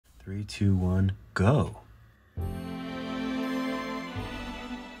3, 2, 1, go.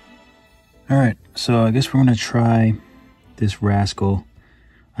 Alright, so I guess we're going to try this rascal.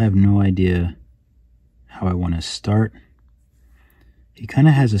 I have no idea how I want to start. He kind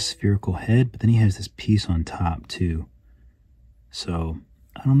of has a spherical head, but then he has this piece on top too. So,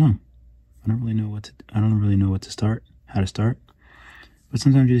 I don't know. I don't really know what to start, how to start. But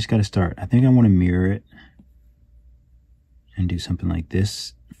sometimes you just got to start. I think I want to mirror it and do something like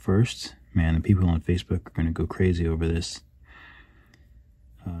this first. Man, the people on Facebook are going to go crazy over this.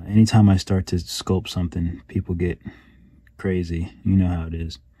 Anytime I start to sculpt something, people get crazy. You know how it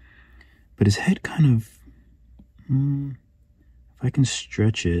is. But his head kind of, if I can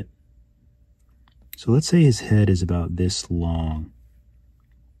stretch it. So let's say his head is about this long.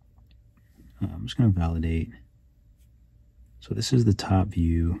 I'm just going to validate. So this is the top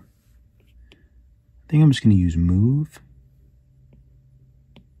view. I think I'm just going to use move.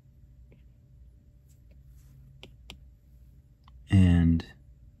 And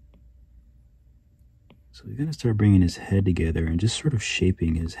so we're going to start bringing his head together and just sort of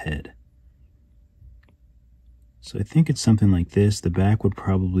shaping his head. So I think it's something like this. The back would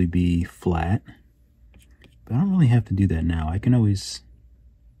probably be flat, but I don't really have to do that now. I can always,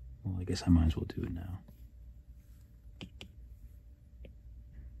 well, I guess I might as well do it now.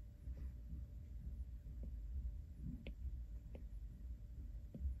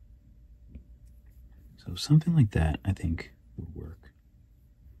 So something like that, I think, would work.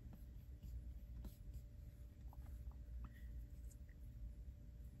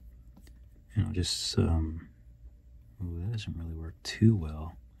 And I'll just, oh, that doesn't really work too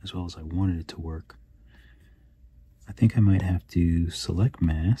well as I wanted it to work. I think I might have to select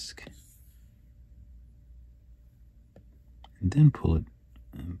mask and then pull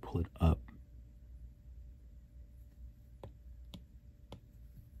it up.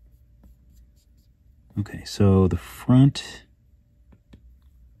 Okay, so the front,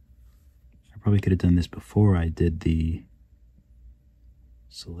 I probably could have done this before I did the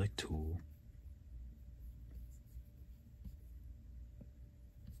select tool.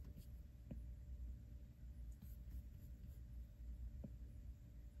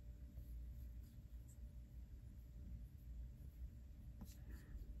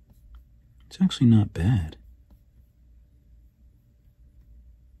 It's actually not bad.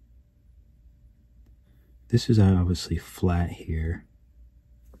 This is obviously flat here,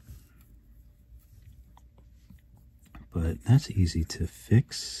 but that's easy to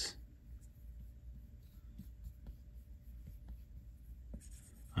fix.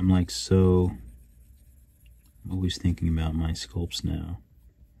 I'm always thinking about my sculpts now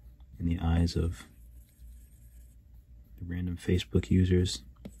in the eyes of the random Facebook users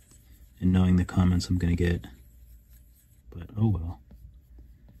and knowing the comments I'm going to get, but oh well.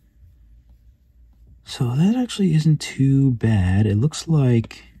 So that actually isn't too bad. It looks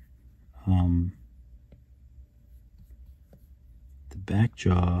like the back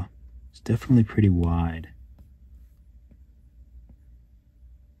jaw is definitely pretty wide.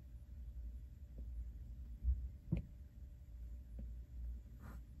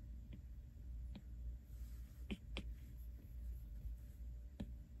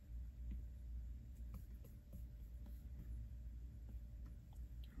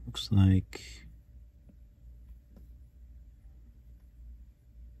 Looks like,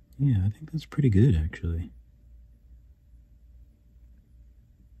 yeah, I think that's pretty good, actually.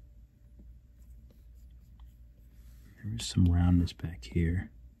 There is some roundness back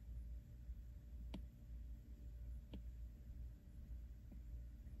here.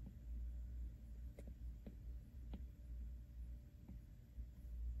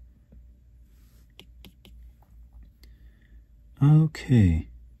 Okay.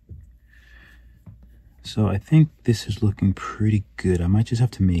 So I think this is looking pretty good. I might just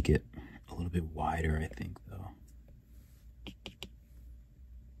have to make it a little bit wider, I think, though.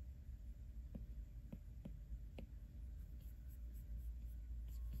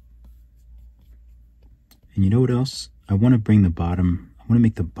 And you know what else? I want to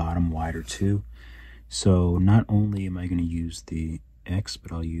make the bottom wider too. So not only am I going to use the X,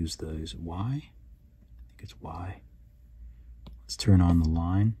 but I'll use the, is it Y? I think it's Y. Let's turn on the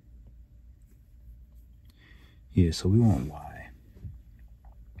line. Yeah, so we want Y.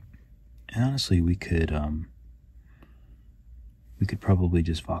 And honestly, we could probably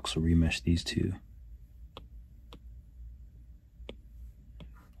just voxel remesh these two.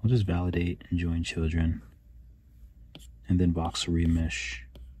 I'll just validate and join children, and then voxel remesh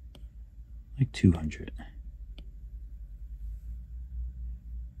like 200.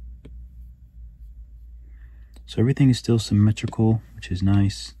 So everything is still symmetrical, which is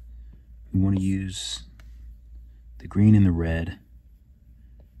nice. we want to use the green and the red.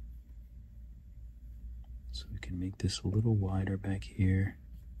 So we can make this a little wider back here.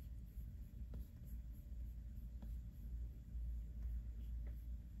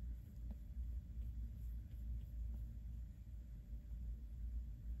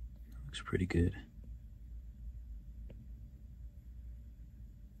 Looks pretty good.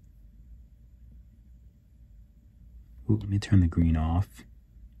 Ooh, let me turn the green off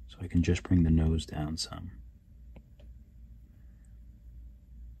so I can just bring the nose down some.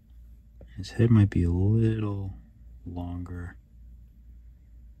 His head might be a little longer,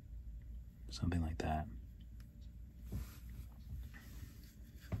 something like that.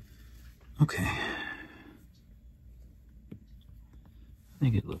 Okay. I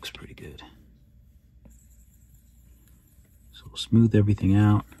think it looks pretty good. So we'll smooth everything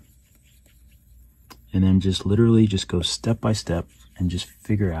out. And then just literally just go step by step and just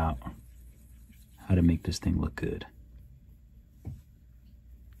figure out how to make this thing look good.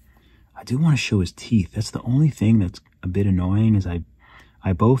 I do want to show his teeth. That's the only thing that's a bit annoying is I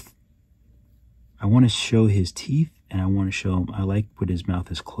want to show his teeth, and I want to show him, I like when his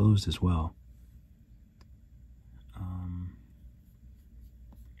mouth is closed as well. I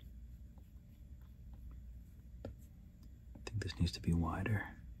think this needs to be wider.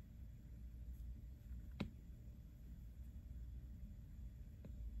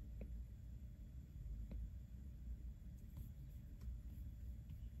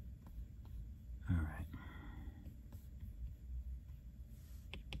 All right.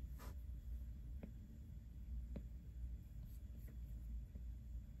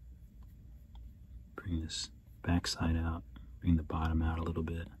 Bring this backside out, bring the bottom out a little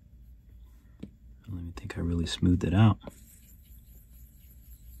bit. Let me think I really smoothed it out.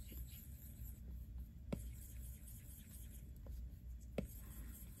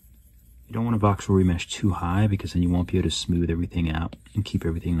 You don't want to voxel remesh too high because then you won't be able to smooth everything out and keep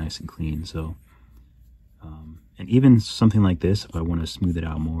everything nice and clean. So, and even something like this, if I want to smooth it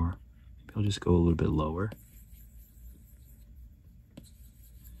out more, maybe I'll just go a little bit lower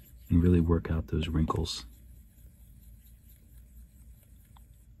and really work out those wrinkles.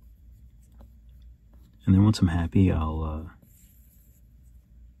 And then once I'm happy, I'll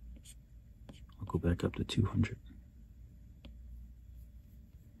go back up to 200.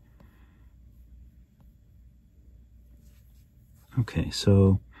 Okay,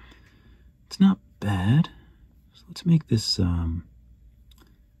 so it's not bad. So let's make this, let's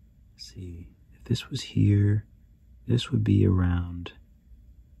see, if this was here, this would be around,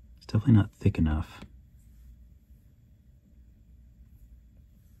 it's definitely not thick enough.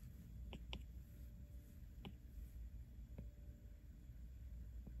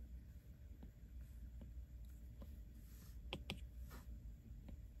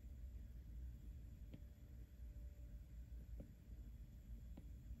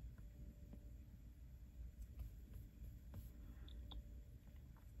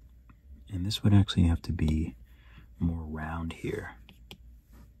 And this would actually have to be more round here,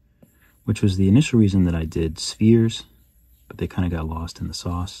 which was the initial reason that I did spheres, but they kind of got lost in the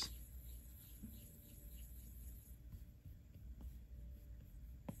sauce.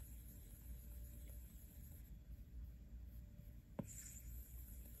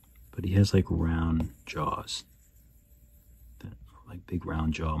 But he has like round jaws, like big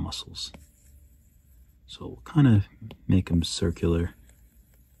round jaw muscles. So we'll kind of make him circular.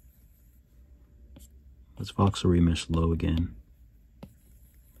 Let's voxel remesh low again,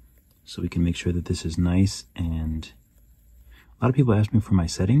 so we can make sure that this is nice. And a lot of people ask me for my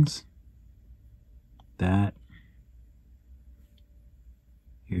settings.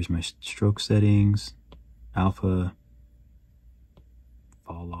 Here's my stroke settings, alpha,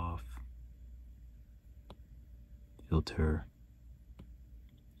 fall off, filter,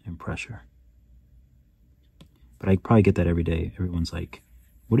 and pressure. But I probably get that every day. Everyone's like,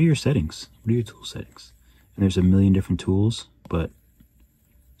 what are your settings? What are your tool settings? And there's a million different tools, but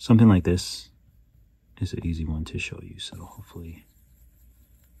something like this is an easy one to show you. So hopefully,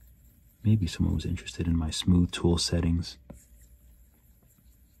 maybe someone was interested in my smooth tool settings.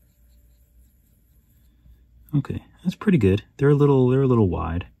 Okay, that's pretty good. They're a little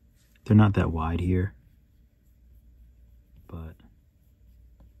wide. They're not that wide here, but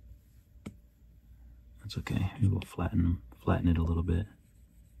that's okay. Maybe we'll flatten it a little bit.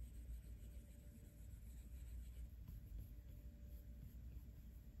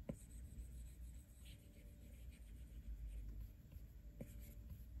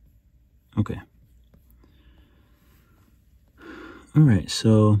 Okay. All right,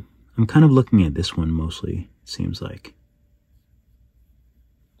 so I'm kind of looking at this one mostly, it seems like.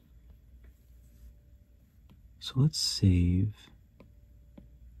 So let's save.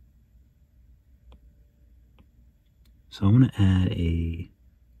 So I want to add a,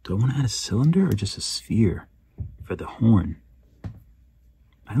 do I want to add a cylinder or just a sphere for the horn?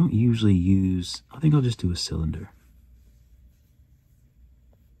 I don't usually use, I think I'll just do a cylinder.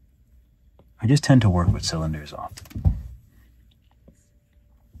 I just tend to work with cylinders often.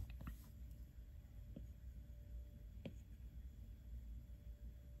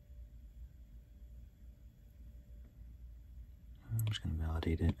 I'm just going to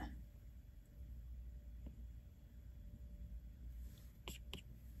validate it.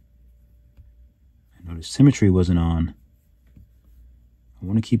 I noticed symmetry wasn't on. I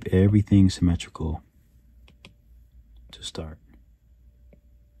want to keep everything symmetrical to start.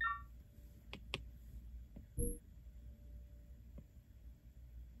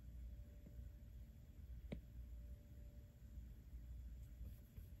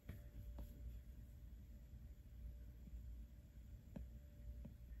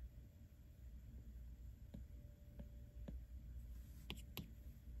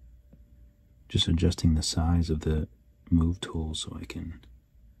 Just adjusting the size of the move tool so I can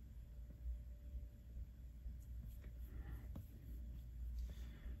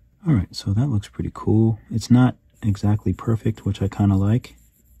Alright, so that looks pretty cool. It's not exactly perfect, which I kind of like.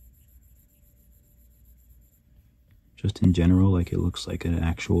 Just in general, like it looks like an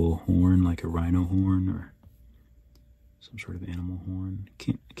actual horn, like a rhino horn or some sort of animal horn.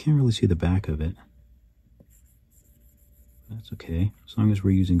 Can't really see the back of it. That's okay. As long as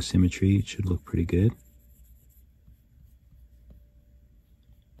we're using symmetry, it should look pretty good.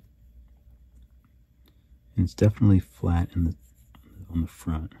 And it's definitely flat on the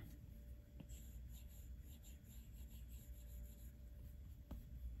front.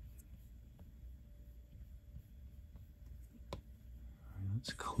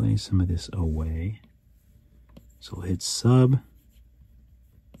 Let's clay some of this away. So we'll hit sub.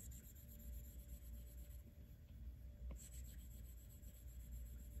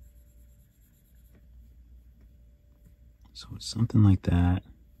 So it's something like that.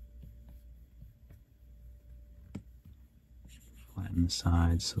 Flatten the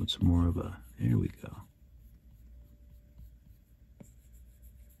sides so it's more of a, there we go.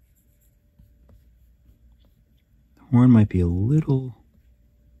 The horn might be a little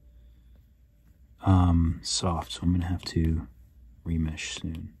soft, so I'm going to have to remesh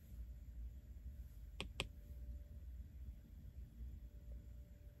soon.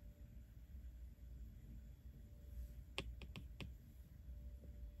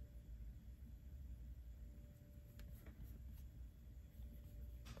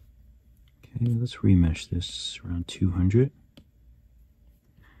 Okay, let's remesh this around 200.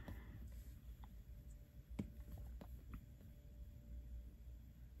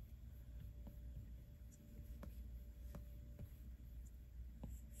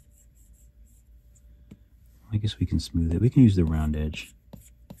 I guess we can smooth it. We can use the round edge.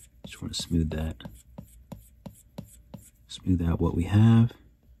 Just want to smooth that. Smooth out what we have.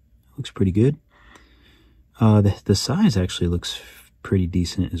 Looks pretty good. The size actually looks pretty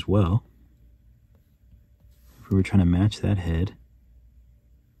decent as well. If we were trying to match that head,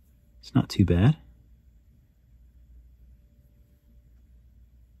 it's not too bad.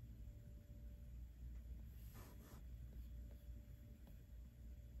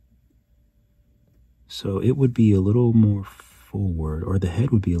 So it would be a little more forward, or the head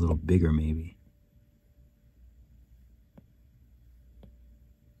would be a little bigger maybe.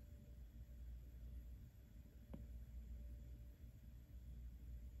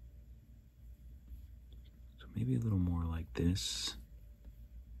 So maybe a little more like this.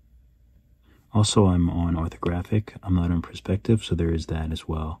 Also, I'm on orthographic. I'm not on perspective, so there is that as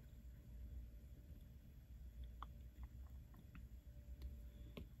well.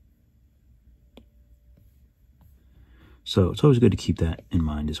 So it's always good to keep that in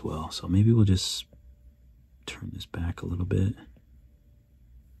mind as well. So maybe we'll just turn this back a little bit.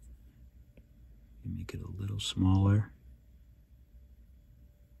 Make it a little smaller.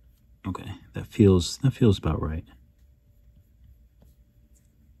 Okay, that feels about right.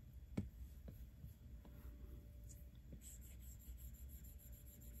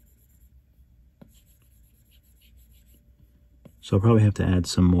 So I'll probably have to add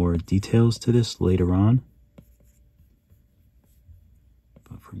some more details to this later on.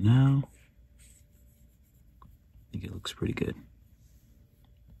 But for now, I think it looks pretty good.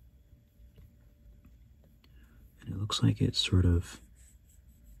 And it looks like it sort of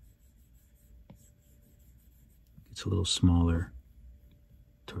gets a little smaller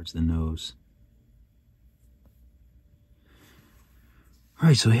towards the nose. All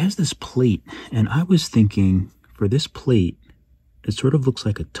right, so he has this plate, and I was thinking for this plate, it sort of looks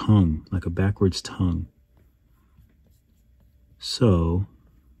like a tongue, like a backwards tongue. So,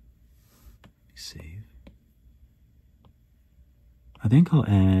 let me save. I think I'll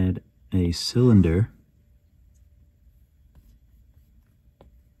add a cylinder.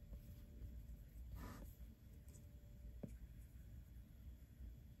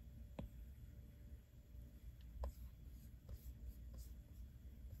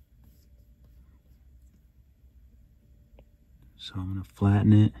 So I'm going to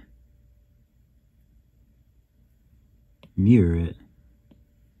flatten it, mirror it,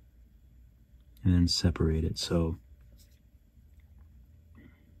 and then separate it. So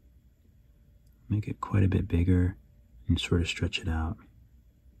make it quite a bit bigger and sort of stretch it out.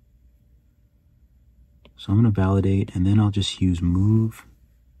 So I'm going to validate, and then I'll just use move.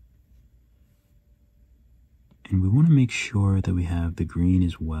 And we want to make sure that we have the green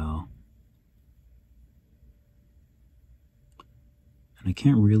as well. And I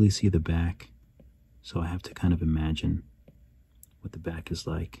can't really see the back, so I have to kind of imagine what the back is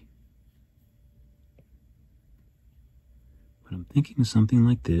like. But I'm thinking something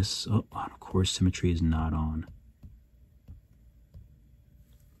like this. Oh, of course, symmetry is not on.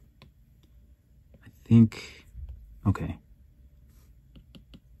 I think, okay.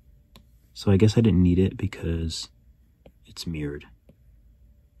 So I guess I didn't need it because it's mirrored.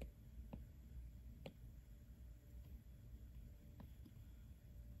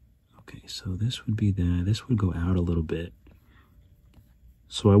 Okay, so this would be that. This would go out a little bit.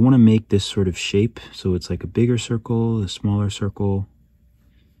 So I want to make this sort of shape. So it's like a bigger circle, a smaller circle,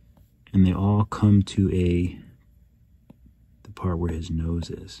 and they all come to the part where his nose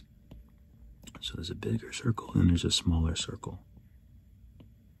is. So there's a bigger circle and there's a smaller circle.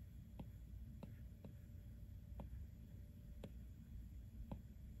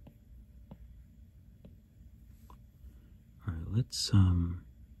 All right, let's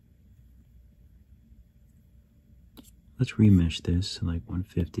remesh this to like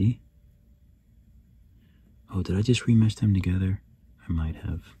 150. Oh, did I just remesh them together? I might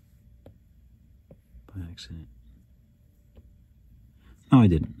have by accident. No, I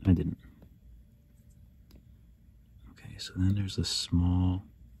didn't. Okay, so then there's a smaller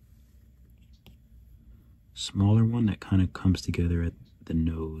one that kind of comes together at the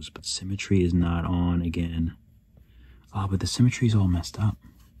nose, but symmetry is not on again. Oh, but the symmetry is all messed up.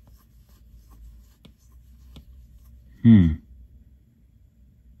 Oh,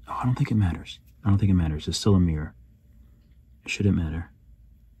 I don't think it matters. It's still a mirror. It shouldn't matter.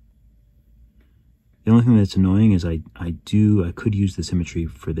 The only thing that's annoying is I could use the symmetry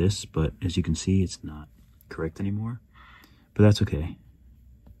for this, but as you can see, it's not correct anymore. But that's okay.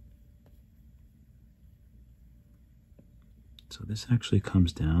 So this actually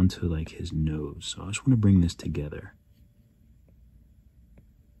comes down to like his nose. So I just want to bring this together.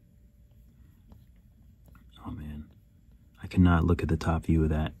 Oh man, I cannot look at the top view of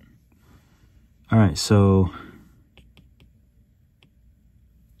that. All right, so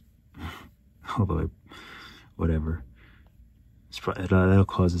although whatever, that'll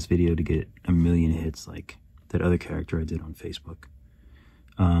cause this video to get 1 million hits like that other character I did on Facebook.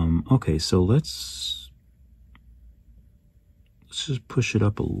 Okay, so let's just push it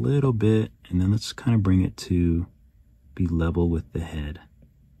up a little bit, and then let's kind of bring it to be level with the head.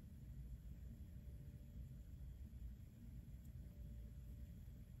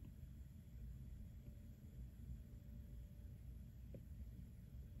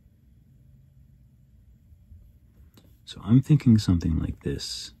 So I'm thinking something like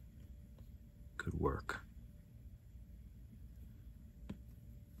this could work.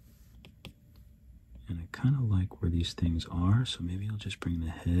 And I kind of like where these things are, so maybe I'll just bring the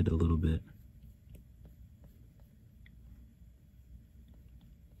head a little bit.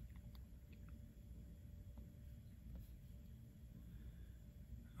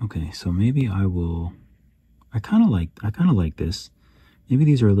 Okay, so maybe I kind of like this. Maybe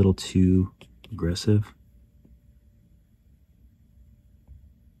these are a little too aggressive.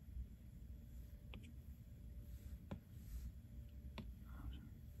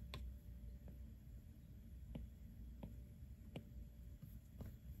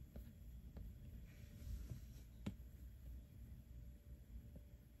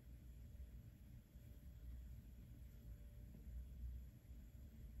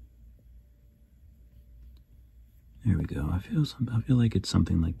 There we go. I feel like it's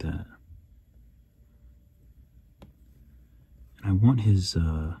something like that. And I want his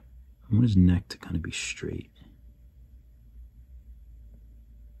neck to kind of be straight.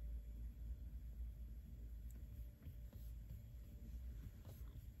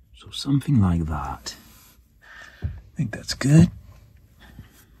 So something like that. I think that's good.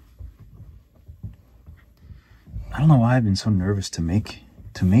 I don't know why I've been so nervous to make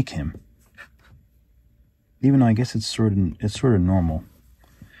him. Even though I guess it's sort of normal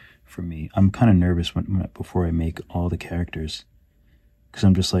for me. I'm kind of nervous before I make all the characters, because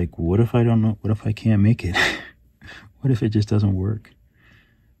I'm just like, what if I don't know? What if I can't make it? What if it just doesn't work?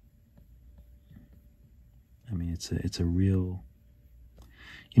 I mean, it's a real.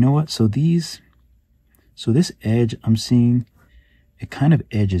 You know what? So this edge I'm seeing, it kind of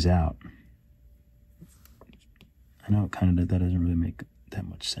edges out. I know that doesn't really make that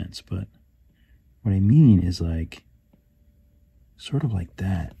much sense, but what I mean is like, sort of like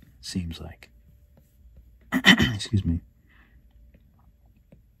that, seems like. Excuse me.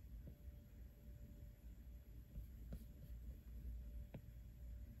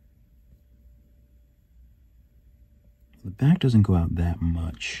 The back doesn't go out that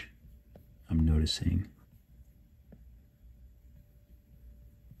much, I'm noticing.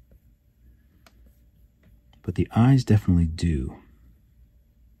 But the eyes definitely do.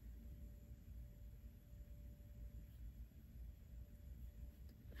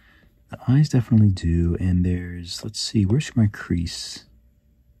 The eyes definitely do, and there's, let's see, where's my crease?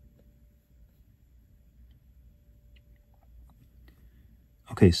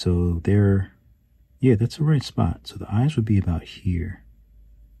 Okay, so there, yeah, that's the right spot. So the eyes would be about here.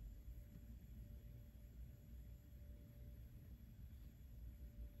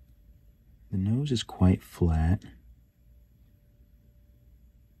 The nose is quite flat.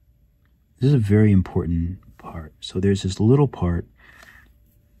 This is a very important part. So there's this little part,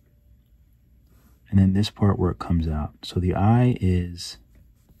 and then this part where it comes out. So the eye is,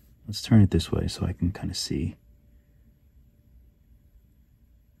 let's turn it this way so I can kind of see.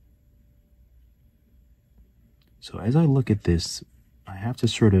 So as I look at this, I have to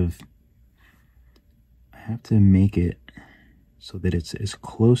make it so that it's as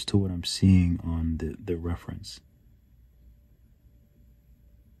close to what I'm seeing on the reference.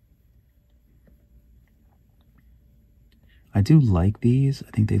 I do like these.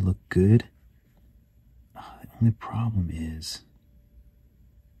 I think they look good. The only problem is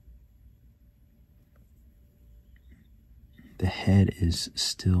the head is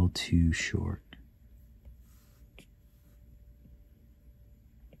still too short.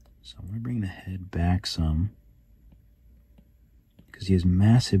 So I'm going to bring the head back some, because he has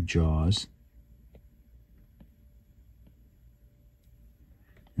massive jaws.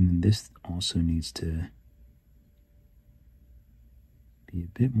 And then this also needs to be a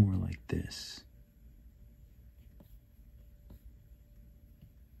bit more like this.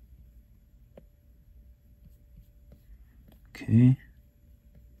 Okay.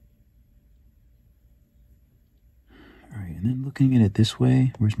 All right, and then looking at it this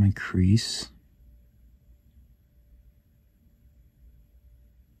way, where's my crease?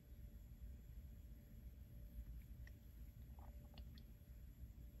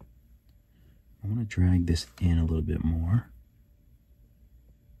 I want to drag this in a little bit more.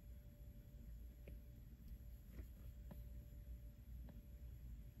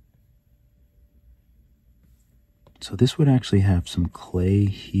 So this would actually have some clay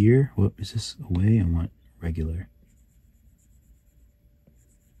here. What is this away? I want regular.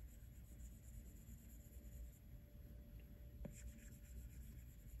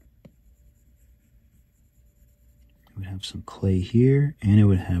 It would have some clay here, and it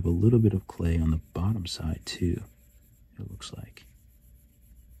would have a little bit of clay on the bottom side too, it looks like.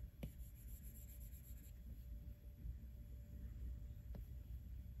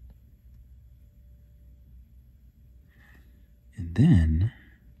 And then,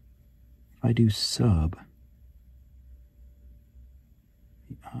 if I do sub,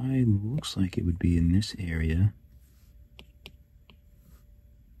 the eye looks like it would be in this area.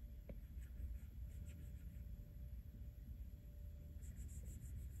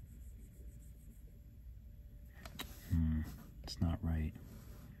 It's not right.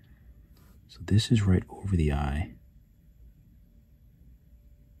 So this is right over the eye.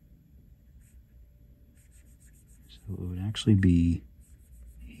 So it would actually be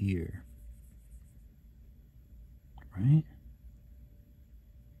here, right?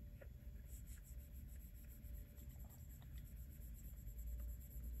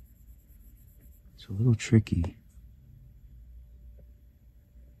 It's a little tricky.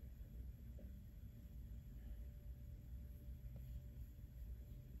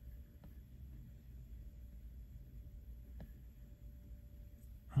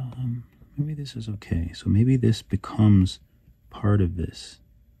 Maybe this is okay. So maybe this becomes part of this.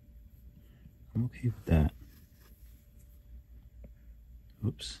 I'm okay with that.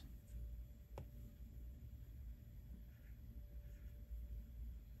 Oops.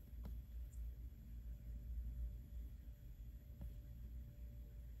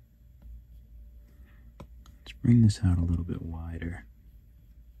 bring this out a little bit wider.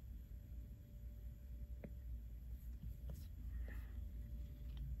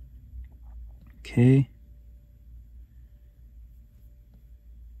 Okay.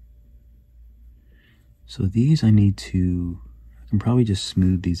 So these I can probably just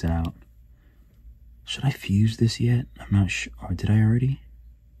smooth these out. Should I fuse this yet? I'm not sure. Or did I already?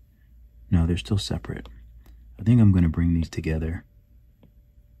 No, they're still separate. I think I'm going to bring these together.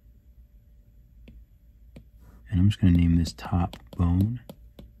 And I'm just going to name this top bone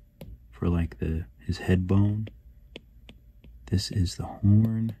for like his head bone. This is the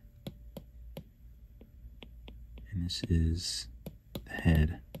horn. And this is the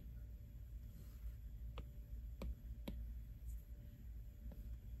head.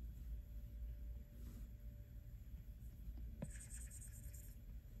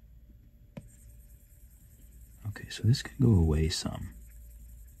 Okay, so this can go away some,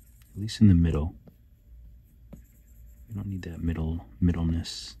 at least in the middle. We don't need that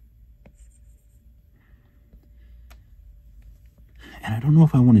middleness. And I don't know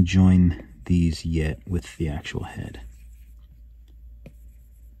if I want to join these yet with the actual head.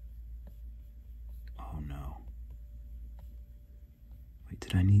 Oh no. Wait,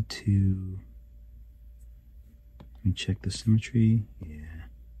 did I need to... Let me check the symmetry. Yeah.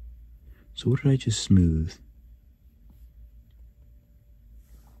 So what did I just smooth?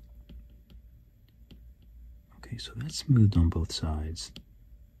 Okay, so that's smoothed on both sides.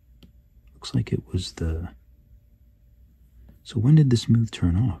 Looks like it was the... So when did the smooth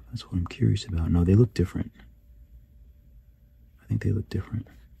turn off? That's what I'm curious about. No, they look different. I think they look different.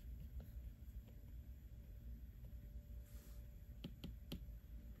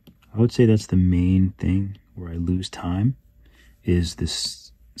 I would say that's the main thing where I lose time, is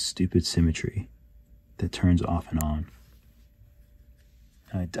this stupid symmetry that turns off and on.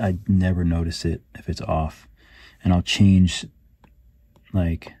 I never notice it if it's off. And I'll change,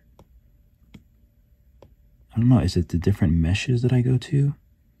 like, I don't know, is it the different meshes that I go to?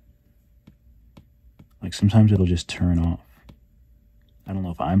 Like sometimes it'll just turn off. I don't know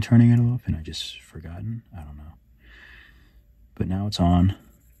if I'm turning it off and I just forgotten. I don't know. But now it's on.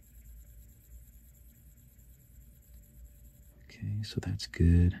 Okay, so that's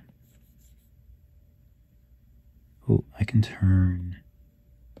good. Oh, I can turn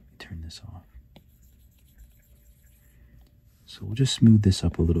this off. So we'll just smooth this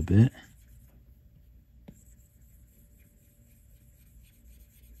up a little bit.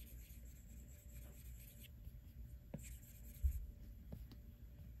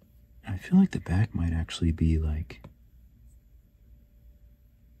 I feel like the back might actually be like...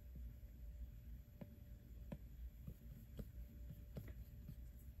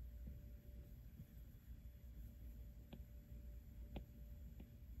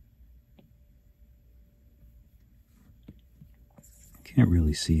 Can't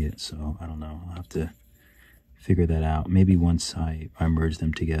really see it, so I don't know. I'll have to figure that out. Maybe once I merge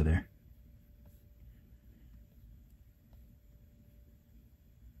them together.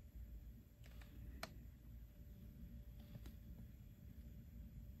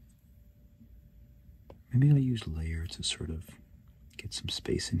 Maybe I'll use layer to sort of get some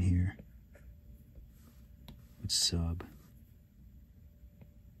space in here with sub.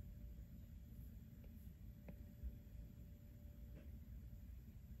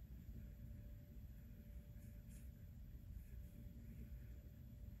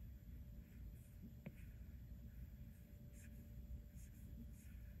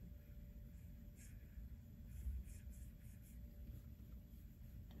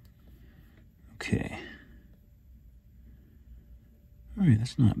 Okay. All right,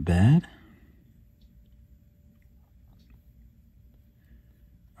 that's not bad.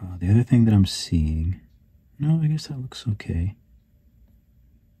 The other thing that I'm seeing, no, I guess that looks okay.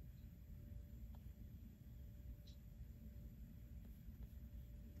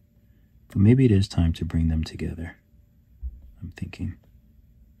 But maybe it is time to bring them together, I'm thinking.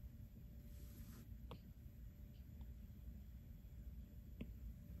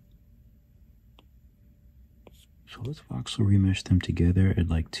 So let's voxel remesh them together at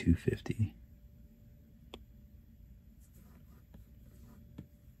like 250.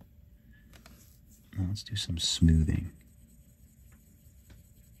 Now let's do some smoothing.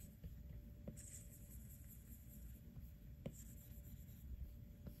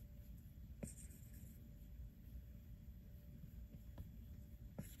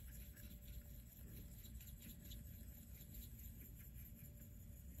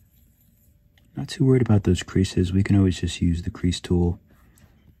 Not too worried about those creases. We can always just use the crease tool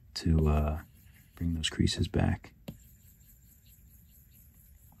to bring those creases back.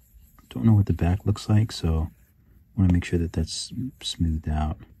 Don't know what the back looks like, so want to make sure that that's smoothed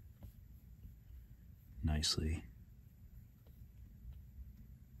out nicely.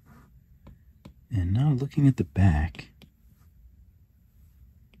 And now looking at the back,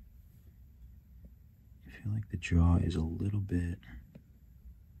 I feel like the jaw is a little bit,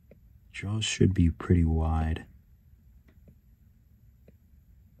 jaws should be pretty wide.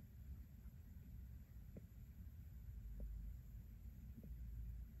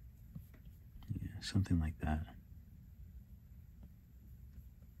 Yeah, something like that.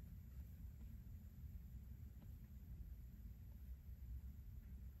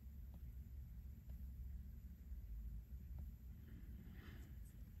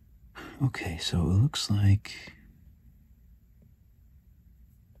 Okay, so it looks like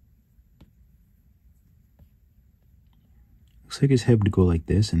his head would go like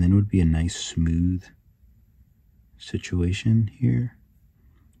this, and then it would be a nice smooth situation here.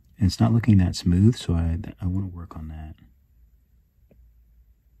 And it's not looking that smooth, so I want to work on that.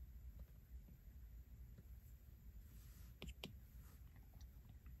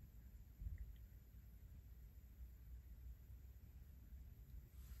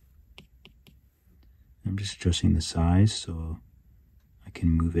 I'm just adjusting the size so I can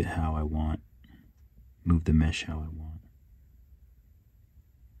move it how I want, move the mesh how I want.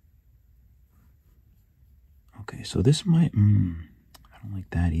 Okay, so this might, I don't like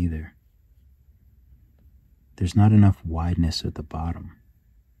that either. There's not enough wideness at the bottom.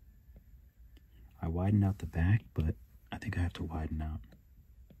 I widened out the back, but I think I have to widen out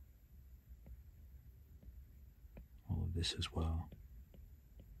all of this as well.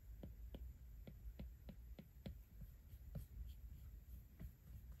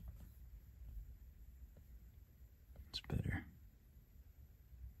 It's better.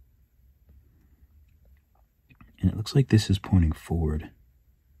 And it looks like this is pointing forward.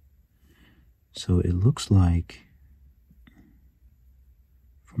 So it looks like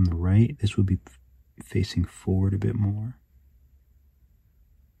from the right, this would be facing forward a bit more.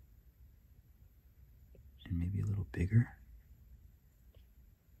 And maybe a little bigger.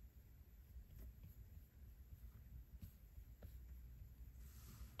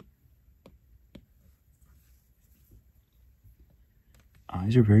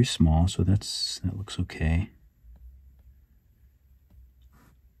 Eyes are very small, so that looks okay.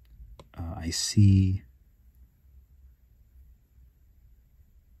 I see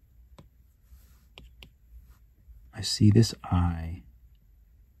this eye,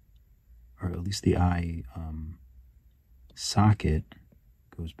 or at least the eye socket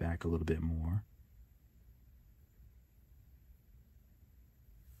goes back a little bit more.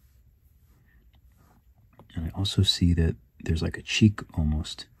 And I also see that there's like a cheek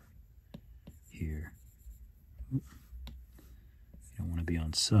almost here. You don't want to be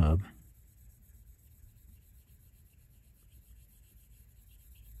on sub.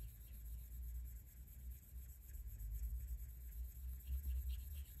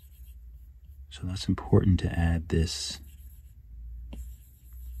 So that's important to add this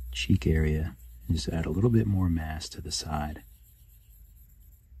cheek area. Just add a little bit more mass to the side.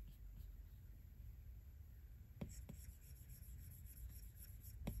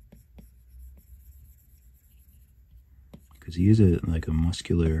 Because he is like a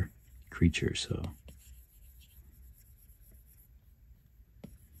muscular creature, so.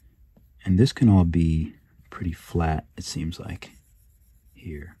 And this can all be pretty flat, it seems like,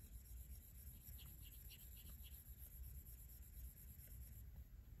 here.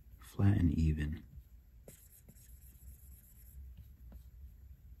 Flat and even.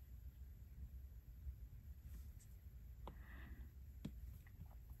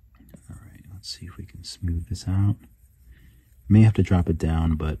 All right, let's see if we can smooth this out. May have to drop it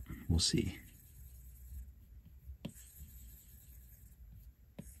down, but we'll see.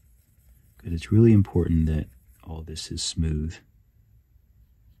 Because it's really important that all this is smooth.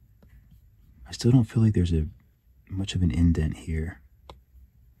 I still don't feel like there's much of an indent here.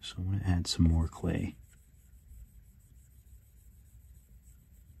 So I want to add some more clay.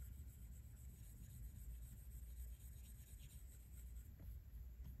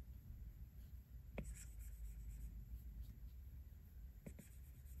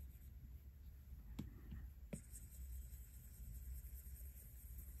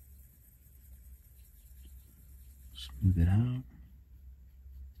 Smooth it out.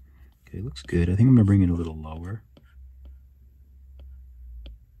 Okay, looks good. I think I'm going to bring it a little lower.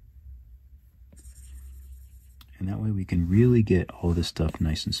 And that way we can really get all this stuff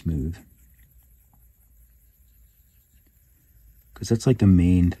nice and smooth. Because that's like the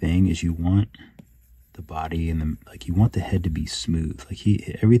main thing, is you want the body and you want the head to be smooth. Like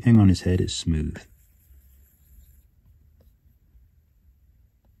everything on his head is smooth.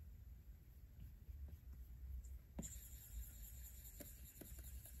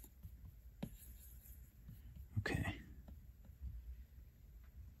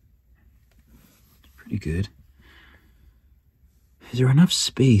 pretty good. Is there enough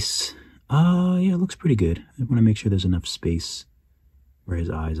space? Yeah, it looks pretty good. I want to make sure there's enough space where his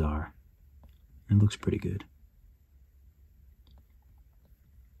eyes are. It looks pretty good.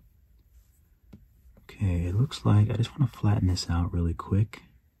 Okay, it looks like I just want to flatten this out really quick.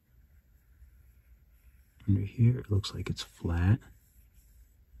 Under here, it looks like it's flat.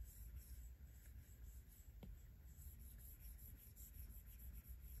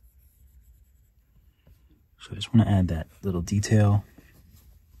 So I just want to add that little detail.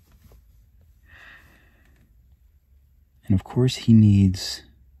 And of course he needs,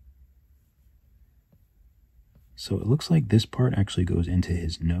 so it looks like this part actually goes into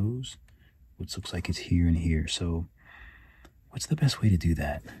his nose, which looks like it's here and here. So what's the best way to do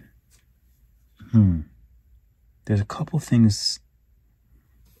that? There's a couple things.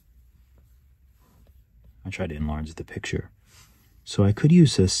 I tried to enlarge the picture. So I could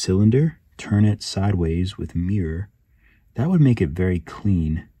use a cylinder, turn it sideways with mirror. That would make it very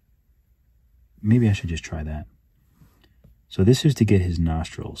clean. Maybe I should just try that. So this is to get his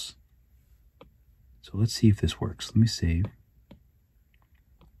nostrils. So let's see if this works. Let me save.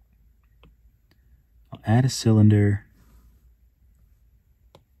 I'll add a cylinder.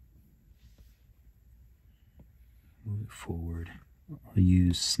 Move it forward. I'll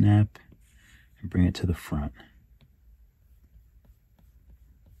use snap and bring it to the front.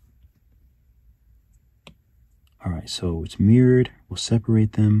 All right, so it's mirrored. We'll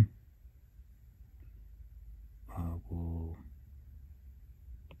separate them. We'll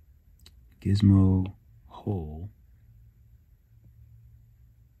gizmo hole.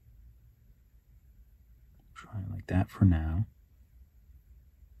 Try it like that for now.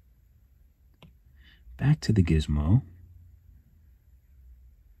 Back to the gizmo.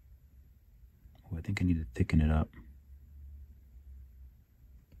 Oh, I think I need to thicken it up.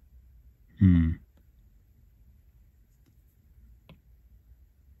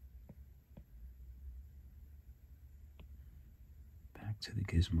 To the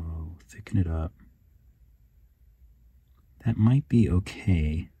gizmo, thicken it up. That might be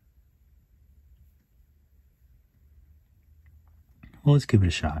okay. Well, let's give it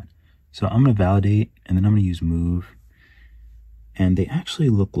a shot. So I'm going to validate, and then I'm going to use move. And they actually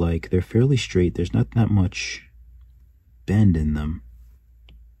look like they're fairly straight. There's not that much bend in them.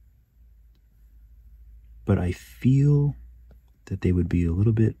 But I feel that they would be a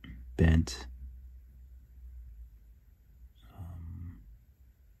little bit bent.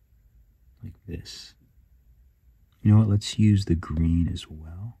 Like this. You know what? Let's use the green as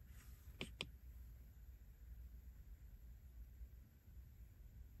well.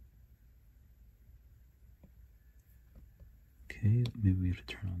 Okay, maybe we have to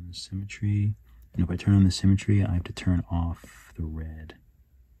turn on the symmetry. And if I turn on the symmetry, I have to turn off the red.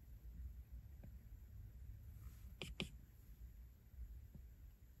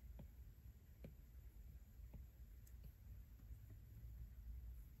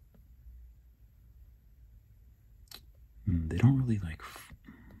 They don't really like...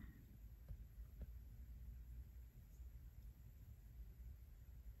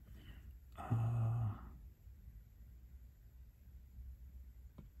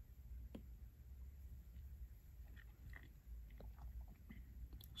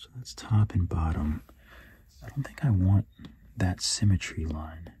 So that's top and bottom. I don't think I want that symmetry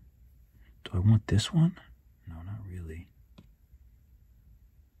line. Do I want this one? No, not really.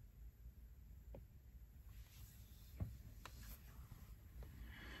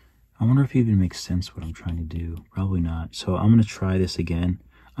 I wonder if it even makes sense what I'm trying to do. Probably not. So I'm going to try this again.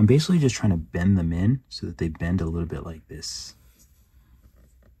 I'm basically just trying to bend them in so that they bend a little bit like this.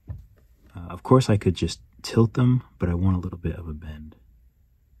 Of course, I could just tilt them, but I want a little bit of a bend.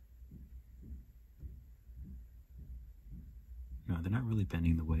 No, they're not really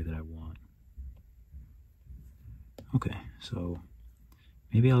bending the way that I want. Okay, so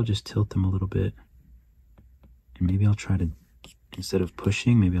maybe I'll just tilt them a little bit. And maybe I'll try to, instead of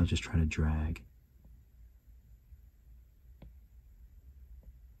pushing, maybe I'll just try to drag.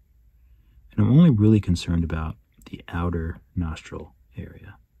 And I'm only really concerned about the outer nostril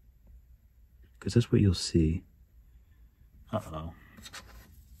area, because that's what you'll see. Uh-oh.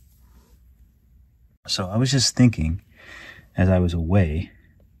 So I was just thinking, as I was away,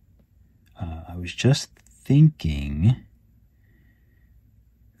 I was just thinking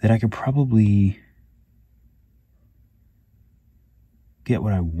that I could probably get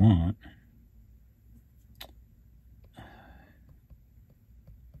what I want.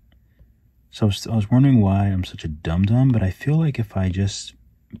 So I was wondering why I'm such a dum-dum, but I feel like if I just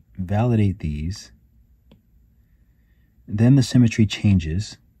validate these, then the symmetry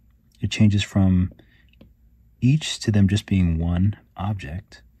changes. It changes from each to them just being one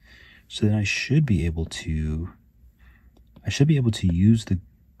object. So then I should be able to use the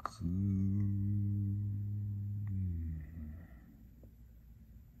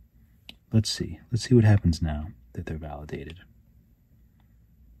let's see what happens now that they're validated.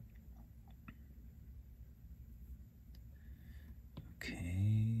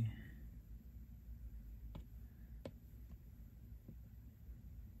 Okay.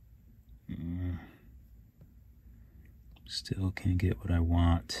 Still can't get what I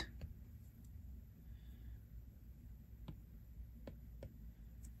want.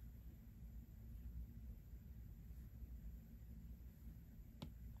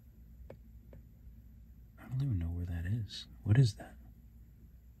 I don't even know where that is. What is that?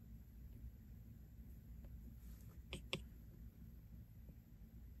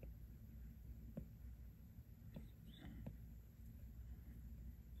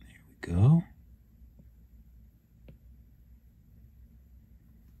 There we go.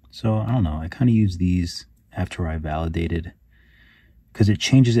 So I don't know, I kind of use these after I validated, because it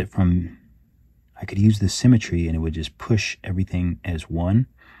changes it from, I could use the symmetry and it would just push everything as one,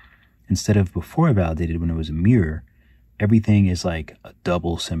 instead of before I validated when it was a mirror, everything is like a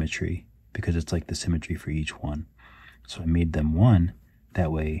double symmetry because it's like the symmetry for each one. So I made them one,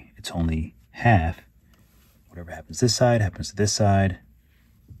 that way it's only half. Whatever happens this side happens to this side.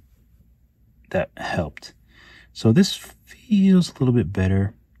 That helped. So this feels a little bit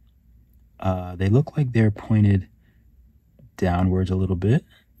better. They look like they're pointed downwards a little bit.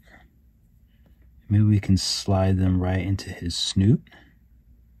 Maybe we can slide them right into his snoot.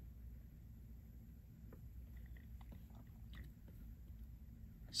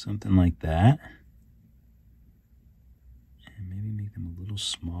 Something like that. And maybe make them a little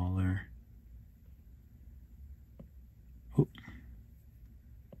smaller. Oh.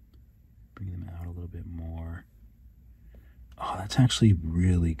 Bring them out a little bit more. Oh, that's actually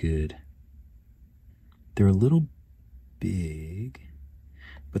really good. They're a little big,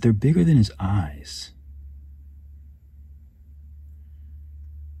 but they're bigger than his eyes.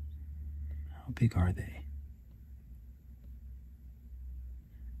 How big are they?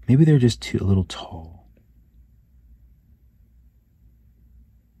 Maybe they're just a little tall.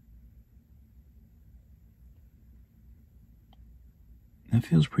 That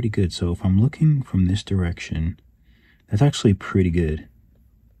feels pretty good. So if I'm looking from this direction, that's actually pretty good.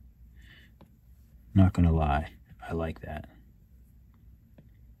 Not gonna lie, I like that.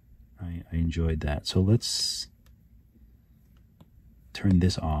 I enjoyed that. So let's turn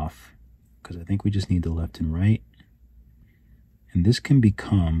this off, because I think we just need the left and right. And this can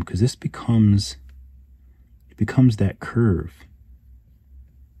become, because this becomes, it becomes that curve.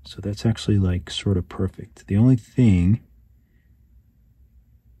 So that's actually like sort of perfect. The only thing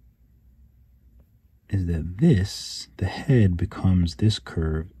is that this, the head becomes this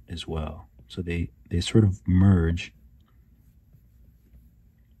curve as well. So they sort of merge.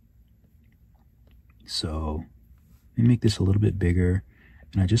 So let me make this a little bit bigger.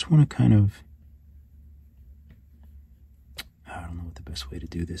 And I just want to kind of, I don't know what the best way to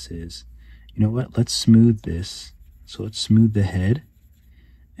do this is. You know what? Let's smooth this. So let's smooth the head.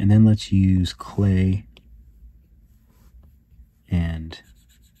 And then let's use clay and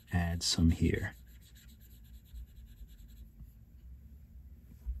add some here.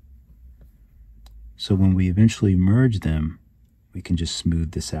 So when we eventually merge them, we can just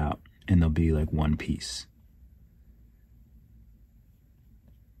smooth this out and they'll be like one piece.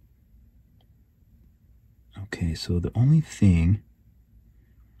 Okay, so the only thing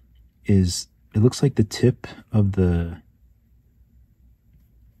is it looks like the tip of the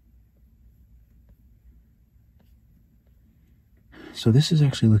so this is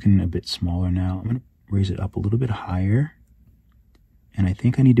actually looking a bit smaller now. I'm going to raise it up a little bit higher. And I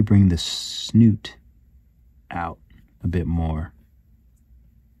think I need to bring the snoot out a bit more.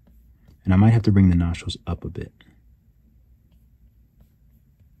 And I might have to bring the nostrils up a bit.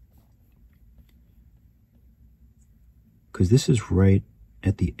 Because this is right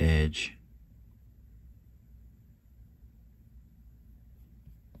at the edge.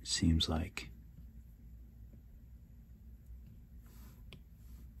 It seems like.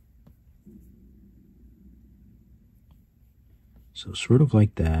 So sort of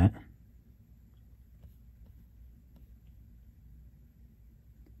like that.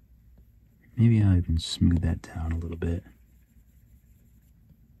 Maybe I'll even smooth that down a little bit.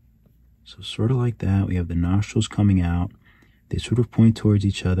 So sort of like that. We have the nostrils coming out. They sort of point towards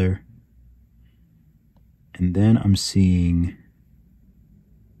each other. And then I'm seeing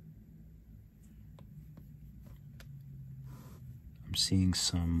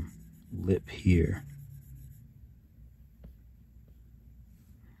some lip here.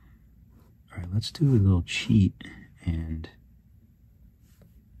 All right, let's do a little cheat and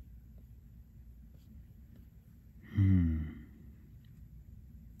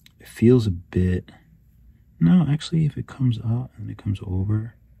it feels a bit, no, actually, if it comes up and it comes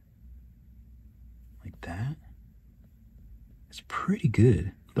over like that, it's pretty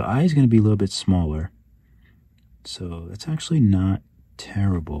good. The eye is going to be a little bit smaller, so that's actually not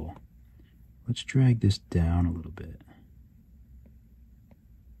terrible. Let's drag this down a little bit.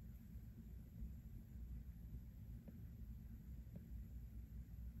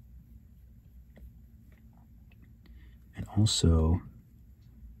 And also,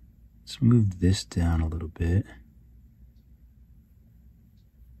 let's move this down a little bit.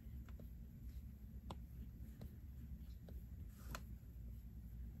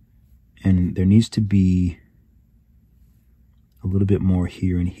 And there needs to be a little bit more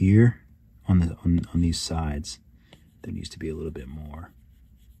here and here on these sides. There needs to be a little bit more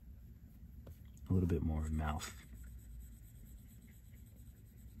mouth.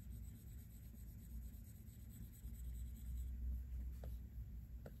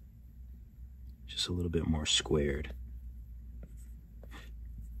 Just a little bit more squared.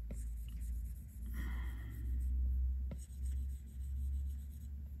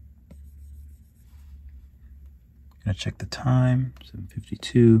 Gonna check the time,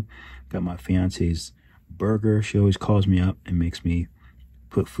 7:52. Got my fiance's burger. She always calls me up and makes me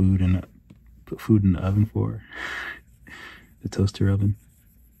put food in the oven for her. The toaster oven.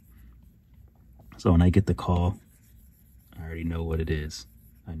 So when I get the call, I already know what it is.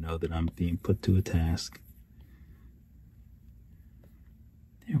 I know that I'm being put to a task.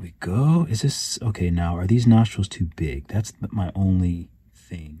 There we go. Is this okay? Now, are these nostrils too big? That's my only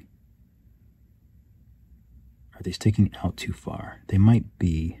thing. Are they sticking out too far? They might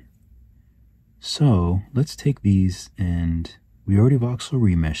be. So let's take these, and we already voxel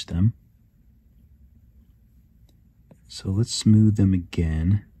remeshed them. So let's smooth them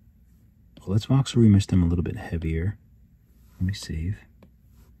again. Well, let's voxel remesh them a little bit heavier. Let me save.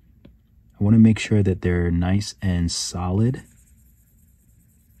 I want to make sure that they're nice and solid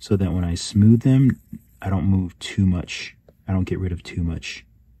so that when I smooth them, I don't move too much. I don't get rid of too much.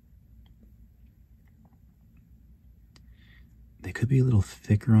 They could be a little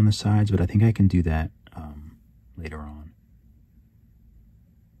thicker on the sides, but I think I can do that later on.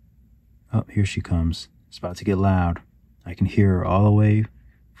 Oh, here she comes. It's about to get loud. I can hear her all the way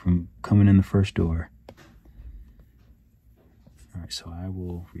from coming in the first door. All right, so I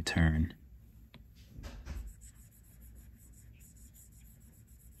will return.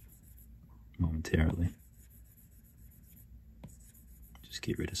 Momentarily. Just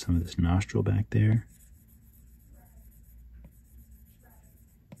get rid of some of this nostril back there.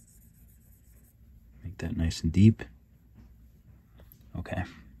 Make that nice and deep. Okay.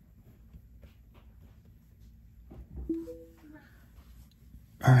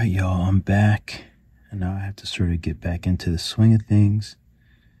 All right, y'all, I'm back. And now I have to sort of get back into the swing of things.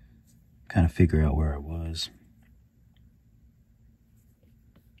 Kind of figure out where I was.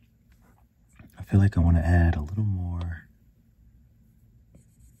 I feel like I want to add a little more.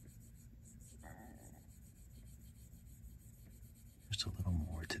 Just a little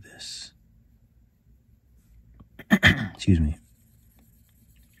more to this. Excuse me.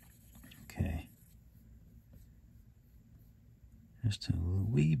 Okay. Just a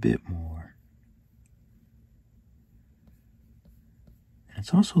wee bit more. And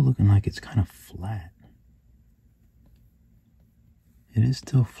it's also looking like it's kind of flat. It is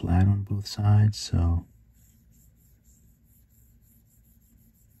still flat on both sides, so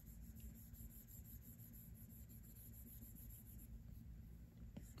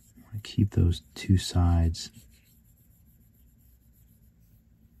I want to keep those two sides.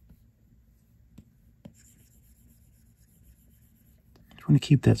 I just want to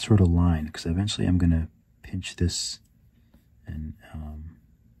keep that sort of line because eventually I'm going to pinch this and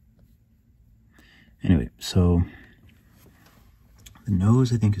anyway, so the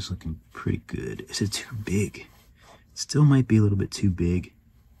nose, I think, is looking pretty good. Is it too big? It still might be a little bit too big.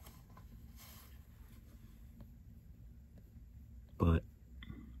 But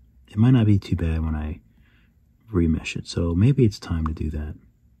it might not be too bad when I remesh it. So maybe it's time to do that.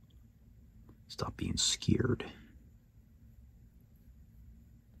 Stop being scared.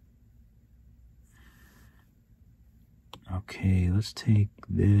 Okay, let's take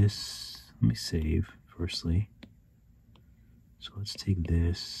this. Let me save firstly. So let's take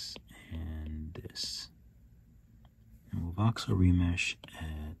this and this. And we'll voxel remesh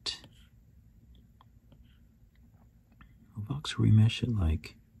at,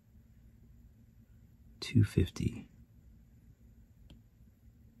 like 250.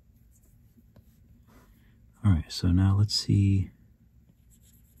 All right, so now let's see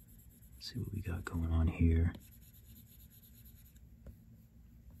what we got going on here.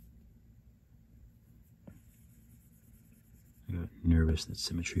 I got nervous that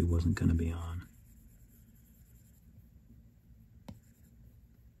symmetry wasn't going to be on.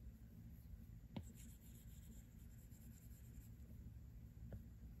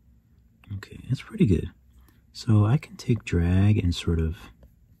 Okay, that's pretty good. So I can take drag and sort of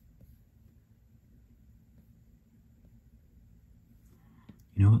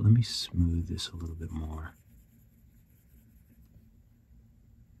you know what, let me smooth this a little bit more.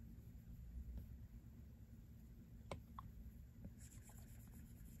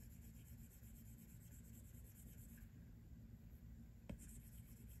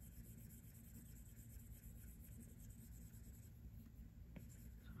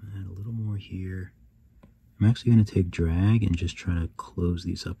 Add a little more here. I'm actually going to take drag and just try to close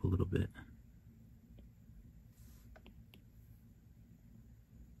these up a little bit.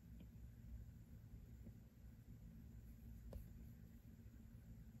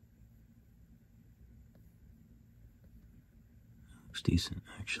 That looks decent,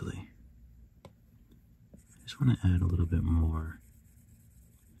 actually. I just want to add a little bit more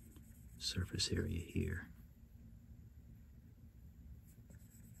surface area here.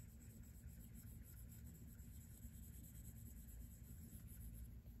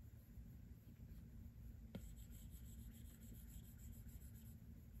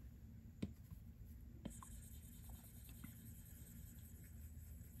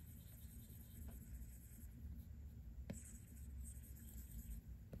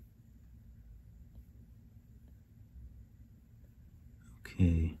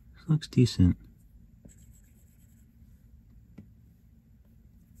 Okay, this looks decent.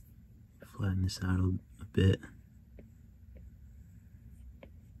 Flatten this out a bit.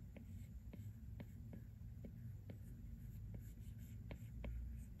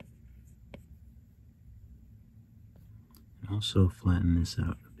 And also flatten this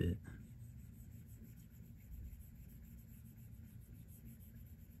out a bit.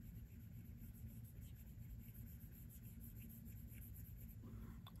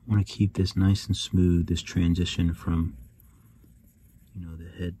 I want to keep this nice and smooth, this transition from, you know, the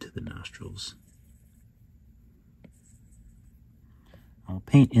head to the nostrils. I'll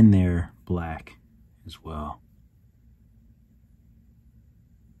paint in there black as well.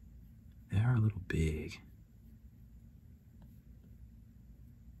 They are a little big.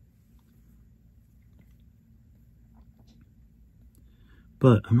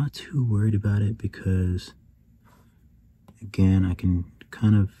 But I'm not too worried about it because, again, I can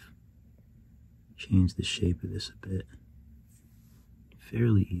kind of change the shape of this a bit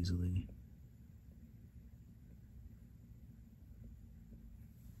fairly easily.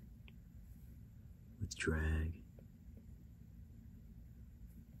 With drag.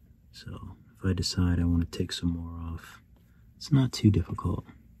 So if I decide I want to take some more off, it's not too difficult.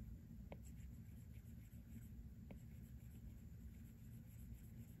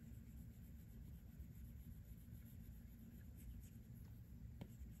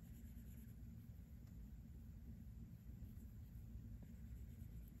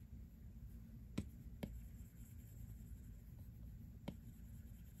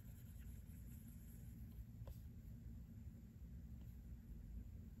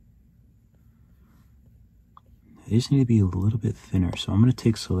 They just need to be a little bit thinner. So I'm going to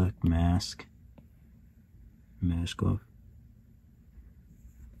take select mask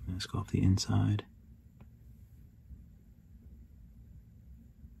off the inside.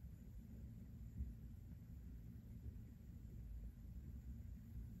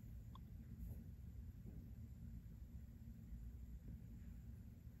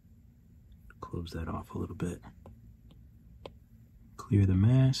 Close that off a little bit. Clear the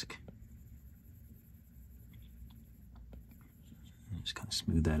mask. Just kind of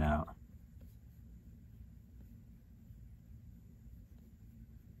smooth that out.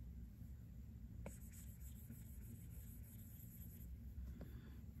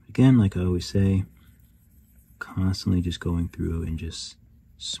 Again, like I always say, constantly just going through and just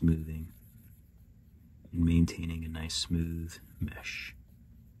smoothing and maintaining a nice smooth mesh.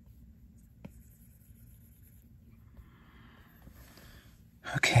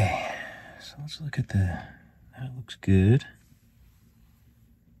 Okay, so let's look at that looks good.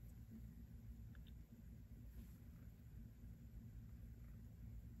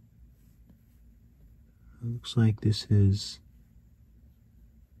 It looks like this is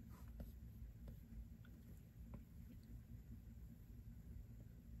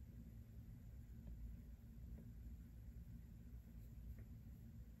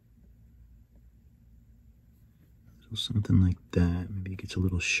So something like that. Maybe it gets a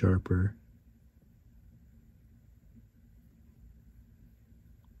little sharper.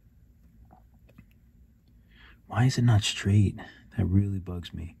 Why is it not straight? That really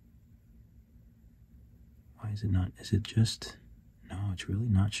bugs me. Why is it not? Is it just... No, it's really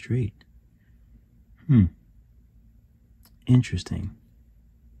not straight. Interesting.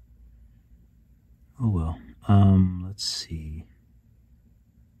 Oh well. Let's see.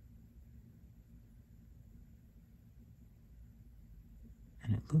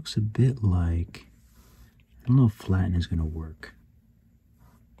 And it looks a bit like... I don't know if flatten is going to work.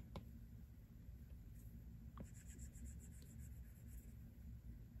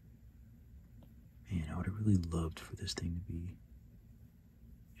 Man, I would have really loved for this thing to be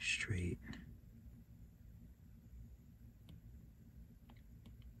straight.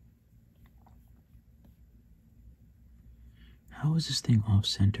 How is this thing off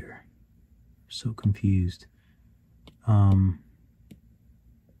center? I'm so confused.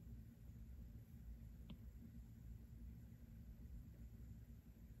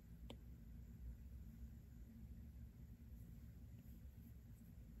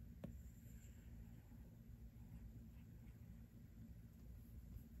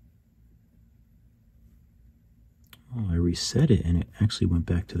 Oh, I reset it and it actually went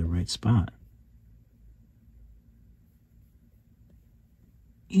back to the right spot.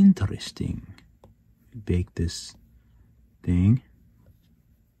 Interesting. Bake this thing.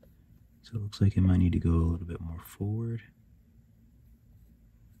 So it looks like it might need to go a little bit more forward.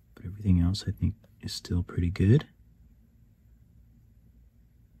 But everything else I think is still pretty good.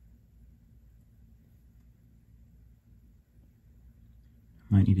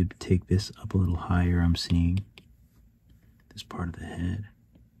 Might need to take this up a little higher, I'm seeing. This part of the head.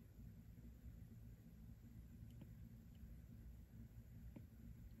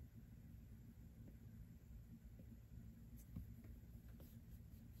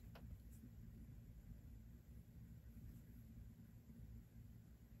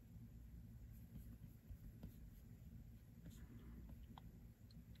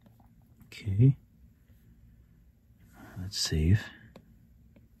 Okay. Let's save.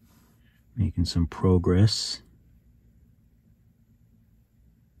 Making some progress.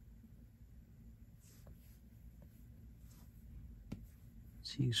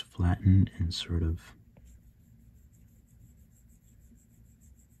 Let's use flattened and sort of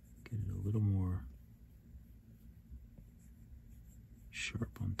get it a little more sharp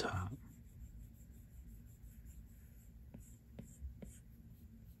on top.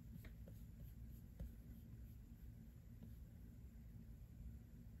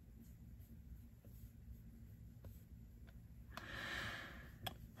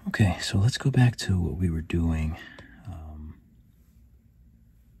 Okay, so let's go back to what we were doing.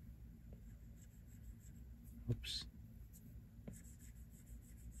 Oops.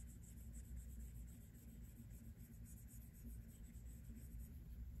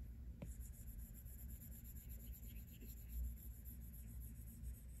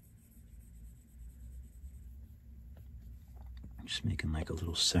 I'm just making like a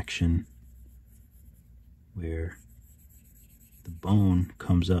little section where the bone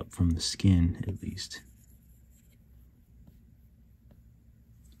comes up from the skin, at least.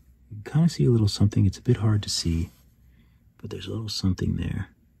 You can kind of see a little something. It's a bit hard to see, but there's a little something there.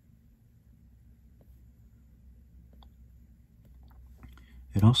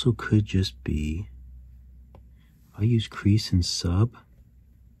 It also could just be, if I use crease and sub,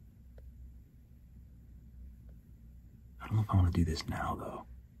 I don't know if I want to do this now though.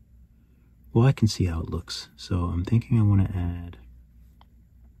 Well, I can see how it looks, so I'm thinking I want to add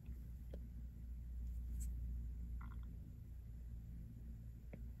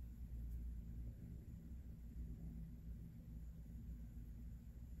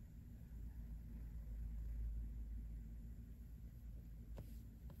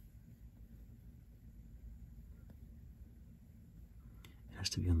it has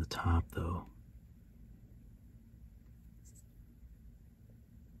to be on the top though.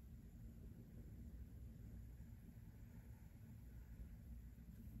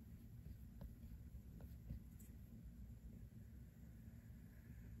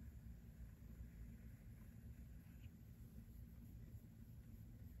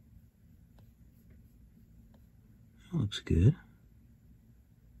 That looks good.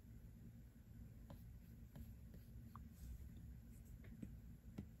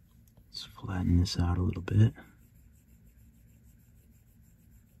 Let's flatten this out a little bit.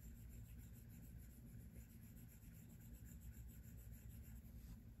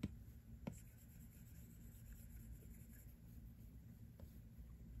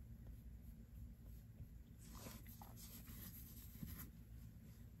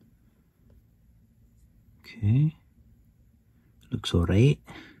 Okay. Looks alright.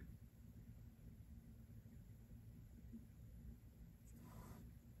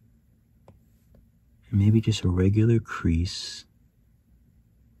 And maybe just a regular crease.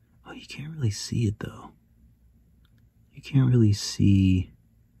 Oh, you can't really see it though. You can't really see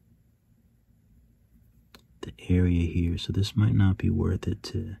the area here, so this might not be worth it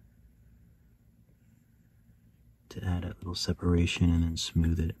to add a little separation and then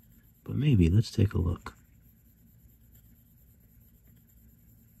smooth it. But maybe, let's take a look.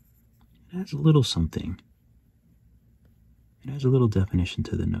 It adds a little something. It adds a little definition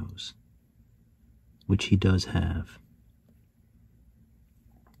to the nose, which he does have.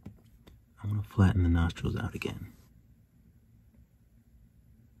 I want to flatten the nostrils out again.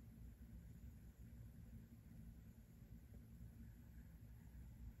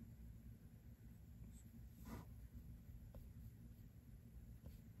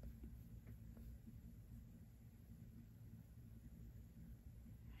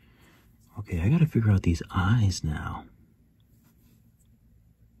 Okay, I gotta figure out these eyes now.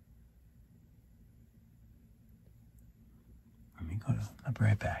 Let me go to, I'll be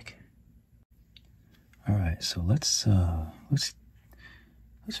right back. All right, so let's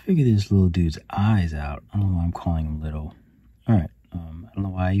figure this little dude's eyes out. I don't know why I'm calling him little. All right, I don't know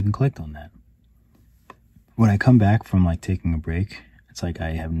why I even clicked on that. When I come back from like taking a break, it's like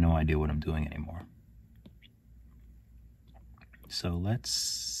I have no idea what I'm doing anymore. So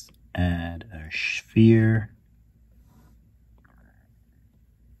let's add a sphere.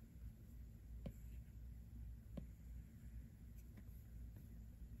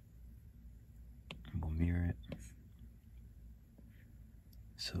 And we'll mirror it.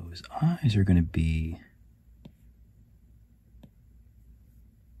 So his eyes are going to be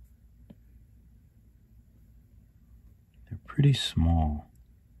pretty small.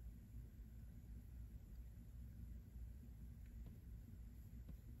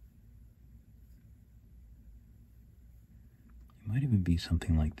 It might even be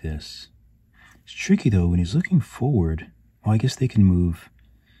something like this. It's tricky though when he's looking forward. Well, I guess they can move.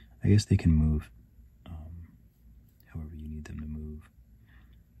 However you need them to move.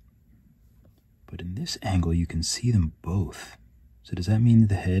 But in this angle, you can see them both. So does that mean that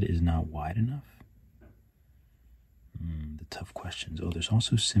the head is not wide enough? The tough questions. Oh, there's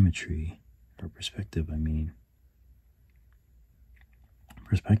also symmetry, or perspective, I mean.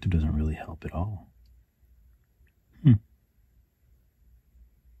 Perspective doesn't really help at all.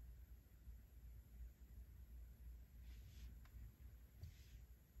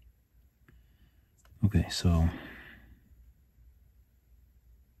 Okay, so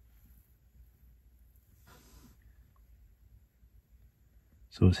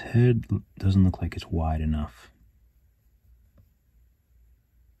his head doesn't look like it's wide enough.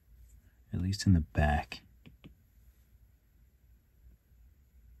 At least in the back.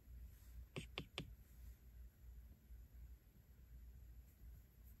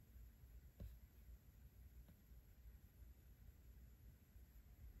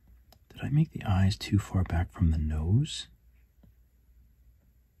 Did I make the eyes too far back from the nose?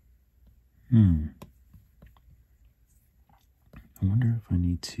 I wonder if I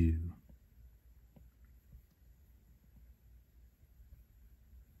need to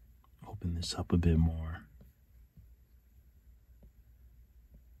open this up a bit more.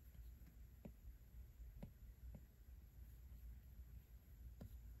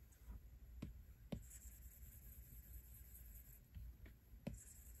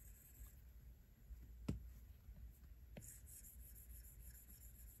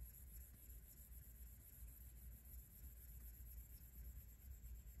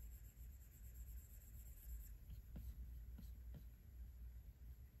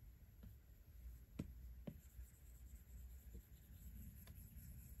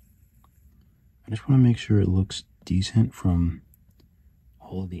 I just want to make sure it looks decent from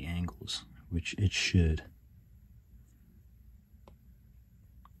all of the angles, which it should.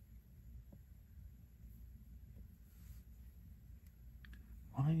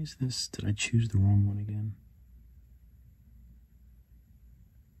 Why is this? Did I choose the wrong one again?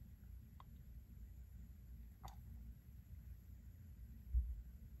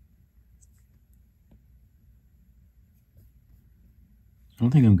 I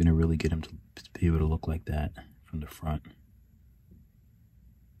don't think I'm going to really get him to be able to look like that from the front.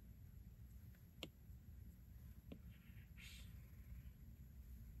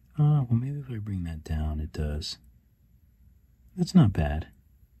 Well, maybe if I bring that down, it does. That's not bad.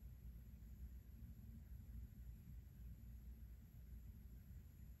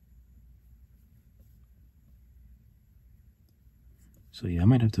 So yeah, I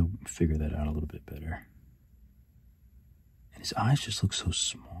might have to figure that out a little bit better. His eyes just look so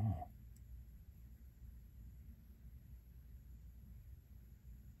small.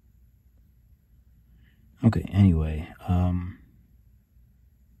 Okay, anyway,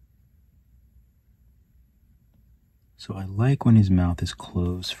 so I like when his mouth is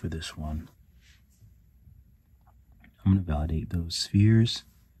closed for this one. I'm going to validate those spheres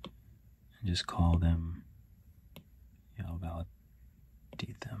and just call them, yeah, I'll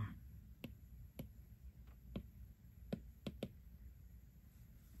validate them.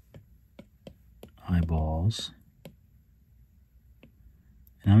 Eyeballs.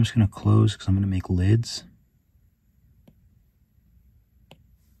 And I'm just going to close because I'm going to make lids.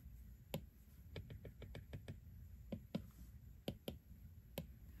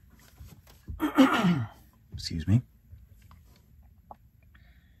 Excuse me.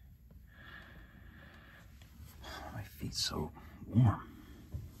 My feet's so warm.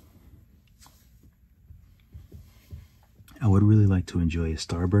 I would really like to enjoy a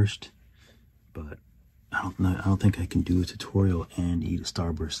starburst, but I don't think I can do a tutorial and eat a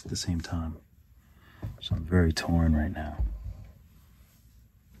starburst at the same time. So I'm very torn right now.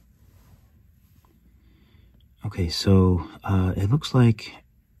 Okay, so it looks like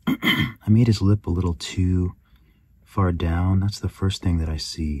I made his lip a little too far down. That's the first thing that I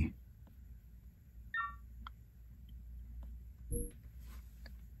see.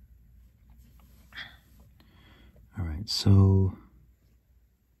 All right, so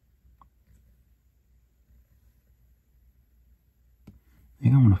I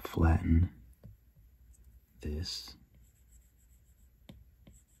think I want to flatten this.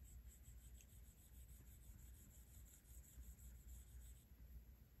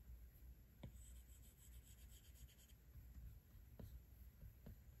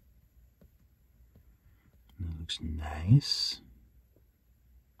 That looks nice.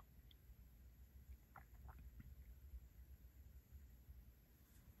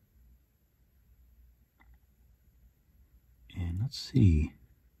 And let's see.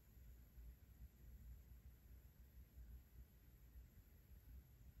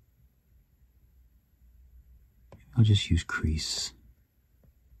 I'll just use crease.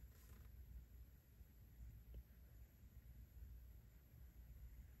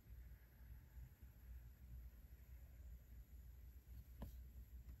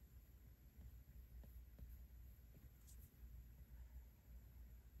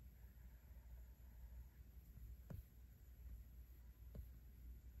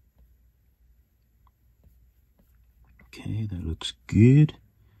 Okay, that looks good.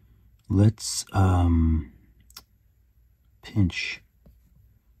 Let's pinch.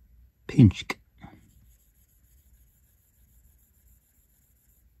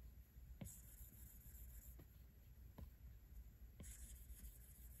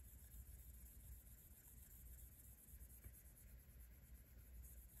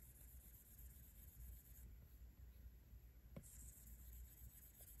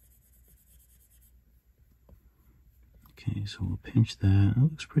 Okay, so we'll pinch that. That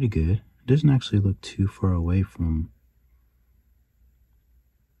looks pretty good. It doesn't actually look too far away from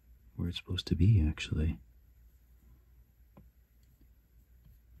where it's supposed to be, actually.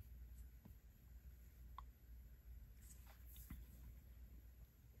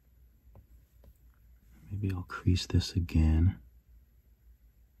 Maybe I'll crease this again.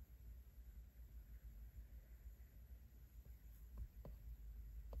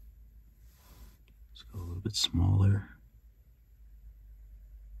 Let's go a little bit smaller.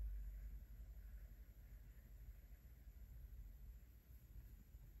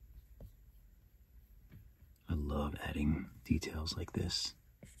 I love adding details like this.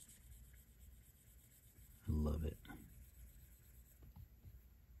 I love it.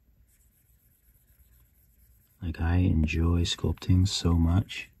 Like, I enjoy sculpting so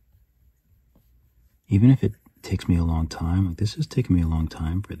much. Even if it takes me a long time, like this has taken me a long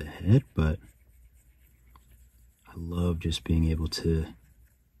time for the head, but I love just being able to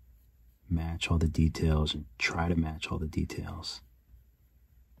match all the details and try to match all the details.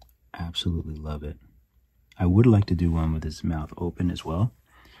 Absolutely love it. I would like to do one with his mouth open as well.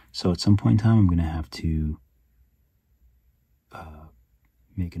 So at some point in time, I'm going to have to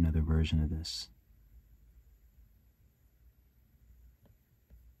make another version of this.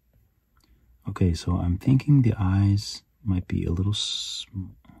 Okay, so I'm thinking the eyes might be a little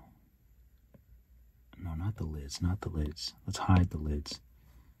no, not the lids, not the lids. Let's hide the lids.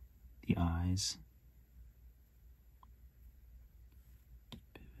 The eyes.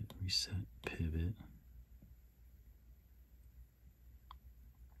 Pivot, reset, pivot.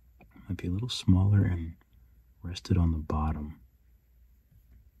 Might be a little smaller and rested on the bottom.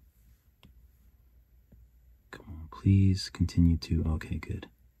 Come on, please continue to, okay, good.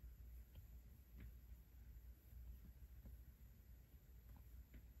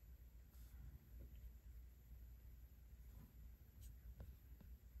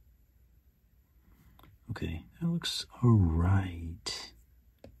 Okay, that looks all right.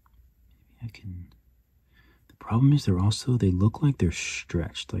 Maybe I can, the problem is they look like they're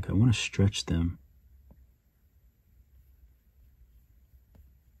stretched. Like I want to stretch them.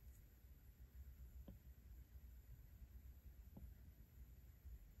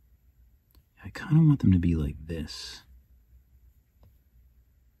 I kind of want them to be like this.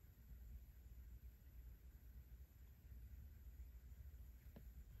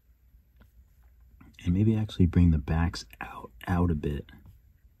 And maybe actually bring the backs out a bit.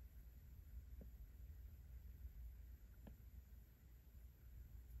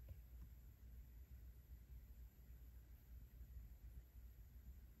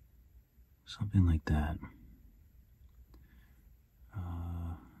 Something like that.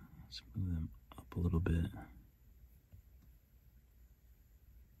 Let's move them up a little bit.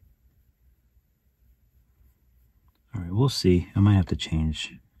 All right, we'll see. I might have to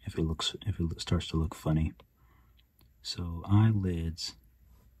change if it starts to look funny. So eyelids.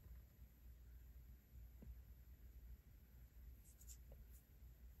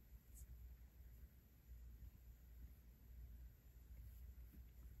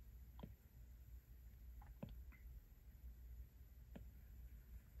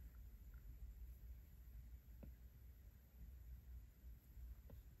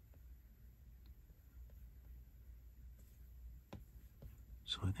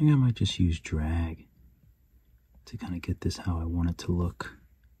 So I think I might just use drag to kind of get this how I want it to look.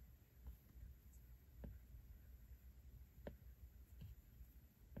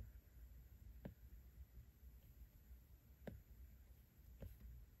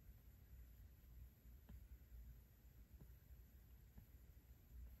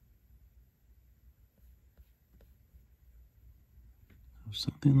 So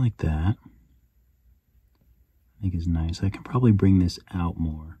something like that I think is nice. I can probably bring this out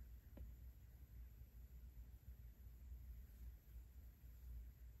more.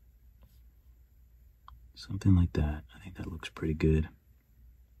 Something like that. I think that looks pretty good.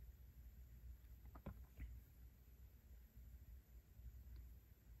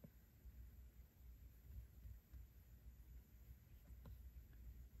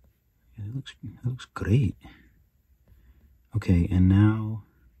 Yeah, it looks great. Okay, and now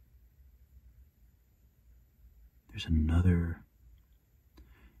there's another.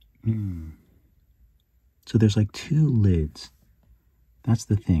 So there's like two lids. That's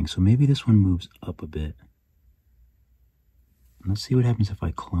the thing. So maybe this one moves up a bit. Let's see what happens if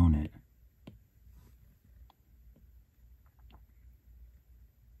I clone it.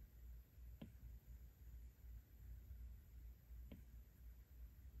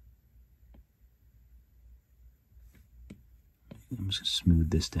 I'm just going to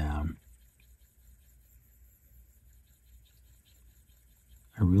smooth this down.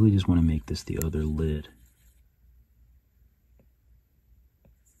 I really just want to make this the other lid.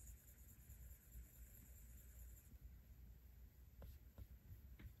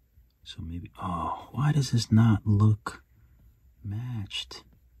 So maybe, oh, why does this not look matched?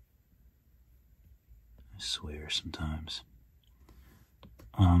 I swear sometimes.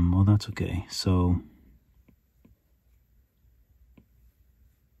 Well, that's okay. So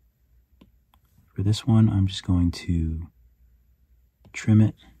for this one, I'm just going to trim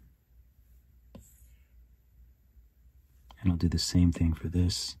it. And I'll do the same thing for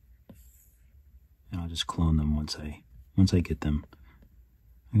this. And I'll just clone them once I get them.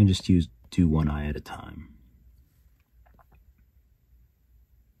 I can just do one eye at a time.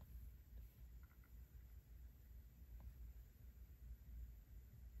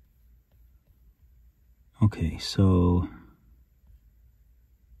 Okay, so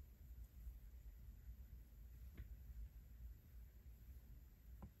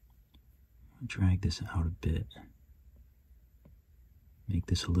I'll drag this out a bit. Make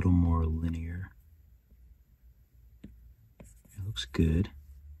this a little more linear. It looks good.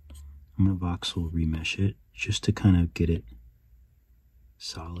 I'm going to voxel remesh it just to kind of get it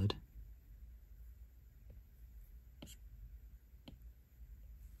solid.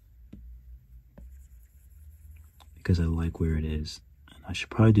 Because I like where it is. And I should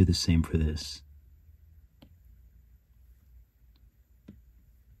probably do the same for this.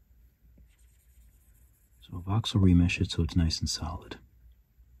 So voxel remesh it so it's nice and solid.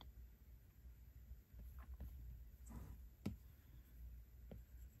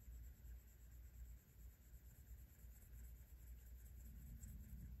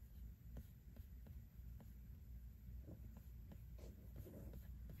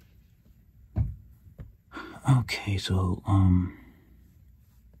 Okay, so I'm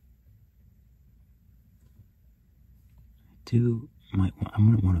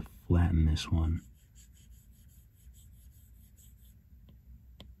gonna want to flatten this one.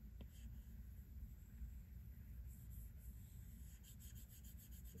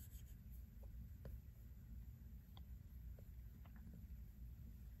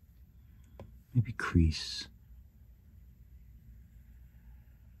 Maybe crease.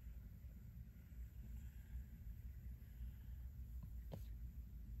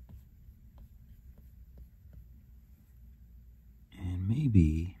 And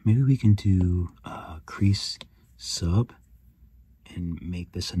maybe we can do crease sub and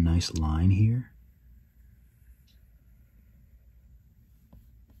make this a nice line here.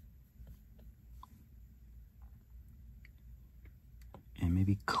 And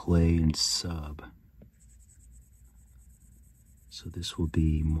maybe clay and sub. So this will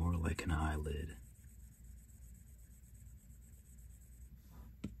be more like an eyelid.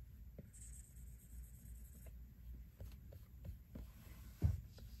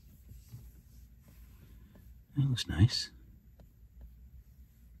 That looks nice.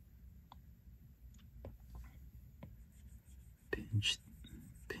 Pinch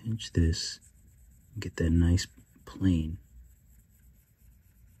this, and get that nice plane.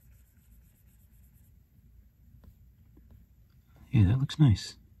 Yeah, that looks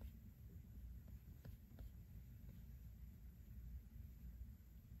nice.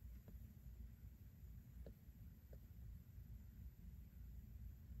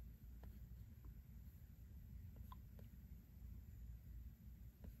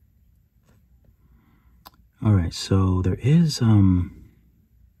 All right, so there is, does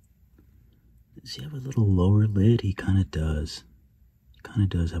he have a little lower lid? He kind of does. He kind of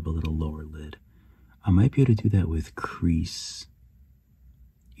does have a little lower lid. I might be able to do that with crease.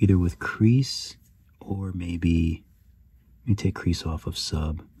 Either with crease or maybe, let me take crease off of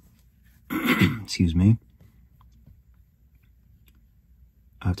sub. Excuse me.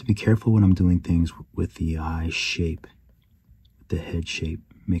 I have to be careful when I'm doing things with the eye shape, with the head shape.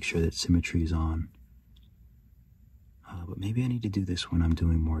 Make sure that symmetry is on. But maybe I need to do this when I'm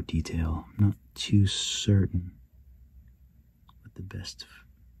doing more detail. I'm not too certain what the best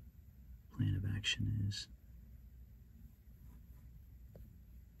plan of action is.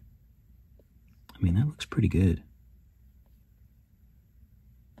 I mean, that looks pretty good.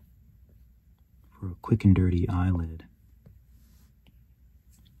 For a quick and dirty eyelid.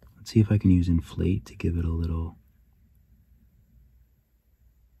 Let's see if I can use inflate to give it a little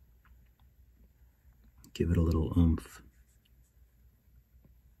oomph.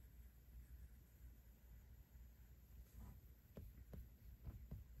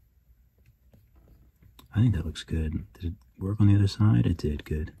 I think that looks good. Did it work on the other side? It did.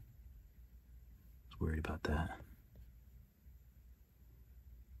 Good. I was worried about that.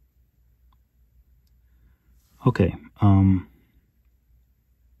 Okay.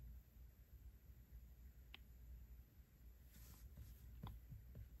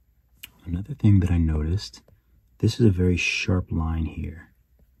 Another thing that I noticed, this is a very sharp line here.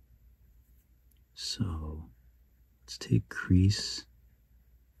 So let's take crease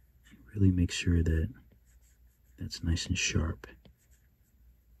and really make sure that that's nice and sharp.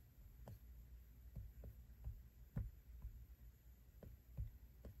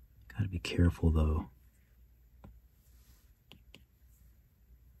 Gotta be careful though.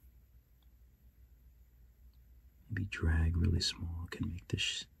 Maybe drag really small can make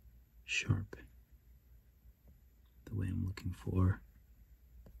this sharp the way I'm looking for.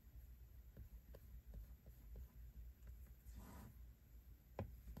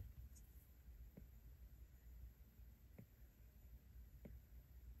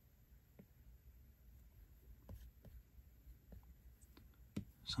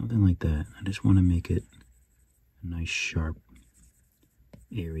 Something like that. I just want to make it a nice sharp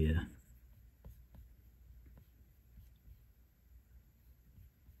area.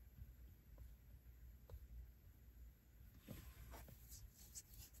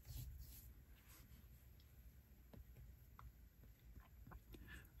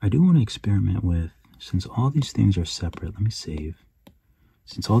 I do want to experiment with, since all these things are separate, let me save.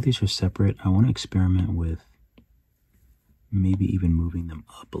 Since all these are separate, I want to experiment with maybe even moving them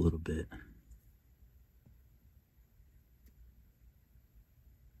up a little bit.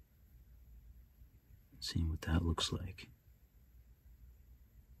 Seeing what that looks like.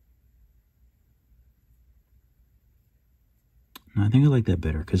 No, I think I like that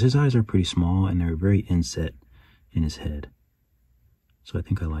better because his eyes are pretty small and they're very inset in his head. So I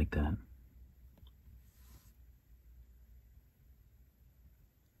think I like that.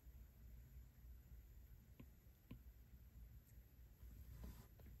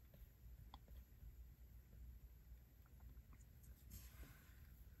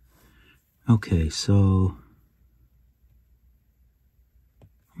 Okay, so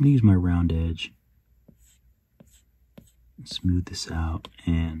I'm going to use my round edge, smooth this out,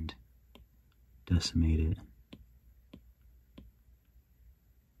 and decimate it.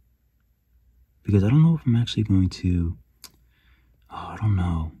 Because I don't know if I'm actually going to, I don't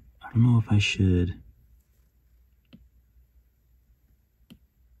know. I don't know if I should.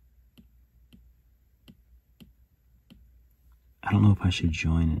 I don't know if I should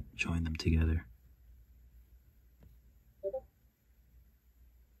join them together.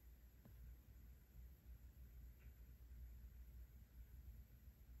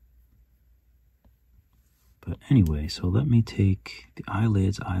 But anyway, so let me take the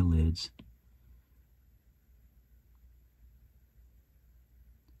eyelids.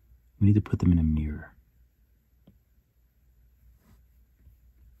 We need to put them in a mirror.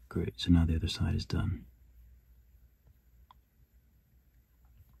 Great, so now the other side is done.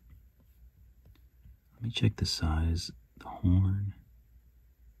 Let me check the size, the horn.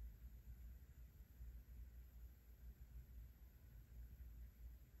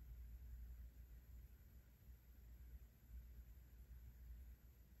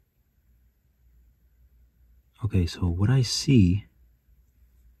 Okay, so what I see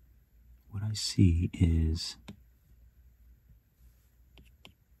is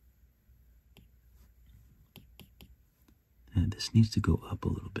that this needs to go up a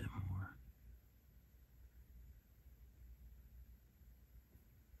little bit more.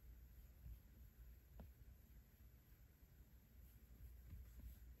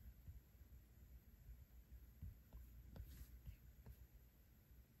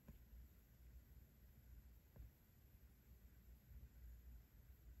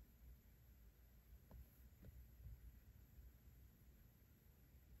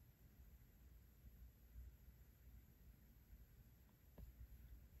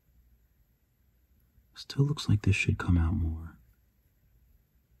 Still looks like this should come out more.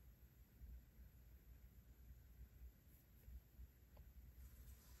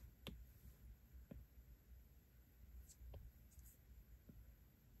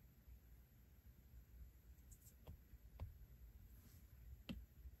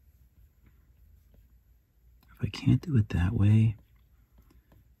 If I can't do it that way,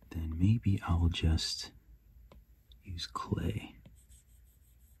 then maybe I'll just use clay.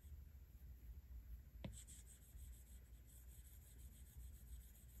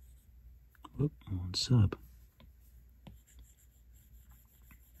 Whoop, one sub.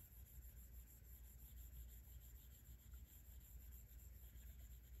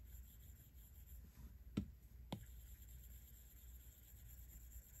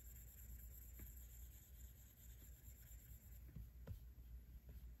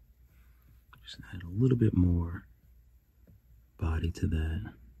 Just add a little bit more body to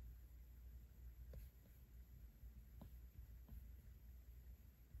that.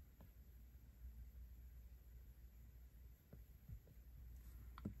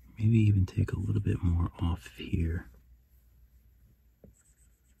 Maybe even take a little bit more off here.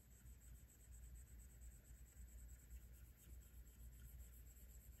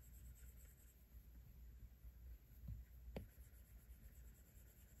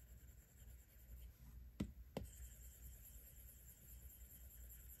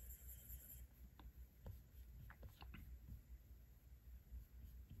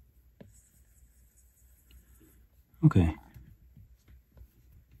 Okay.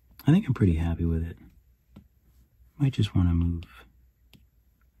 I think I'm pretty happy with it. Might just want to move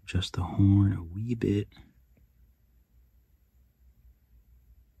just the horn a wee bit.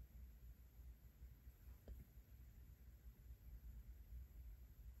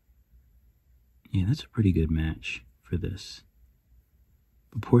 Yeah, that's a pretty good match for this.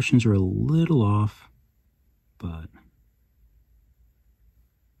 Proportions are a little off, but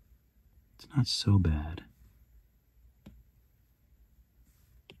it's not so bad.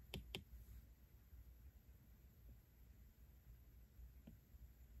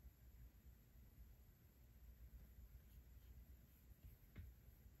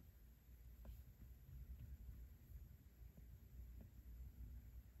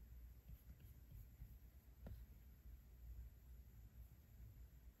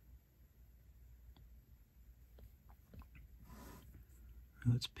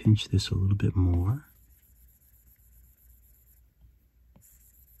 Let's pinch this a little bit more.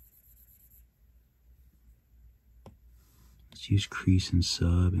 Let's use crease and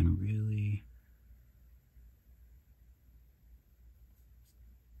sub and really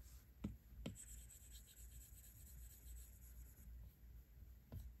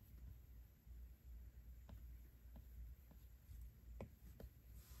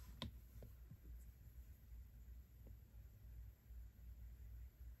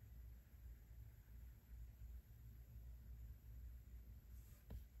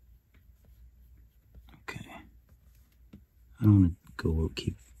I don't want to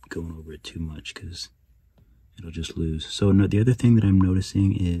keep going over it too much because it'll just lose. So no, the other thing that I'm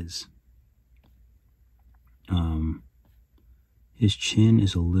noticing is his chin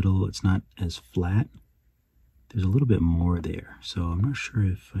is a little, it's not as flat. There's a little bit more there. So I'm not sure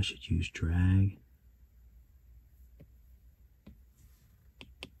if I should use drag.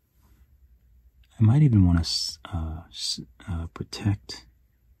 I might even want to protect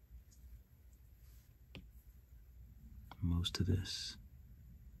most of this.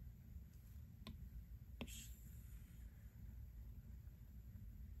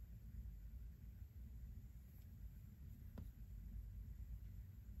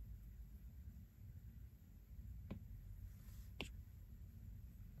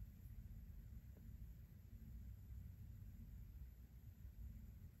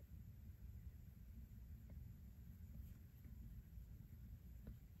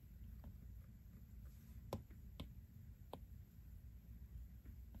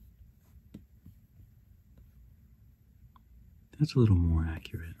 That's a little more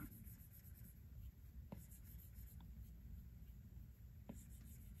accurate.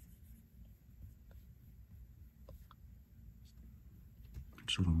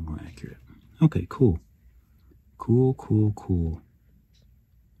 It's a little more accurate. Okay, cool. Cool, cool, cool.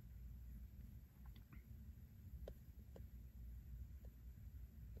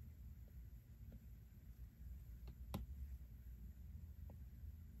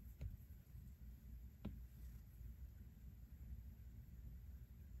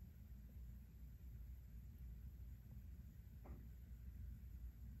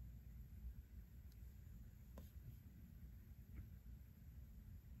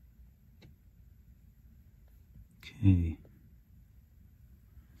 Okay.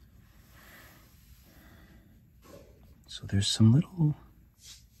 So there's some little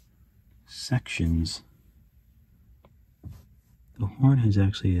sections. The horn has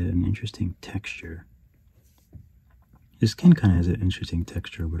actually an interesting texture. His skin kind of has an interesting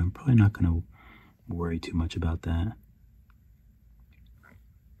texture, but I'm probably not going to worry too much about that.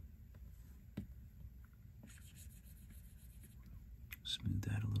 Smooth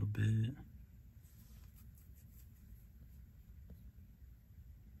that a little bit.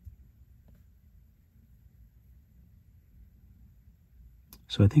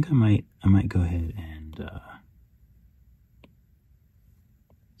 So I think I might go ahead and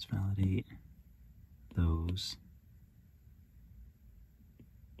let's validate those.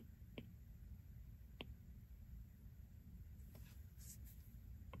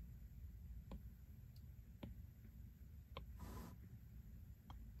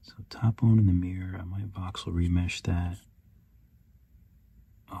 So top bone in the mirror, I might voxel remesh that.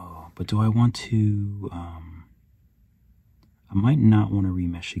 Oh, but do I want to, I might not want to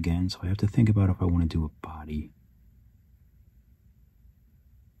remesh again, so I have to think about if I want to do a body.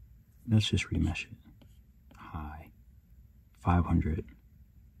 Let's just remesh it. High. 500.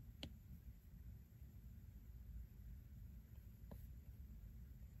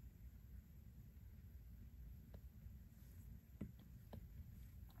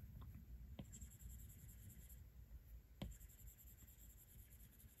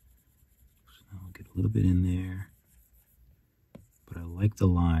 So now I'll get a little bit in there. But I like the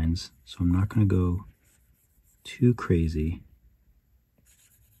lines, so I'm not going to go too crazy.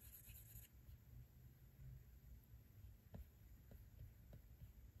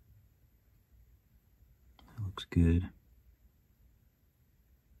 That looks good.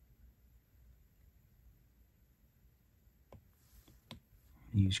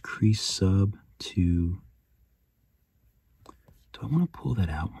 Use crease sub to, do I want to pull that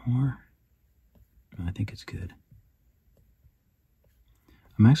out more? No, I think it's good.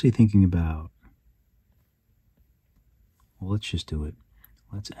 I'm actually thinking about, well, let's just do it.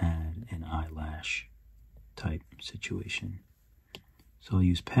 Let's add an eyelash type situation. So I'll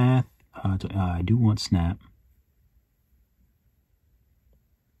use path. I do want snap.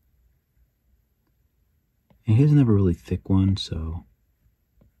 And he doesn't have a really thick one, so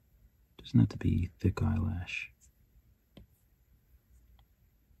it doesn't have to be thick eyelash.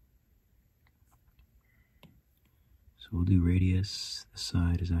 So we'll do radius. The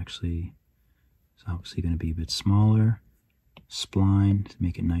side is obviously going to be a bit smaller. Spline to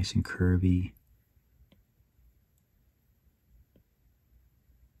make it nice and curvy.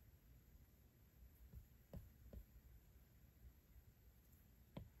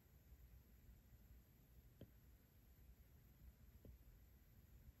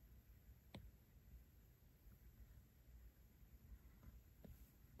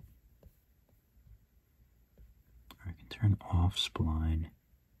 I can turn off spline.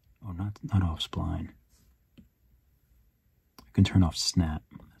 Oh, not off spline. I can turn off snap.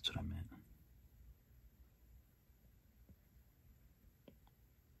 That's what I meant.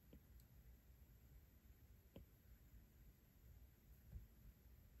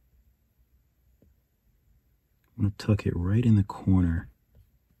 I'm going to tuck it right in the corner.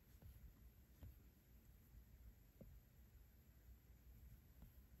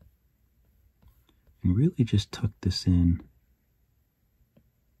 And really just tuck this in.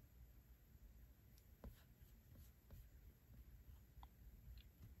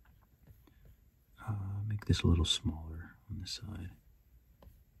 Make this a little smaller on this side.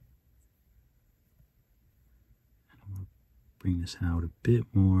 And I'm going to bring this out a bit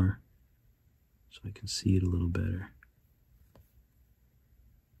more so I can see it a little better.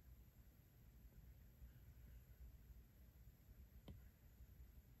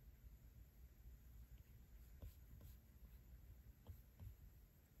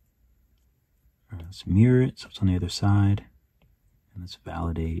 All right, let's mirror it so it's on the other side. And let's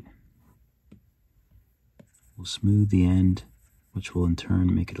validate. We'll smooth the end, which will in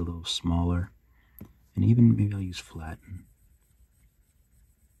turn make it a little smaller. And even maybe I'll use flatten.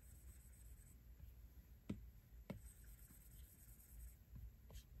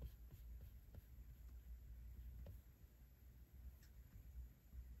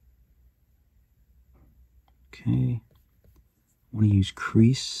 Okay. I want to use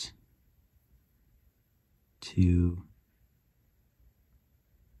crease to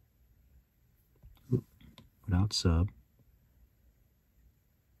without sub.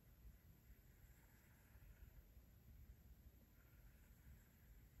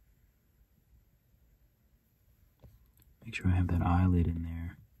 Make sure I have that eyelid in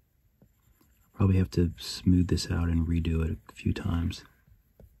there. I'll probably have to smooth this out and redo it a few times.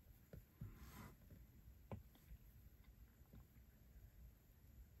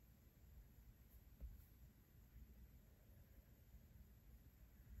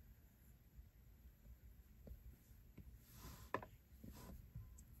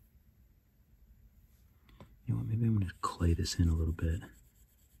 You know what, maybe I'm going to clay this in a little bit.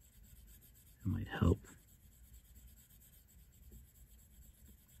 It might help.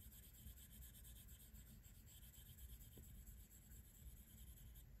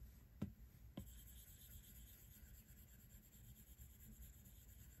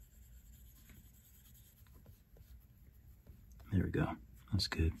 There we go. That's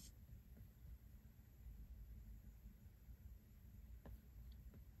good.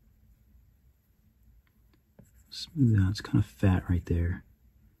 Smooth out. It's kind of fat right there.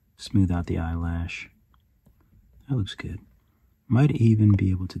 Smooth out the eyelash. That looks good. Might even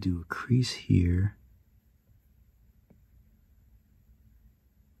be able to do a crease here.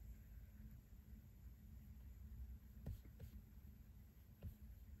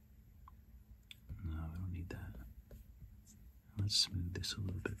 No, I don't need that. Let's smooth this a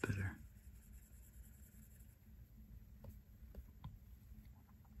little bit better.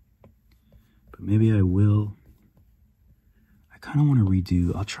 But maybe I will. I kind of want to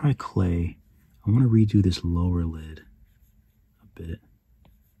redo, I'll try clay. I want to redo this lower lid a bit.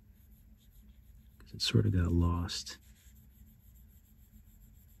 Because it sort of got lost.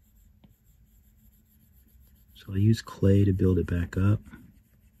 So I'll use clay to build it back up.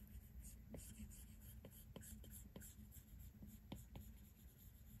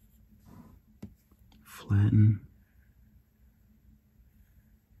 Flatten.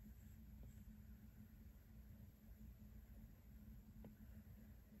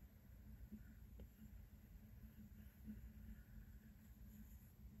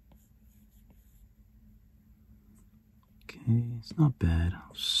 Okay, it's not bad.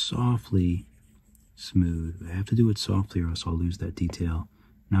 I'll softly smooth. I have to do it softly or else I'll lose that detail.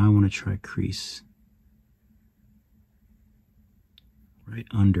 Now I want to try crease. Right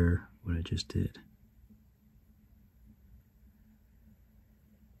under what I just did.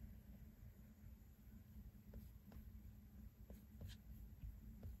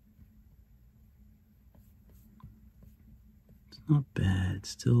 It's not bad. It's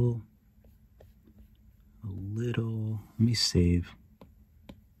still a little. Let me save.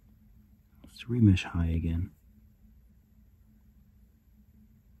 Let's remesh high again.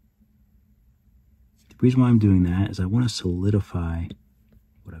 The reason why I'm doing that is I want to solidify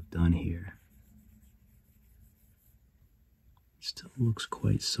what I've done here. It still looks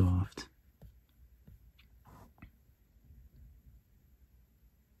quite soft.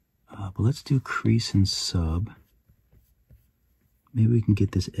 But let's do crease and sub. Maybe we can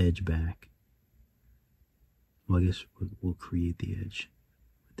get this edge back. Well, I guess we'll create the edge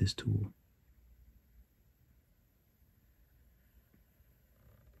with this tool.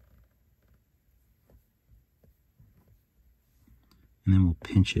 and then we'll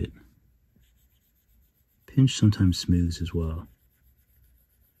pinch it. Pinch sometimes smooths as well.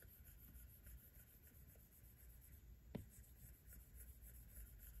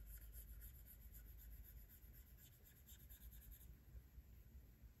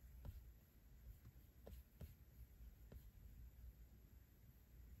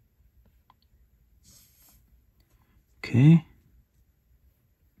 Okay.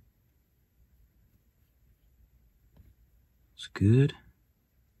 It's good.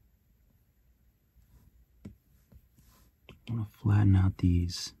 I want to flatten out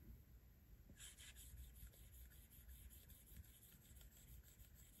these.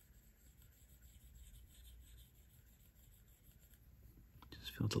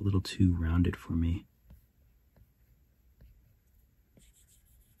 Just felt a little too rounded for me.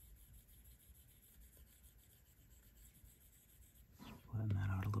 Flatten that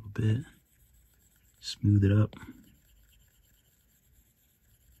out a little bit. Smooth it up.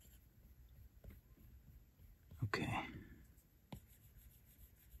 Okay.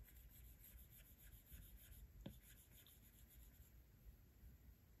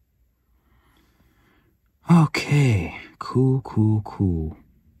 Okay, cool, cool, cool.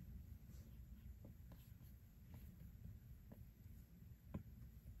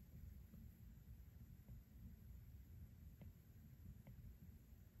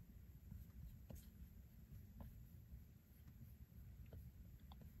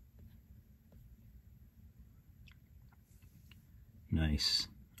 Nice.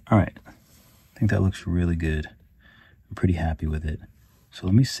 All right, I think that looks really good. I'm pretty happy with it. So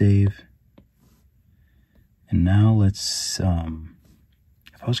let me save. And now let's, if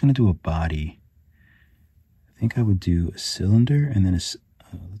I was going to do a body, I think I would do a cylinder and then let's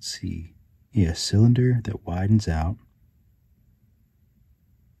see. Yeah, a cylinder that widens out.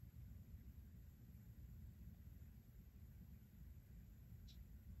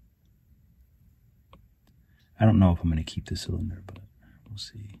 I don't know if I'm going to keep the cylinder, but we'll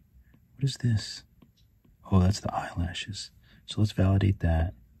see. What is this? Oh, that's the eyelashes. So let's validate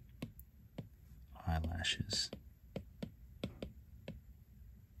that. Eyelashes.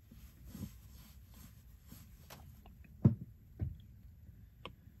 So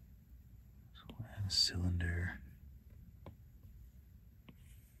we'll add a cylinder.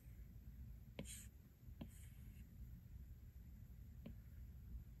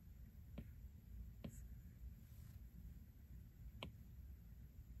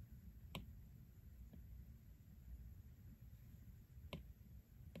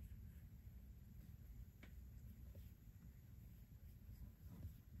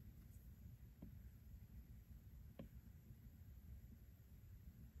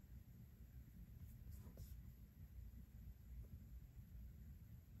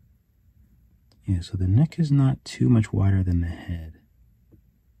 Yeah, so the neck is not too much wider than the head.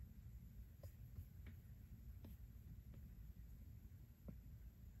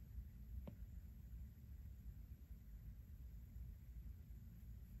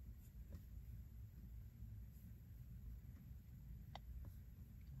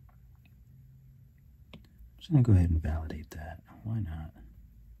 I'm just going to go ahead and validate that. Why not?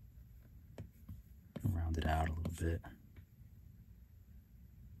 Round it out a little bit.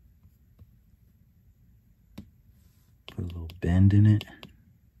 Put a little bend in it.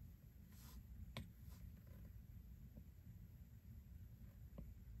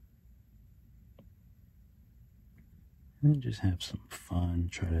 And then just have some fun.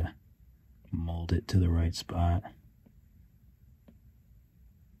 Try to mold it to the right spot.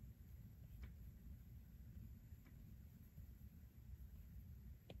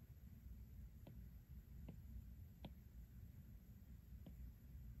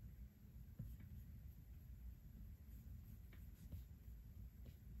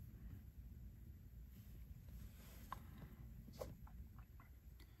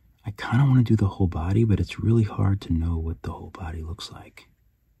 I kind of want to do the whole body, but it's really hard to know what the whole body looks like.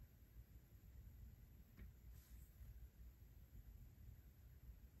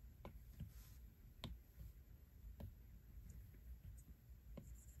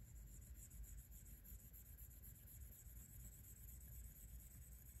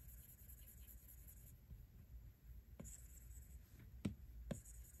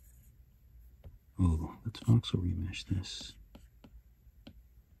 Oh, let's also remesh this.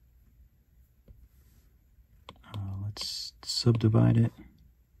 Let's subdivide it,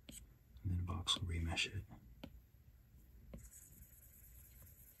 and then voxel remesh it.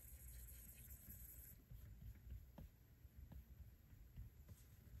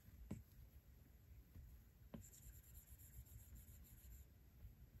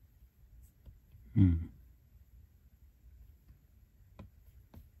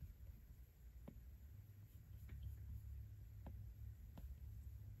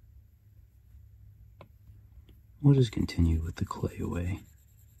 We'll just continue with the clay away.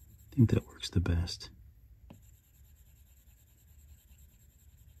 I think that works the best.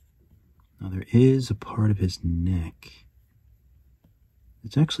 Now there is a part of his neck.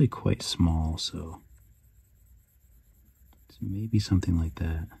 It's actually quite small, so it's maybe something like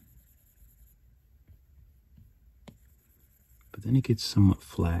that. But then it gets somewhat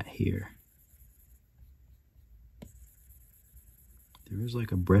flat here. There is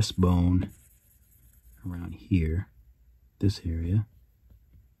like a breastbone around here, this area.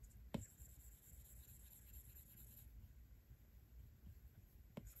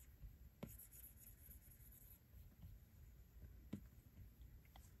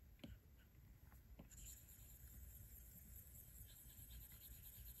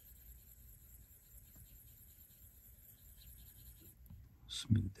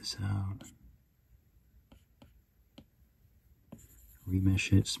 Smooth this out.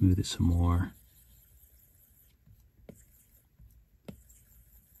 Remesh it, smooth it some more.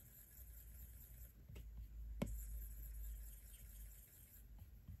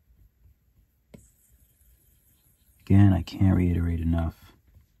 Again, I can't reiterate enough.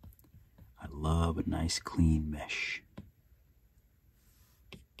 I love a nice clean mesh.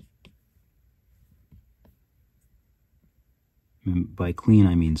 By clean,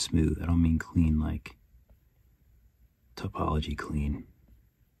 I mean smooth. I don't mean clean like topology clean.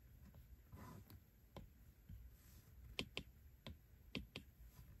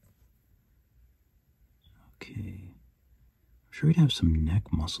 Okay. I'm sure we'd have some neck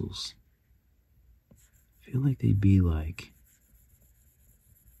muscles. I feel like they'd be like,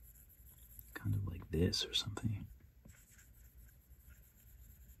 kind of like this or something.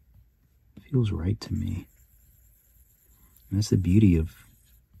 Feels right to me. And that's the beauty of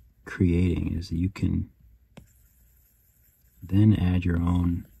creating, is that you can then add your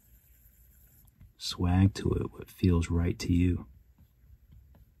own swag to it, what feels right to you.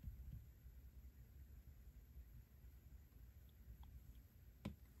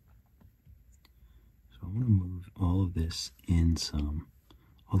 So I want to move all of this in some,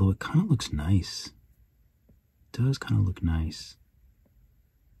 although it kind of looks nice. It does kind of look nice.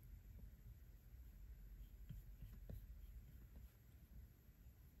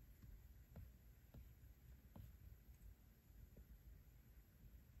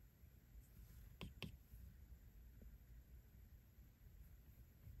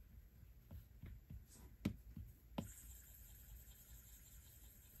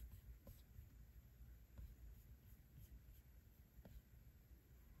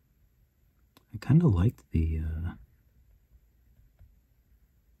 I kind of liked the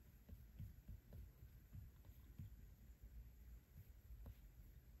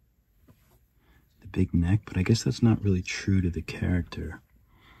big neck, but I guess that's not really true to the character.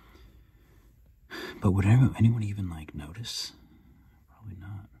 But would anyone even like notice? Probably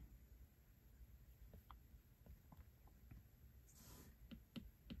not.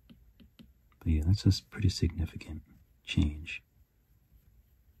 But yeah, that's a pretty significant change.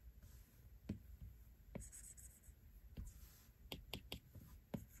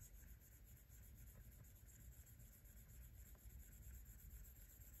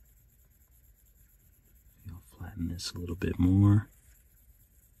 Flatten this a little bit more,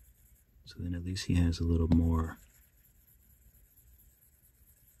 so then at least he has a little more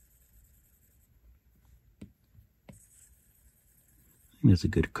I think that's a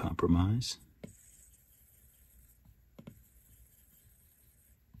good compromise.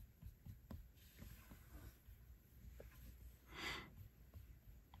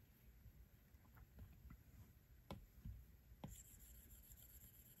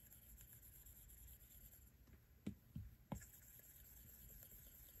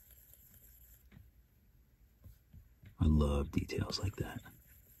 I love details like that.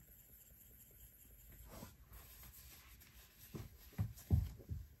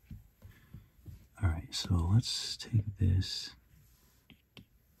 All right, so let's take this.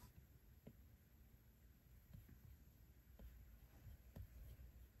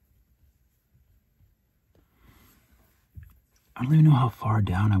 I don't even know how far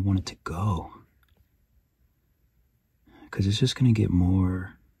down I want it to go, because it's just going to get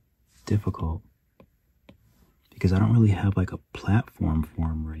more difficult, because I don't really have like a platform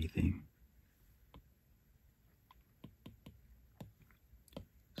form or anything.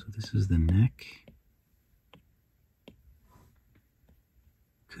 So this is the neck.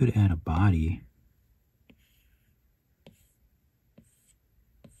 Could add a body.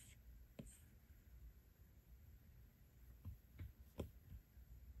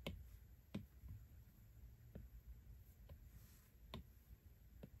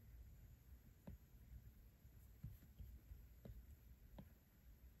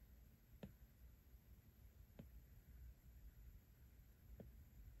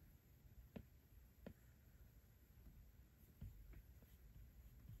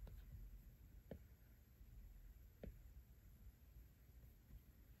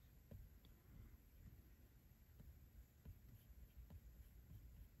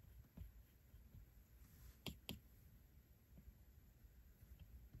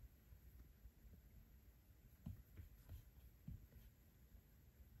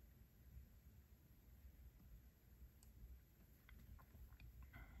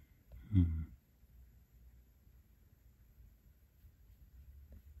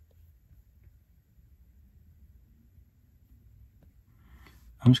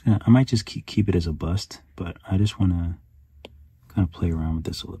 I might just keep it as a bust, but I just want to kind of play around with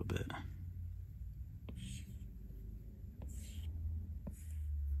this a little bit.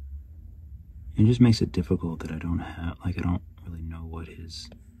 It just makes it difficult that I don't really know what his,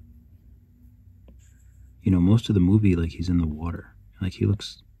 most of the movie, like, he's in the water. Like,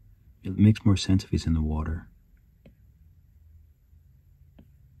 it makes more sense if he's in the water.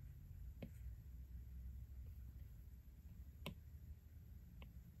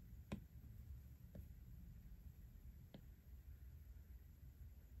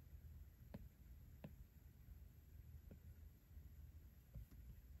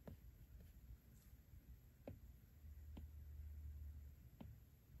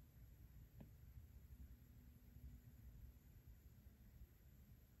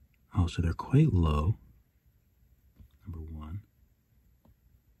 Oh, so they're quite low. Number one.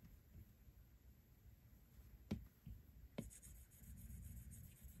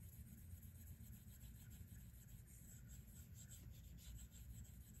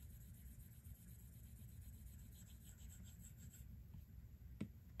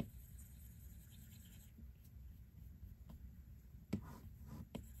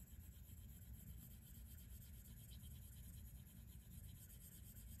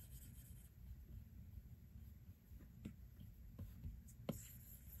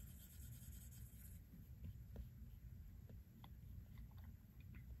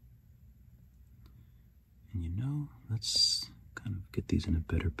 And let's kind of get these in a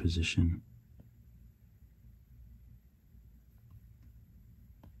better position.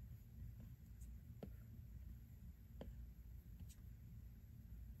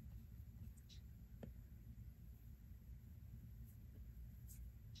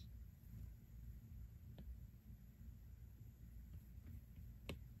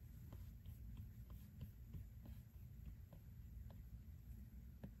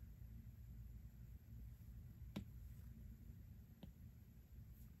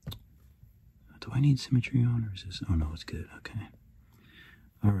 Do I need symmetry on, or is this? Oh no, it's good. Okay.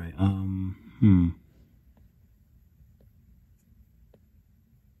 All right.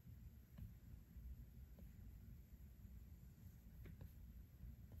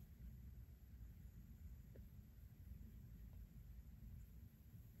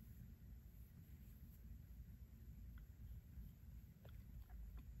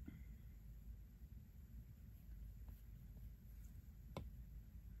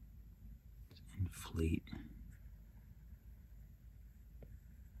 Inflate.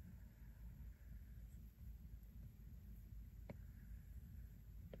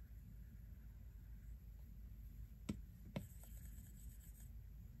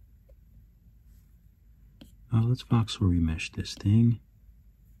 Let's voxel remesh this thing.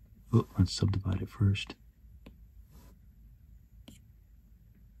 Oh, let's subdivide it first.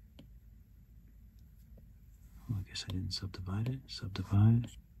 Oh, I guess I didn't subdivide it. Subdivide.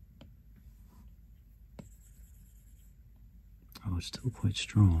 Oh, it's still quite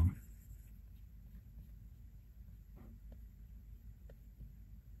strong.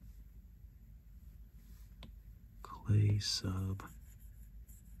 Clay sub.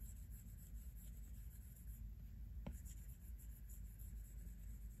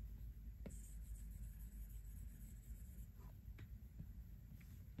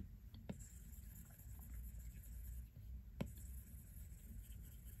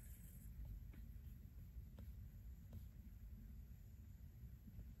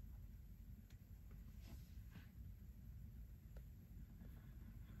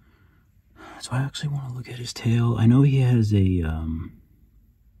 So I actually want to look at his tail. I know he has a,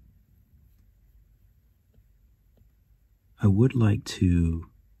 I would like to,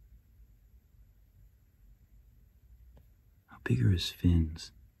 how big are his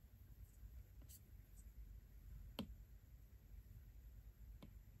fins?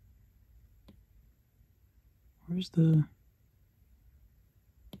 Where's the,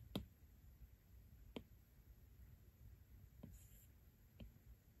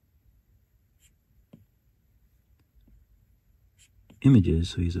 images?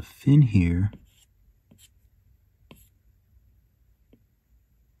 So he's a fin here.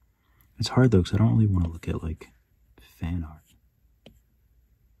 It's hard though, because I don't really want to look at like fan art.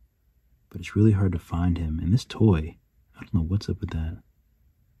 But it's really hard to find him. And this toy, I don't know what's up with that.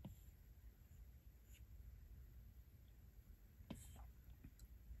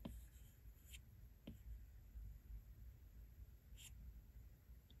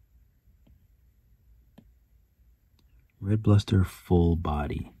 Red Bluster full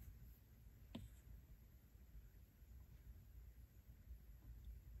body.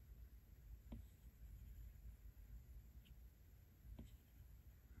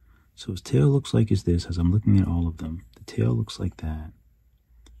 So his tail looks like is this, as I'm looking at all of them. The tail looks like that.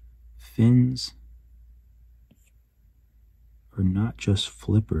 Fins are not just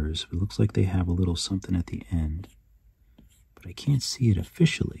flippers. It looks like they have a little something at the end, but I can't see it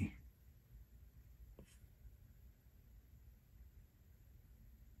officially.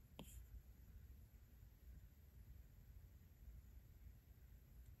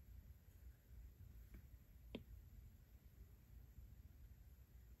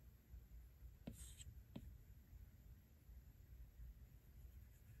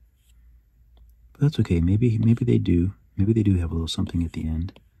 But that's okay. Maybe they do. Maybe they do have a little something at the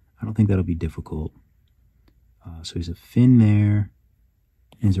end. I don't think that'll be difficult. So there's a fin there.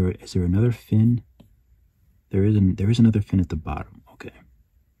 Is there another fin? There is another fin at the bottom. Okay.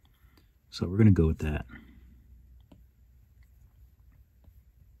 So we're gonna go with that.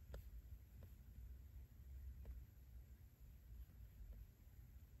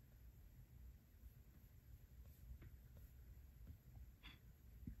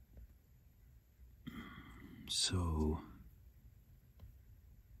 So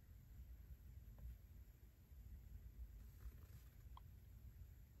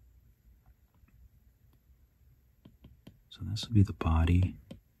this will be the body.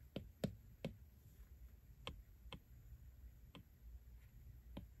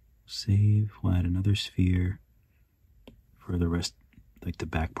 Save. We'll add another sphere for the rest, like the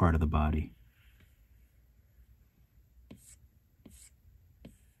back part of the body.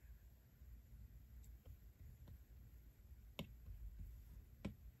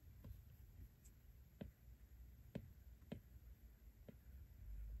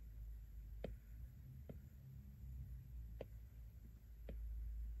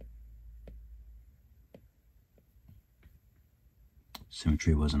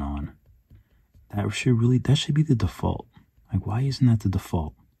 Symmetry wasn't on. That should be the default. Like, why isn't that the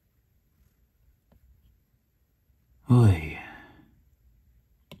default? Oy.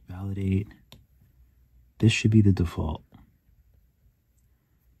 Validate. This should be the default. I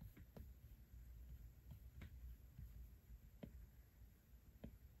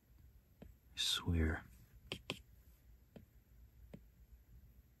swear.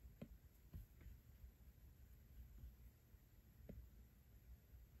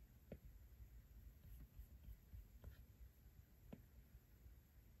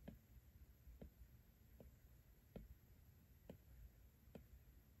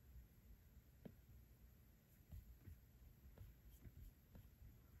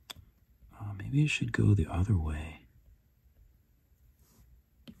 Maybe it should go the other way.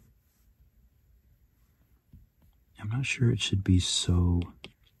 I'm not sure it should be so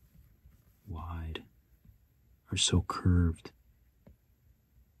wide or so curved.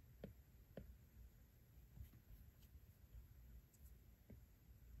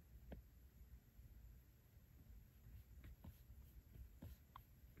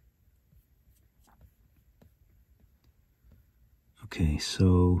 Okay,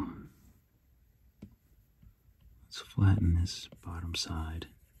 so let's flatten this bottom side.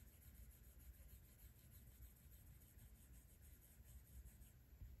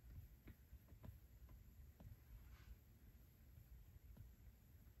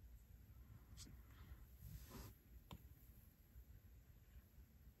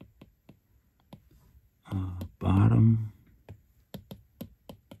 Bottom,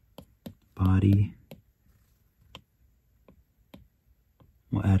 body.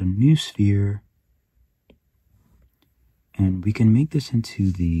 We'll add a new sphere. And we can make this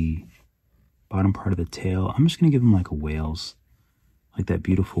into the bottom part of the tail. I'm just going to give him like a whale's, like that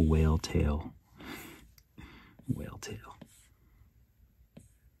beautiful whale tail. Whale tail.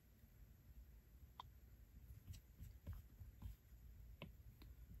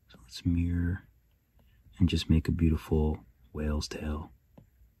 So let's mirror and just make a beautiful whale's tail.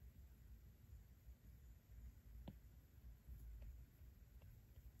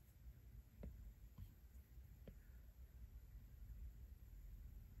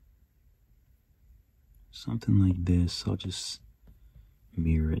 Something like this. I'll just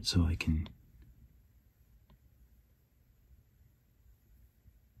mirror it so I can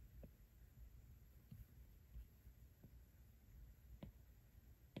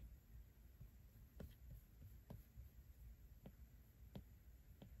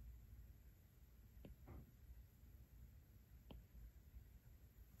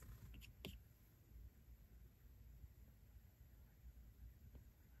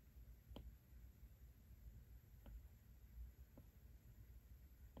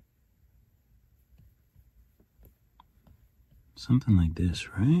something like this,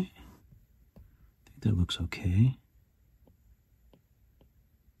 right? I think that looks okay.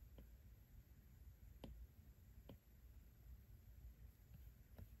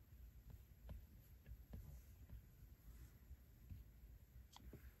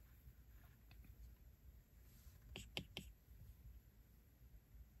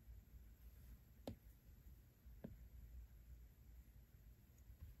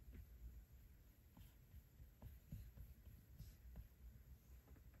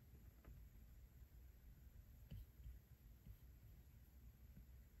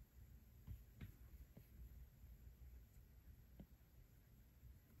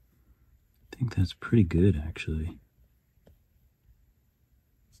 think that's pretty good, actually.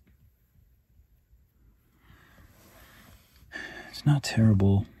 It's not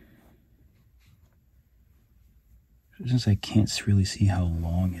terrible. Since I can't really see how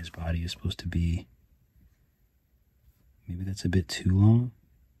long his body is supposed to be. Maybe that's a bit too long.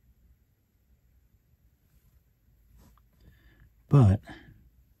 But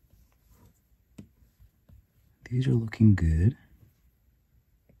these are looking good.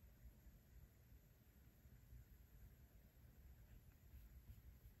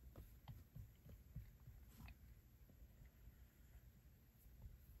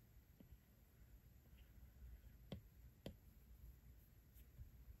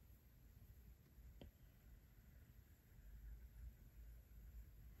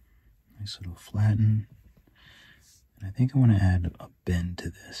 Nice little flatten. And I think I want to add a bend to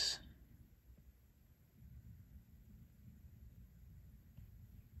this.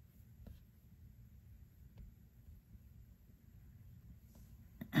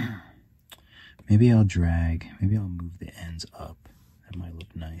 Maybe I'll move the ends up. That might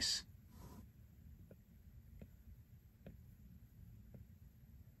look nice.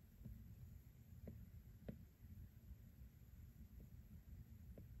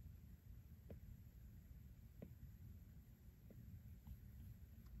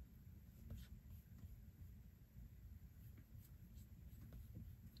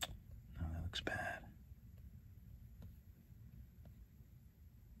 No, that looks bad.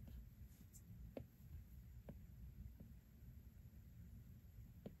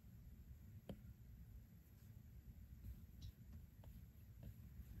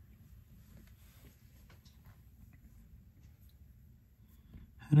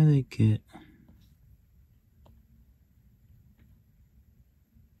 How do they get...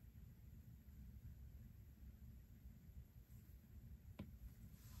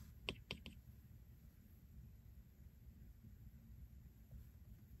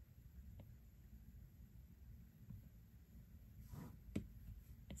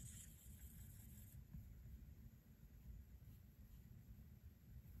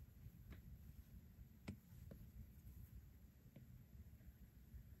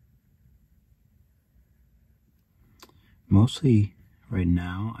 Mostly right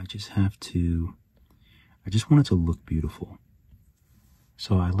now, I just want it to look beautiful.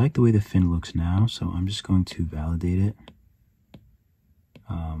 So I like the way the fin looks now, so I'm just going to validate it.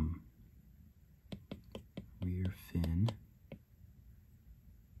 Rear fin.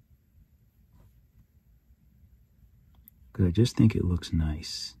 Because I just think it looks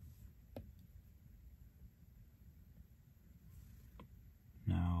nice.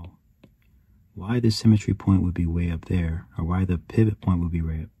 Now, why the symmetry point would be way up there, or why the pivot point would be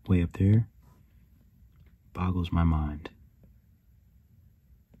way up there, boggles my mind.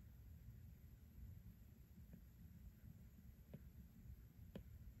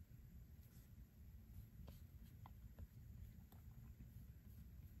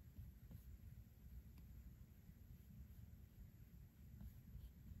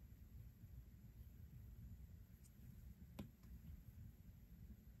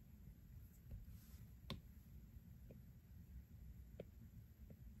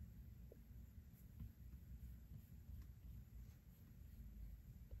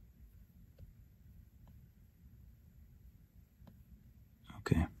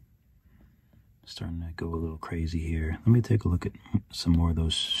 Okay, starting to go a little crazy here. Let me take a look at some more of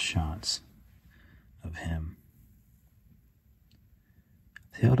those shots of him.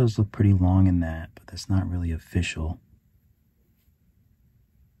 The tail does look pretty long in that, but that's not really official.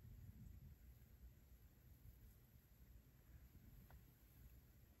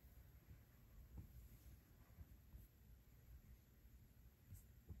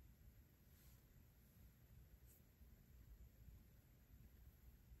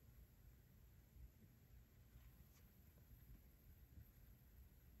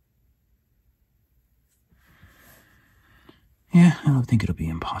 Yeah, I don't think it'll be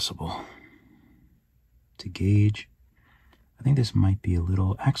impossible to gauge. I think this might be a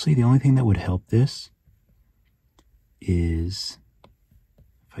little... Actually, the only thing that would help this is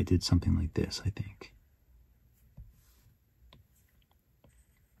if I did something like this, I think.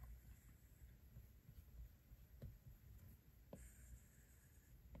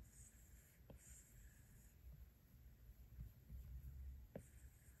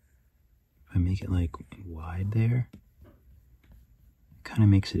 If I make it like wide there, it kind of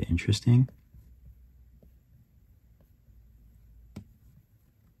makes it interesting.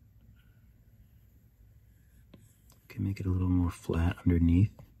 Can make it a little more flat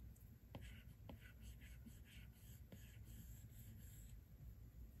underneath.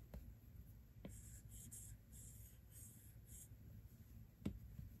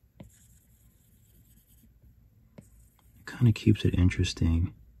 kind of keeps it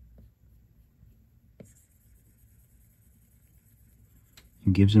interesting.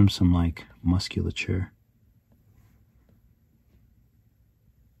 And gives him some like musculature.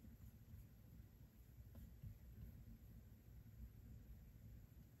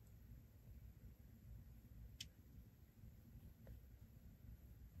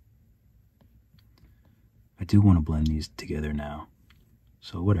 I do want to blend these together now.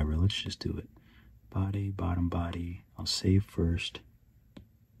 So whatever, let's just do it. Body, bottom body. I'll save first.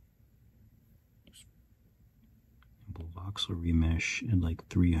 We'll voxel remesh at like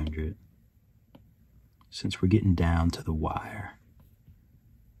 300. Since we're getting down to the wire,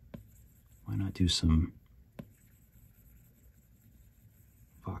 why not do some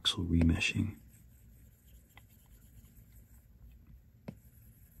voxel remeshing?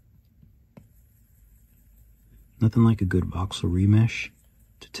 Nothing like a good voxel remesh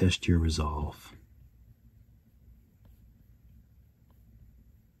to test your resolve.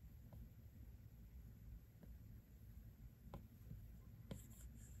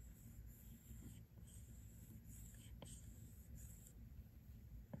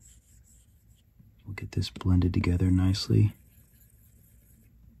 We'll get this blended together nicely.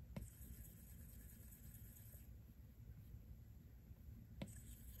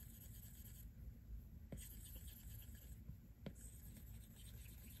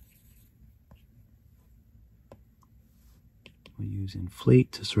 We'll use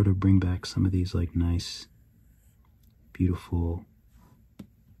inflate to sort of bring back some of these like nice, beautiful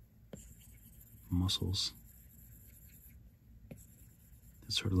muscles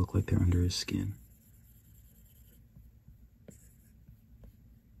that sort of look like they're under his skin.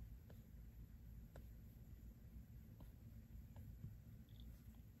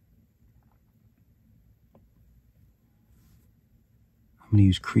 I'm going to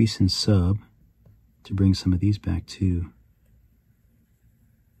use crease and sub to bring some of these back too.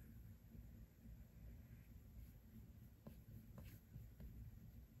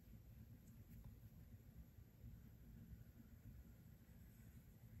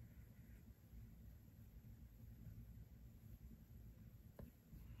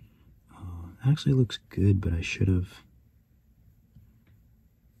 Actually looks good, but I should have,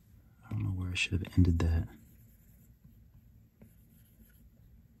 I don't know where I should have ended that.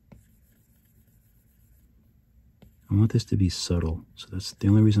 I want this to be subtle, so that's the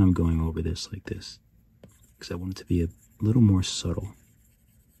only reason I'm going over this like this, because I want it to be a little more subtle.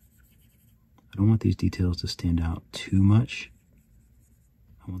 I don't want these details to stand out too much.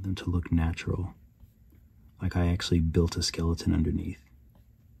 I want them to look natural, like I actually built a skeleton underneath.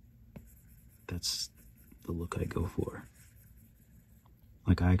 That's the look I go for.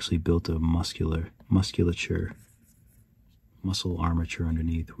 Like I actually built a musculature, muscle armature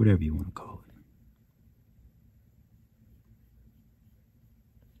underneath, whatever you want to call it.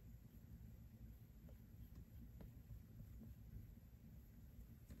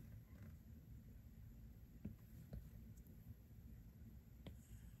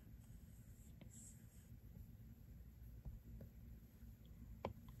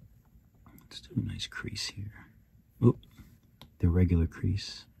 Let's do a nice crease here. Oh, the regular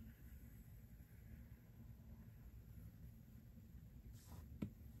crease.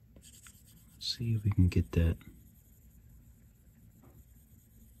 Let's see if we can get that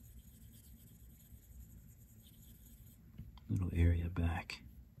little area back.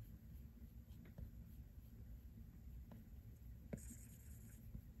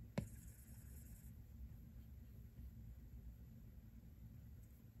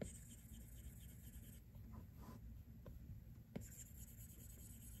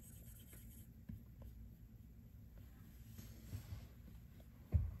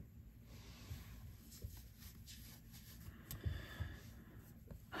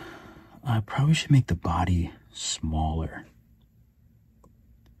 I probably should make the body smaller.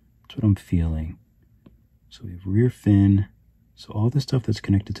 That's what I'm feeling. So we have rear fin. So all the stuff that's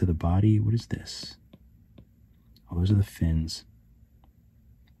connected to the body, what is this? Oh, those are the fins.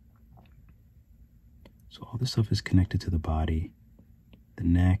 So all this stuff is connected to the body. The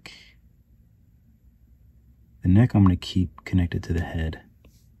neck. The neck I'm going to keep connected to the head.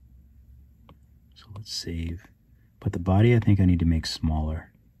 So let's save. But the body I think I need to make smaller.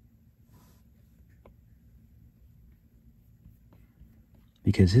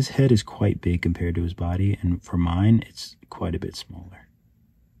 Because his head is quite big compared to his body, and for mine, it's quite a bit smaller.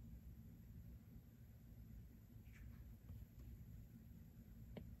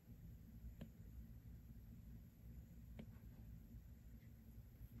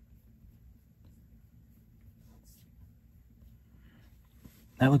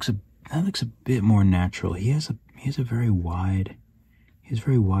 That looks a bit more natural. He has He has very wide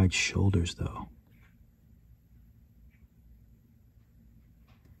shoulders though.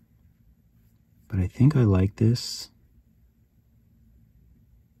 But I think I like this.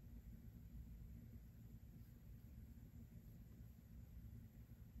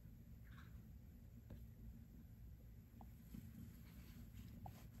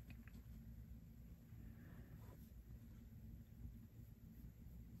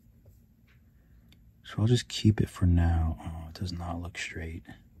 So I'll just keep it for now. Oh, it does not look straight.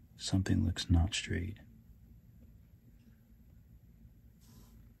 Something looks not straight.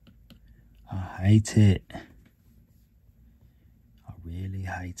 I hate it. I really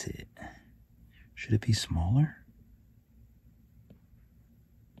hate it. Should it be smaller?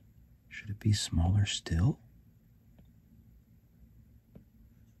 Should it be smaller still?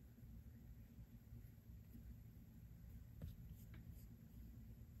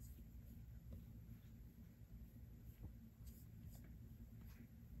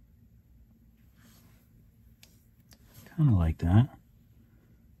 Kind of like that.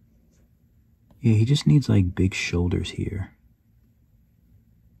 Yeah, he just needs like big shoulders here.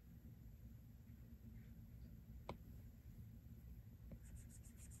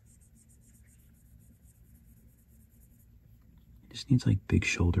 He just needs like big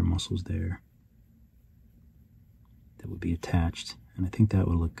shoulder muscles there that would be attached, and I think that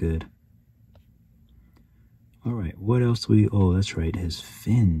would look good. All right, what else do we, oh, that's right, his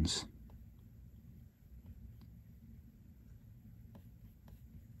fins.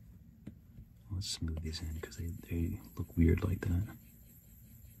 Let's smooth these in because they look weird like that.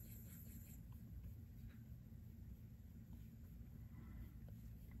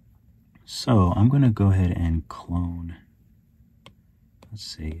 So I'm going to go ahead and clone. Let's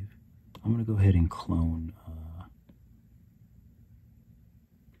save. I'm going to go ahead and clone.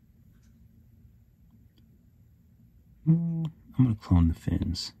 I'm going to clone the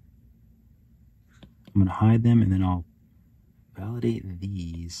fins. I'm going to hide them and then I'll validate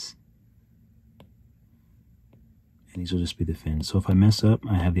these. And these will just be the fins. So if I mess up,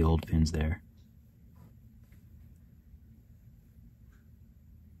 I have the old fins there.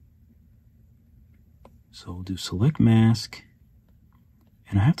 So we'll do select mask.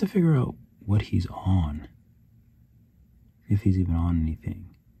 And I have to figure out what he's on. If he's even on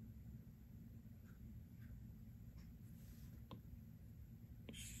anything.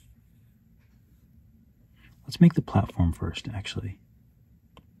 Let's make the platform first, actually.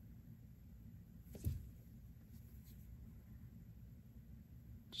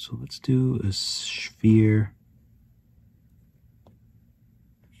 So let's do a sphere.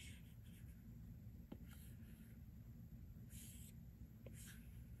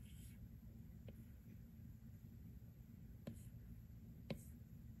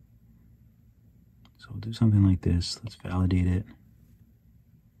 So we'll do something like this. Let's validate it.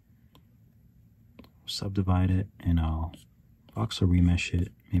 Subdivide it, and I'll voxel remesh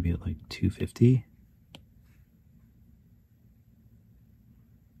it, maybe at like 250.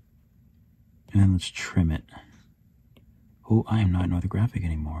 And let's trim it. Oh, I am not in orthographic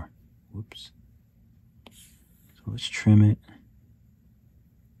anymore. Whoops. So let's trim it.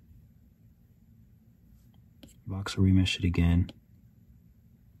 Voxel remesh it again.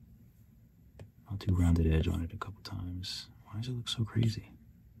 I'll do rounded edge on it a couple times. Why does it look so crazy?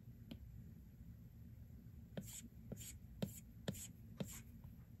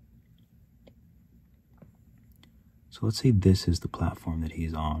 So let's say this is the platform that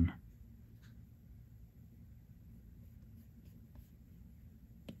he's on.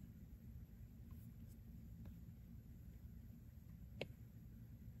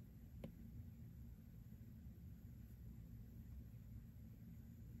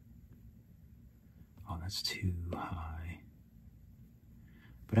 Oh, that's too high.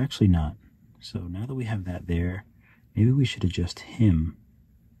 But actually not. So now that we have that there, maybe we should adjust him.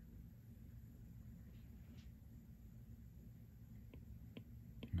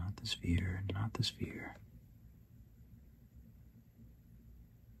 Not the sphere, not the sphere.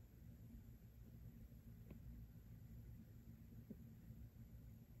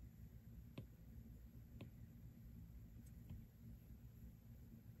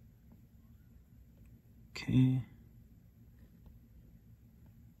 Okay.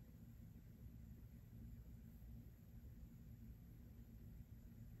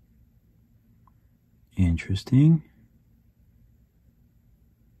 Interesting.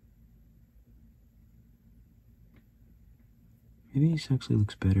 Maybe this actually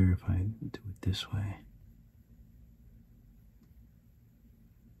looks better if I do it this way.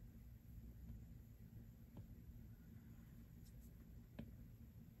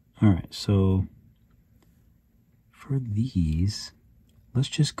 All right, so for these, let's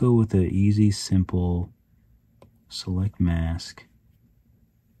just go with an easy, simple select mask.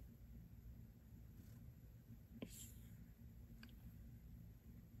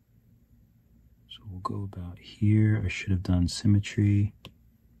 So we'll go about here. I should have done symmetry.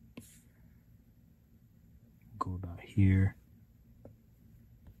 We'll go about here.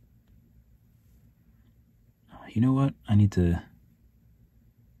 You know what? I need to...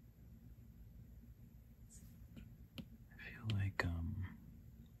 I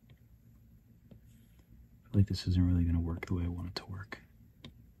feel like this isn't really going to work the way I want it to work.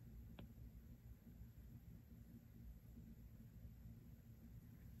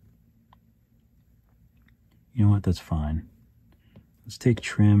 You know what? That's fine. Let's take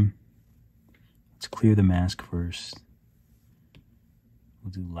trim. Let's clear the mask first.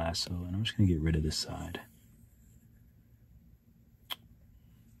 We'll do lasso, and I'm just going to get rid of this side.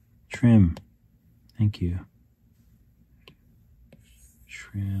 Trim. Thank you.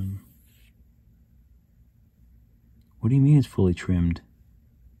 Trim. What do you mean it's fully trimmed?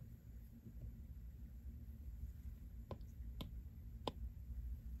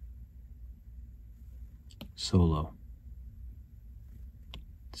 Solo.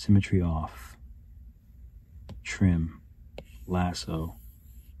 Symmetry off. Trim. Lasso.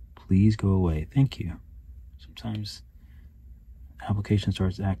 Please go away. Thank you. Sometimes application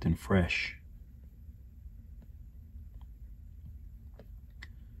starts acting fresh.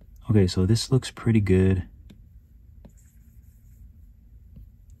 Okay, so this looks pretty good.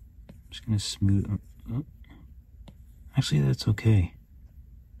 I'm just gonna smooth. Oh. Actually, that's okay.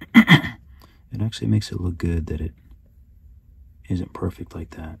 It actually makes it look good that it isn't perfect like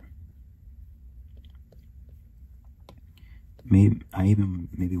that. Maybe I even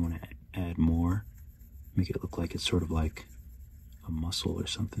want to add more, make it look like it's sort of like a muscle or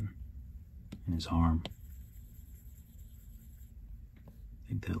something in his arm. I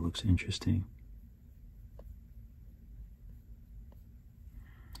think that looks interesting.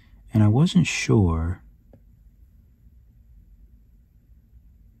 And I wasn't sure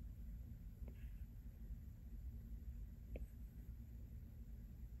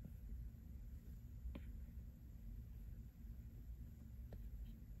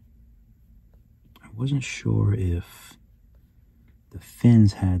if the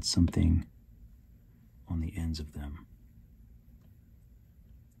fins had something on the ends of them.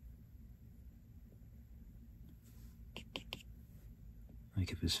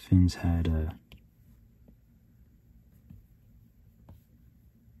 Like if his fins had a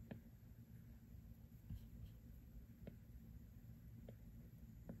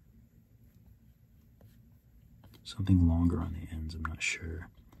something longer on the ends, I'm not sure.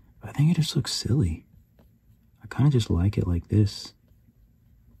 But I think it just looks silly. I kind of just like it like this.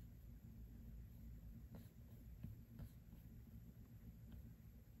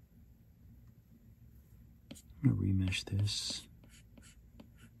 I'm gonna remesh this.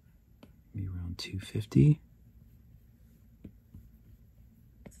 Maybe around 250.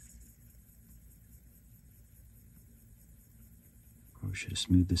 Probably should have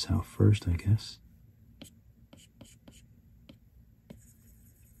smoothed this out first, I guess.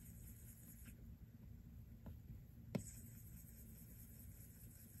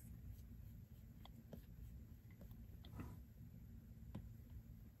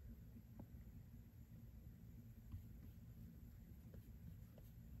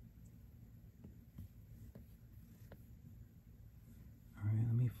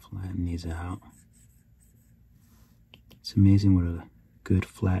 Flatten these out. It's amazing what a good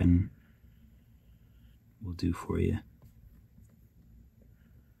flatten will do for you.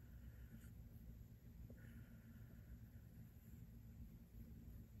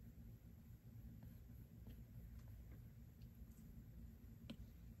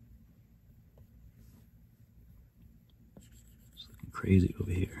 It's looking crazy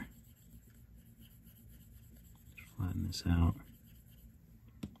over here. Flatten this out.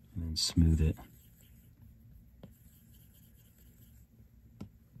 And then smooth it.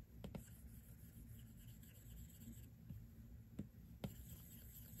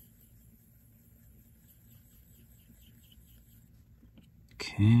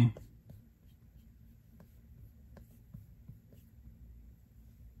 Okay.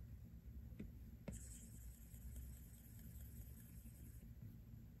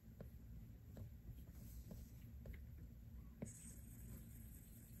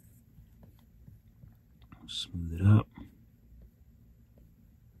 Smooth it up.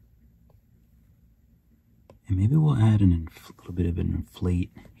 And maybe we'll add a little bit of an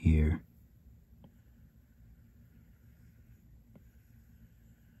inflate here.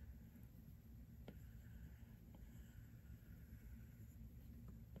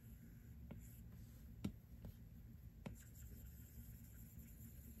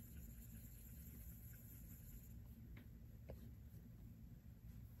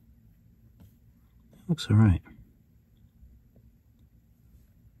 Looks all right.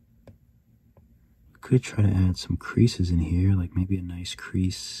 Could try to add some creases in here, like maybe a nice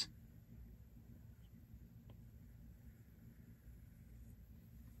crease.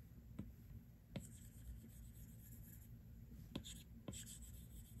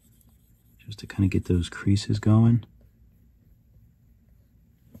 Just to kind of get those creases going.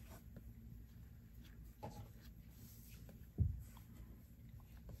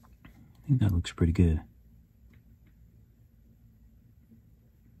 I think that looks pretty good.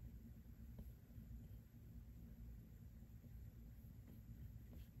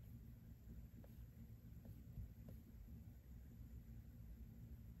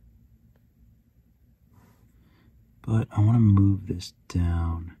 But I want to move this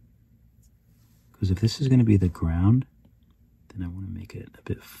down, because if this is going to be the ground, then I want to make it a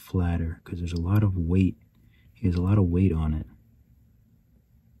bit flatter, because there's a lot of weight. He has a lot of weight on it.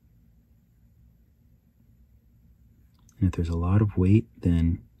 And if there's a lot of weight,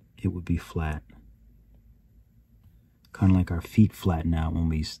 then it would be flat. Kind of like our feet flatten out when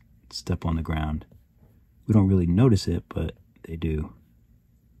we step on the ground. We don't really notice it, but they do.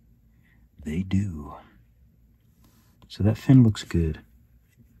 They do. So that fin looks good.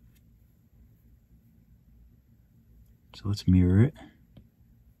 So let's mirror it.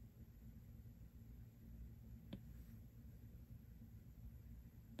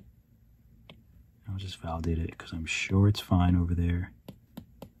 I'll just validate it because I'm sure it's fine over there,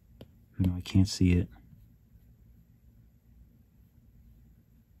 even though I can't see it.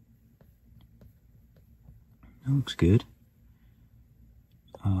 That looks good.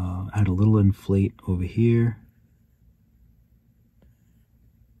 Add a little inflate over here.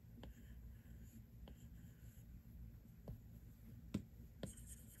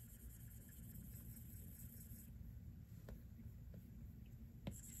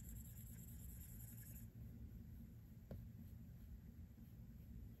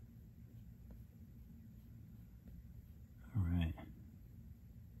 All right.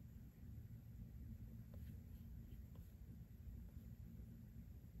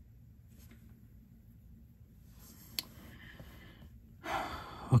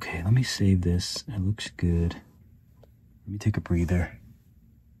 Okay, let me save this. It looks good. Let me take a breather.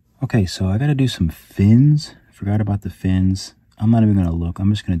 Okay, so I gotta do some fins. Forgot about the fins. I'm not even gonna look. I'm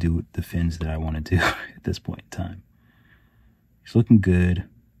just gonna do the fins that I want to do at this point in time. It's looking good.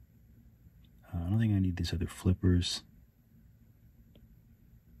 I don't think I need these other flippers.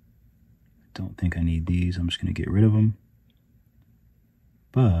 I don't think I need these. I'm just gonna get rid of them.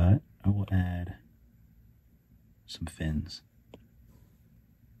 But I will add some fins.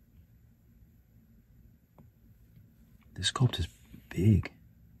 This sculpt is big.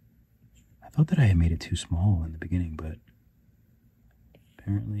 I thought that I had made it too small in the beginning, but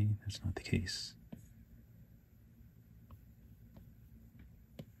apparently that's not the case.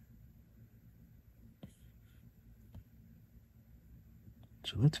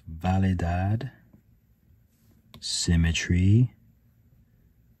 So let's validate symmetry,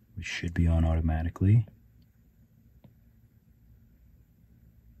 which should be on automatically.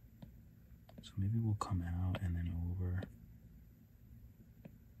 So maybe we'll come out and then over.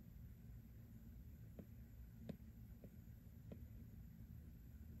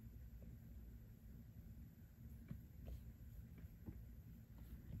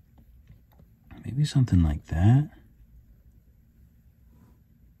 Maybe something like that.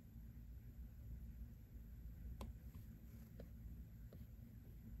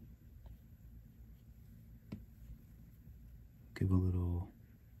 Give a little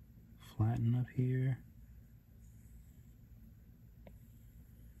flatten up here.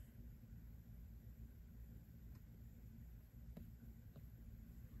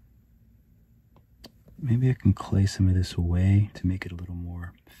 Maybe I can clay some of this away to make it a little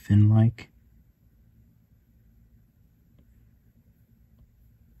more fin-like.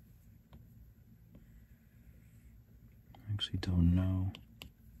 I actually don't know.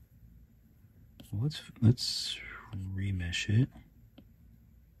 Well, let's remesh it.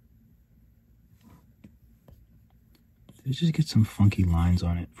 Did it just get some funky lines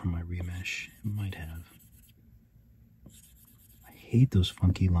on it from my remesh? It might have. I hate those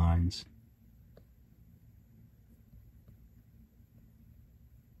funky lines.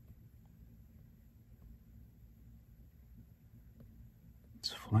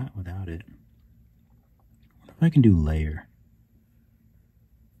 It's flat without it. What if I can do layer?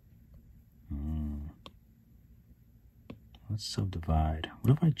 Let's subdivide.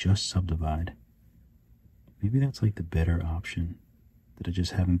 What if I just subdivide? Maybe that's like the better option that I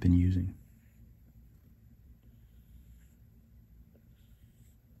just haven't been using.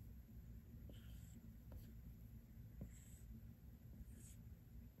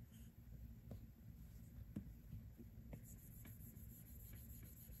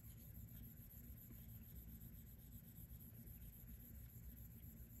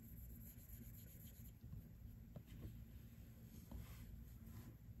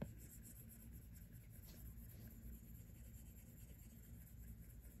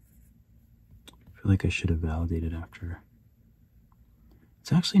 feel like I should have validated after.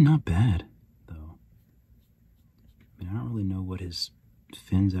 It's actually not bad, though. I mean, I don't really know what his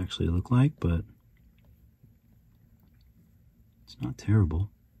fins actually look like, but it's not terrible.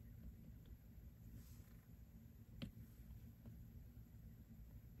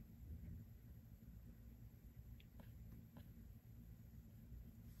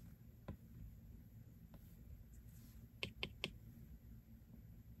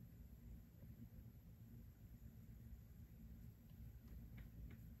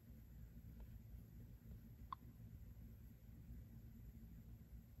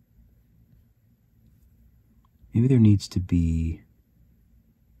 Maybe there needs to be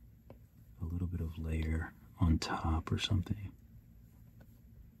a little bit of layer on top or something.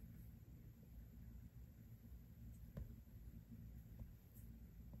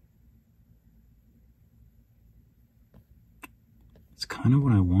 It's kind of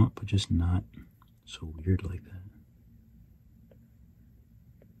what I want, but just not so weird like that.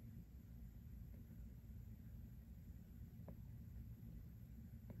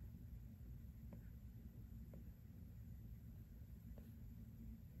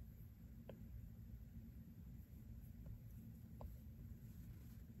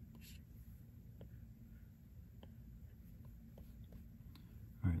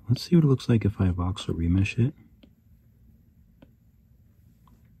 All right, let's see what it looks like if I voxel remesh it.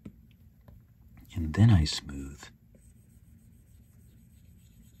 And then I smooth.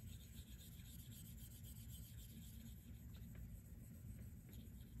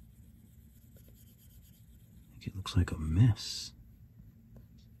 I think it looks like a mess.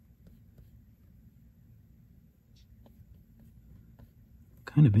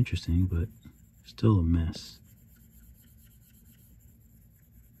 Kind of interesting, but still a mess.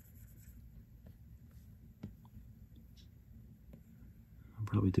 I'll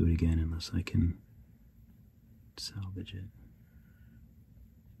probably do it again unless I can salvage it.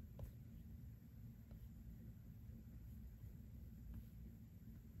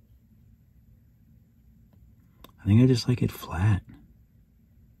 I think I just like it flat.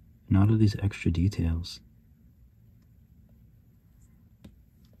 Not all these extra details.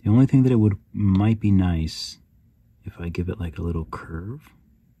 The only thing that it might be nice if I give it like a little curve,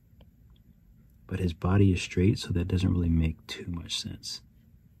 but his body is straight, so that doesn't really make too much sense.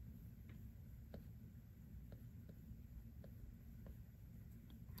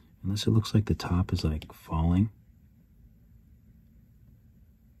 Unless it looks like the top is like falling.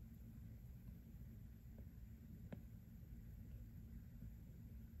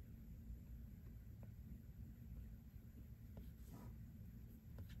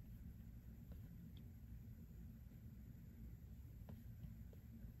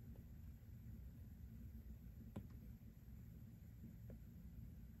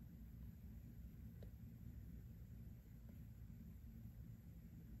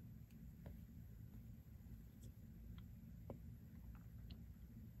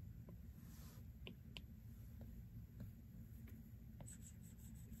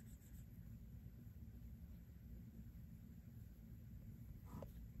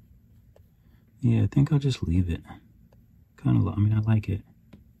 Yeah, I think I'll just leave it. I mean, I like it.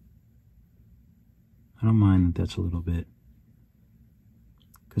 I don't mind that that's a little bit.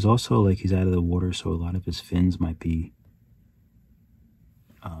 Because also, like, he's out of the water, so a lot of his fins might be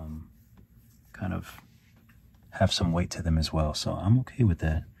kind of have some weight to them as well. So I'm okay with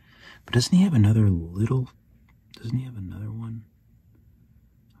that. But doesn't he have another one?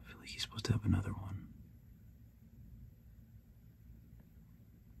 I feel like he's supposed to have another one.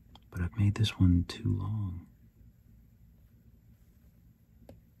 But I've made this one too long.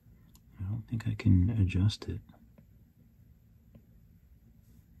 I don't think I can adjust it.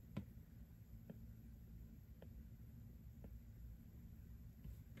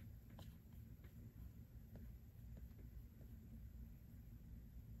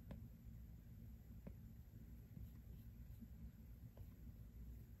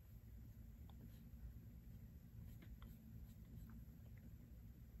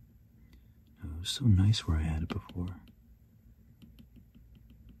 It was so nice where I had it before.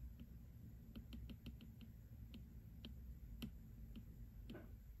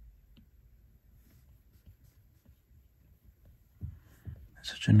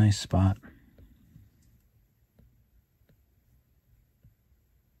 Such a nice spot.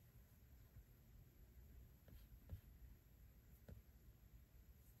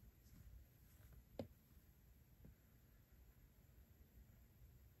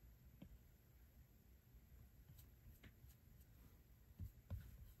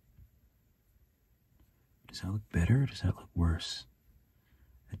 Does that look better or does that look worse?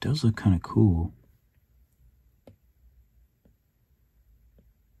 It does look kind of cool.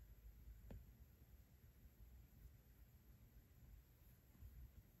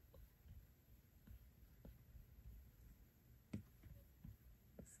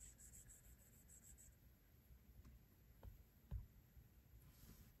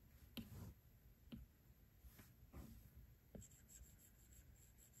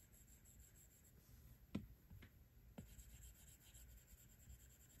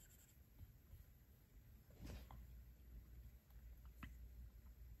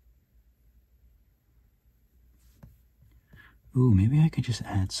 Ooh, maybe I could just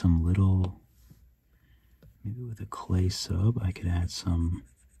add some little, maybe with a clay sub, I could add some.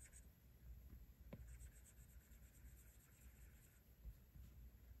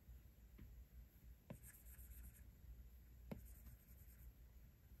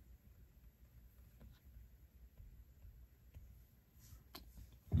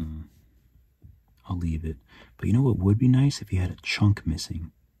 I'll leave it. But you know what would be nice? If you had a chunk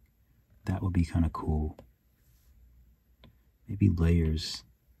missing. That would be kind of cool. Maybe layers,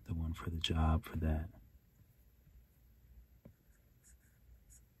 the one for the job for that.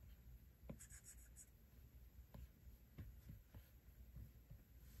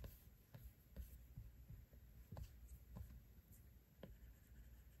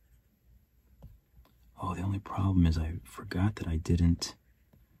 Oh, the only problem is I forgot that I didn't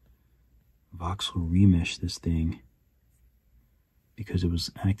voxel remesh this thing because it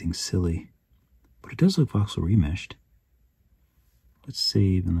was acting silly. But it does look voxel remeshed. Let's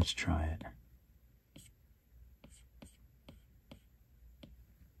save and let's try it.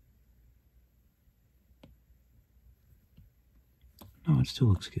 No, it still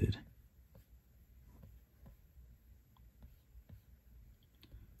looks good.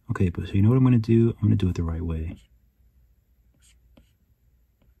 Okay, but so you know what I'm going to do? I'm going to do it the right way.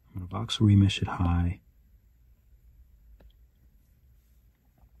 I'm going to voxel remesh it high.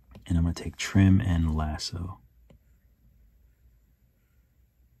 And I'm going to take trim and lasso.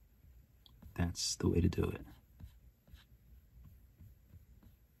 That's the way to do it.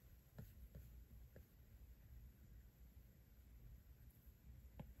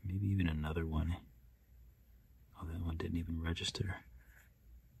 Maybe even another one. Oh, that one didn't even register.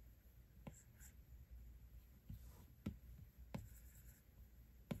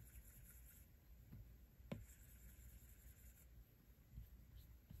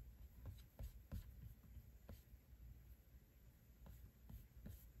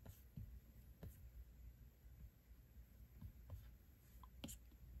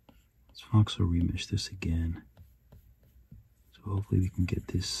 Let's voxel remesh this again. So hopefully we can get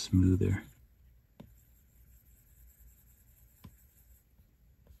this smoother.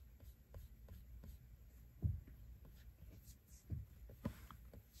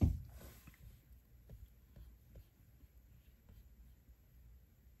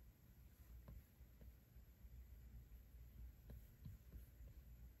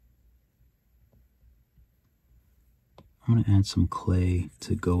 I'm going to add some clay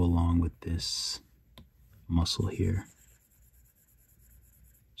to go along with this muscle here.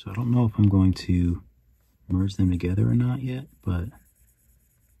 So I don't know if I'm going to merge them together or not yet, but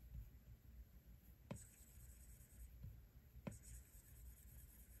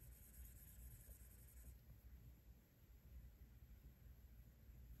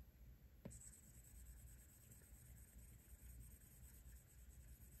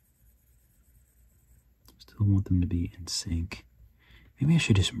still want them to be in sync. Maybe I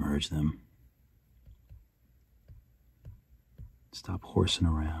should just merge them. Stop horsing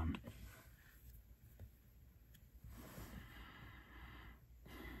around.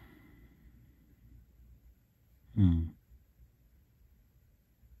 You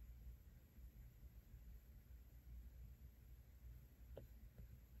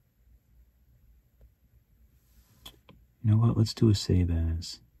know what? Let's do a save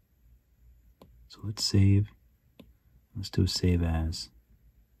as. So let's save. Let's do a save as.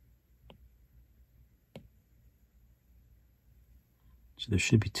 So there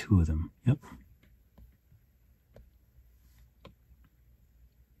should be two of them. Yep.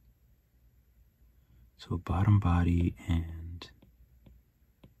 So bottom body and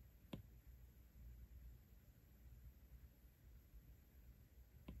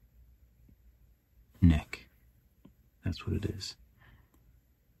neck. That's what it is.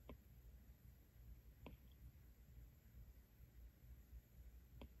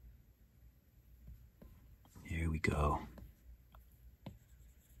 Here we go.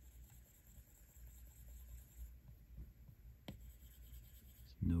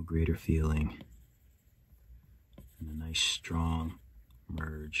 No greater feeling than a nice strong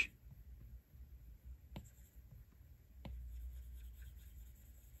merge.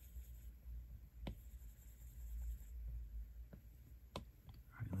 All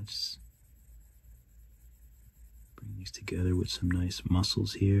right, let's bring these together with some nice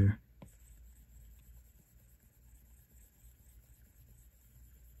muscles here.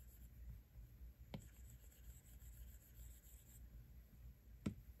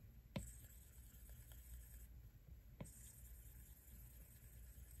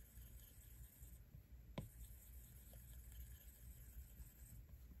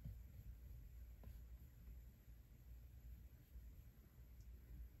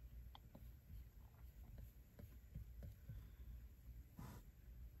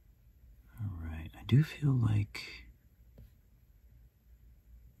 do feel like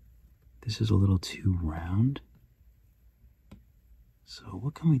this is a little too round. So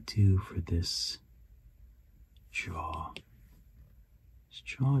what can we do for this jaw? This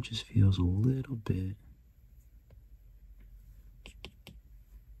jaw just feels a little bit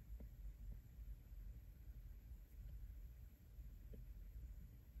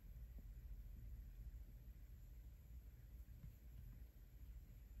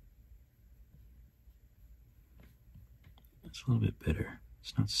it's a little bit better.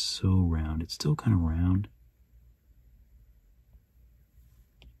 It's not so round. It's still kind of round.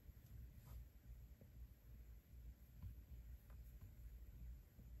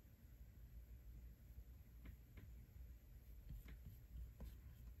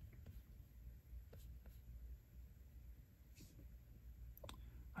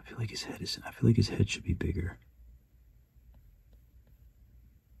 I feel like his head should be bigger.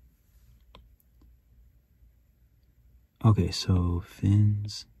 Okay, so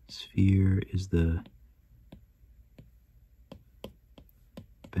fins, sphere is the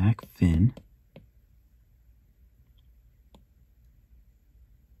back fin.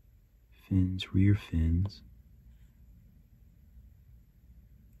 Fins, rear fins.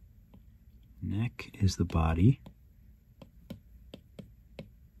 Neck is the body.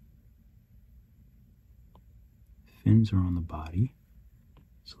 Fins are on the body.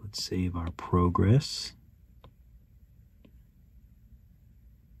 So let's save our progress.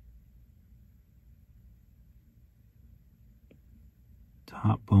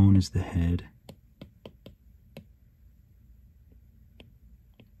 Top bone is the head.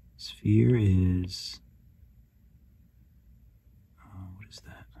 Sphere is, what is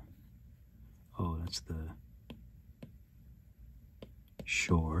that? Oh, that's the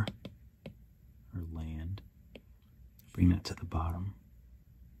shore or land. Bring that to the bottom.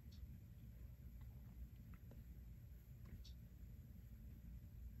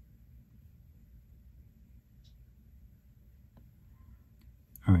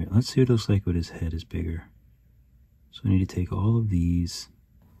 All right, let's see what it looks like when his head is bigger. So I need to take all of these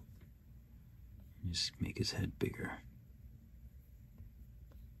and just make his head bigger.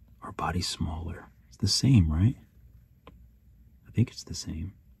 Our body smaller. It's the same, right? I think it's the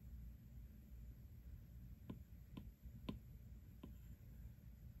same.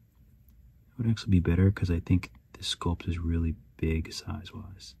 It would actually be better because I think this sculpt is really big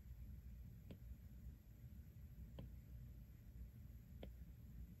size-wise.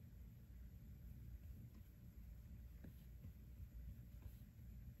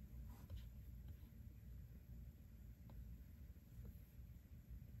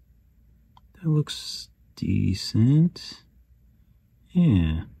 That looks decent.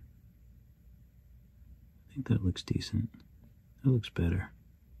 Yeah. I think that looks decent. That looks better.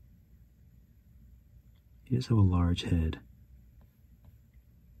 He does have a large head.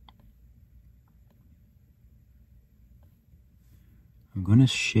 I'm going to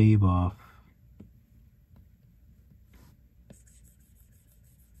shave off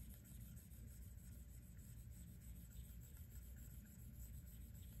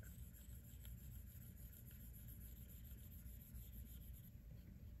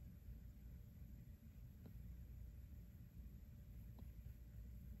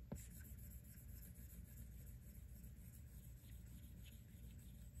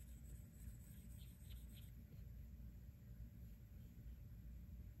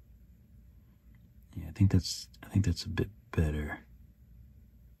I think that's a bit better.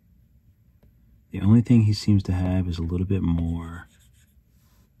 The only thing he seems to have is a little bit more,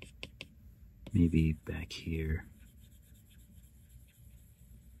 maybe back here.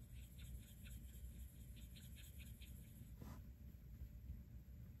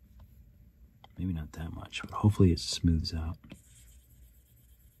 Maybe not that much, but hopefully it smooths out.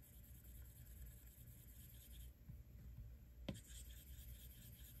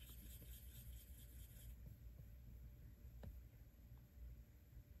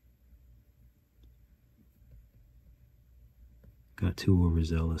 Got too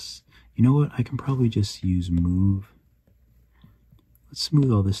overzealous. You know what? I can probably just use move. Let's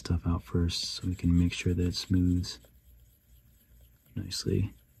smooth all this stuff out first so we can make sure that it smooths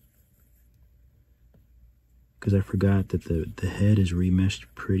nicely. Because I forgot that the head is remeshed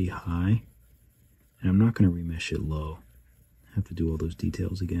pretty high. And I'm not going to remesh it low. I have to do all those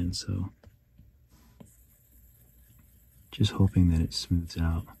details again, so just hoping that it smooths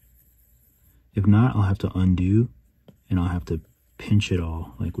out. If not, I'll have to undo and I'll have to pinch it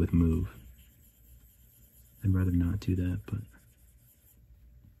all, like with move. I'd rather not do that, but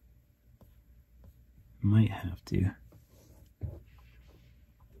might have to.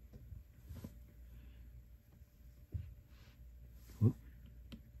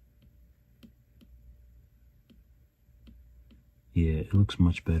 it looks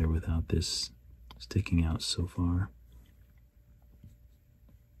much better without this sticking out so far.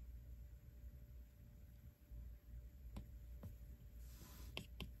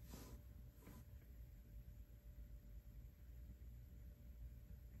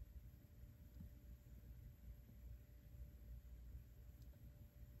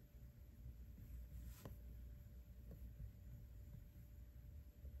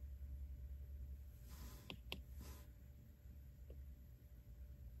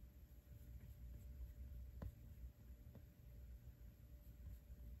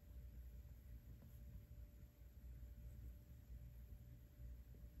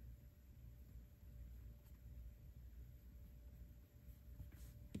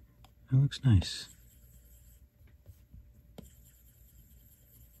 That looks nice.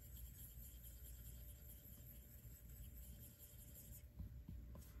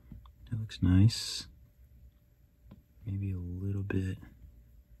 That looks nice. Maybe a little bit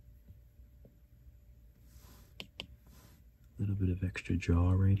of extra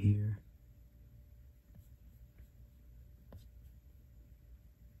jaw right here.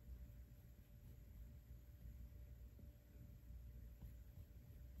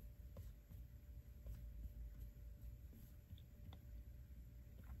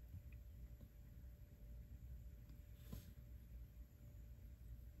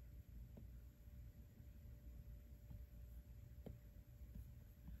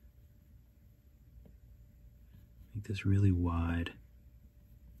 Make this really wide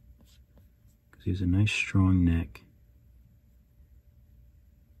because he has a nice strong neck.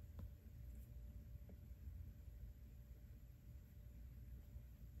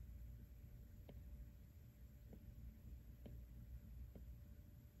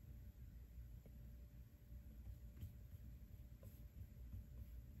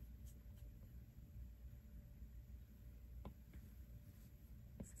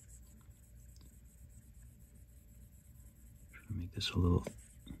 Make this a little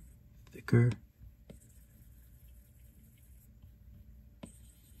thicker.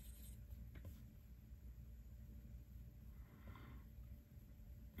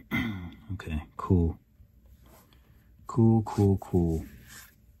 Okay, cool. Cool.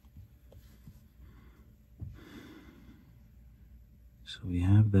 So we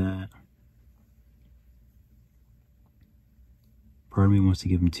have that. Part of me wants to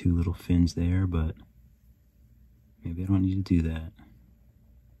give him two little fins there, but maybe I don't need to do that.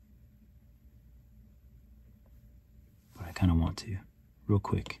 But I kind of want to, real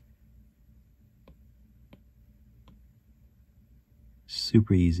quick.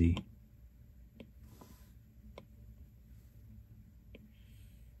 Super easy.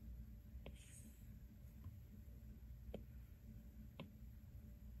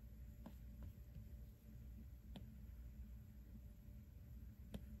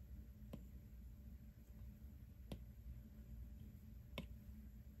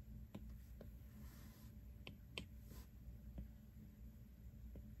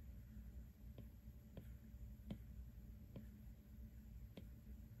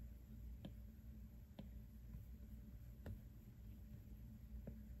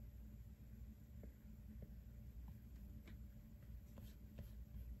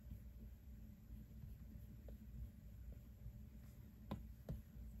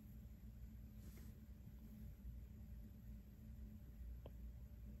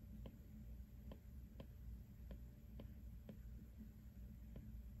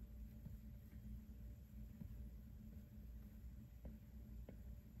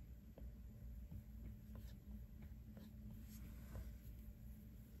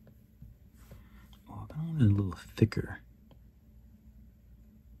 I want it a little thicker.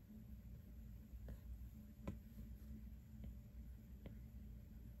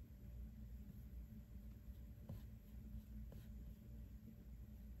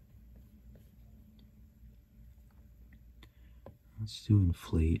 Let's do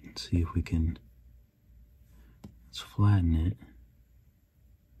inflate and see if we can, let's flatten it.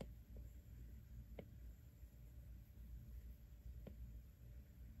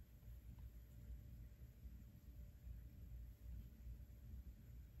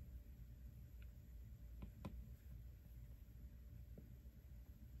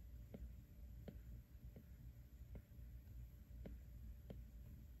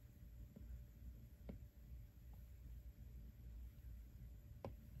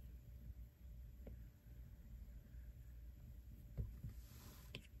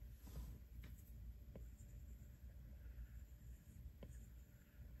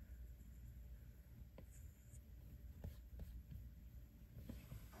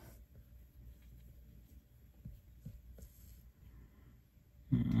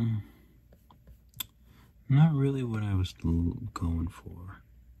 Not really what I was going for.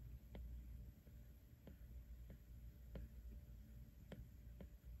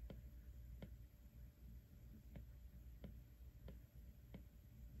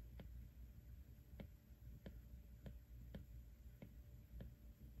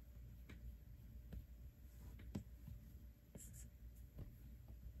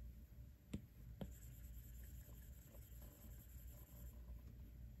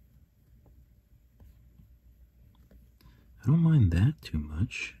 I don't mind that too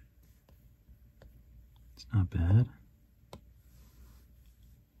much. It's not bad.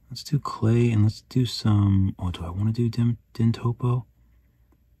 Let's do clay and let's do some... Oh, do I want to do din topo?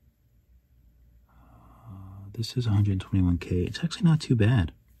 This is 121K. It's actually not too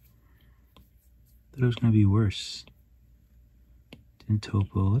bad. Thought it was going to be worse. Din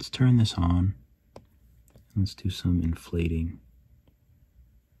topo. Let's turn this on. Let's do some inflating.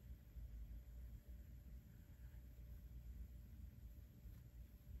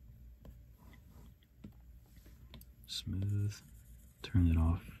 Smooth. Turn it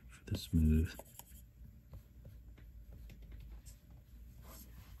off for the smooth.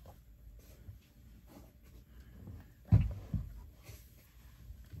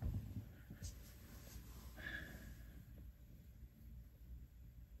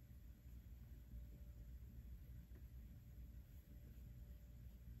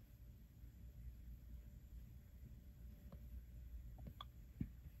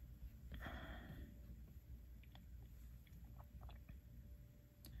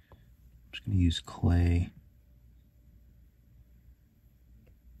 I'm just going to use clay.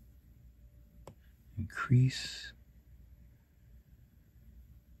 Increase.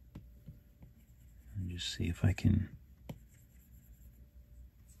 And just see if I can...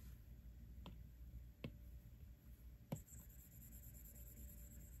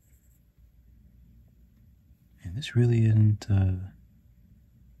 And this really isn't...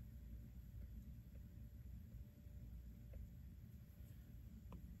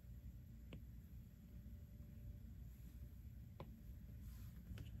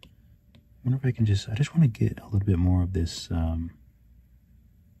 I wonder if I can just, I just want to get a little bit more of this,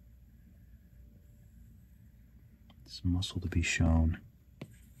 this muscle to be shown.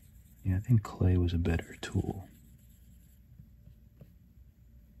 Yeah, I think clay was a better tool.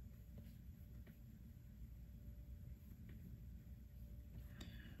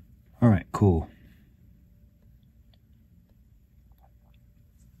 All right, cool.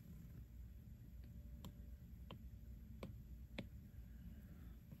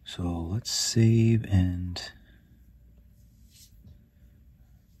 So let's save, and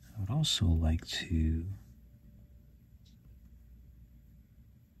I would also like to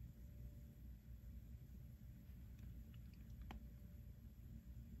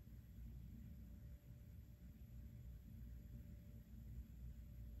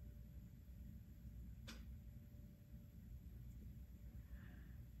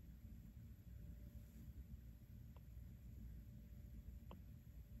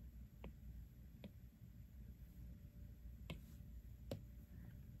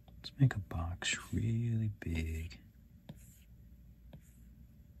let's make a box really big.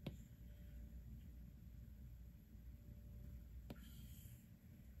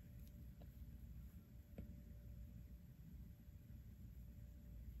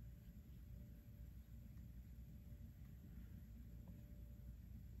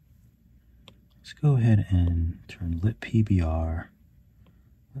 Let's go ahead and turn lit PBR.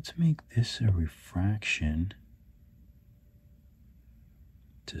 Let's make this a refraction.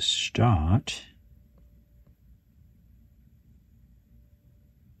 To start,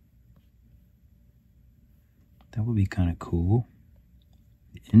 that would be kind of cool.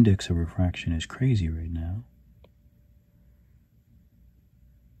 The index of refraction is crazy right now.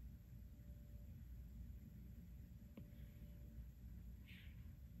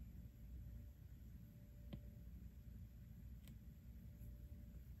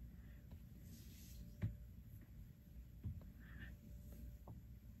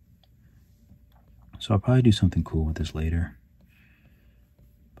 So I'll probably do something cool with this later,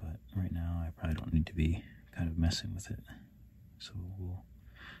 but right now I probably don't need to be kind of messing with it. So we'll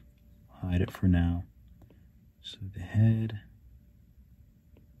hide it for now. So the head,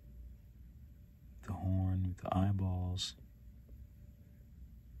 the horn, the eyeballs,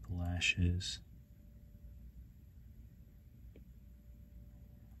 the lashes.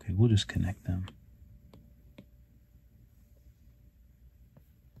 Okay, we'll just connect them.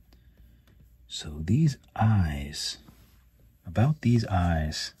 So these eyes, about these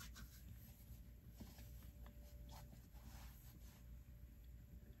eyes,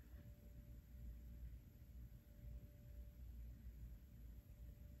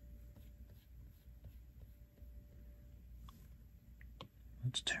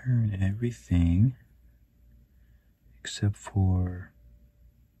 let's turn everything except for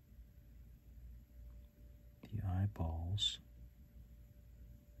the eyeballs.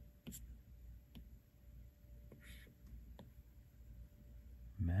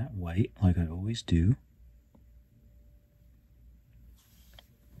 Matte white, like I always do.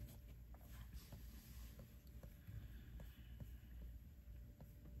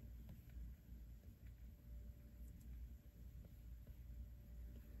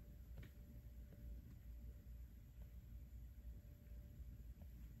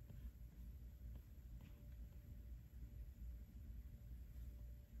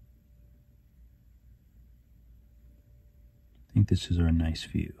 I think this is our nice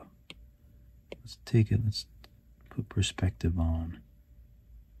view. Let's take it, let's put perspective on.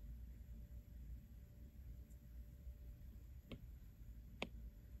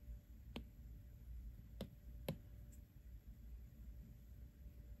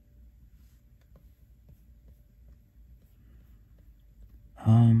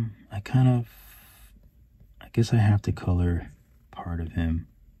 I guess I have to color part of him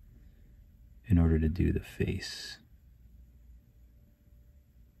in order to do the face.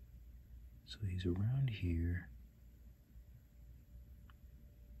 So he's around here.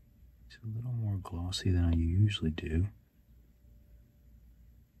 He's a little more glossy than I usually do.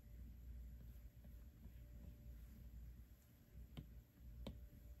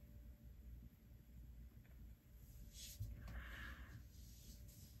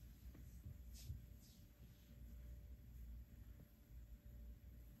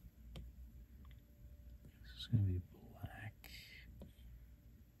 This is going to be black.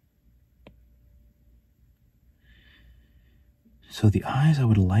 So the eyes I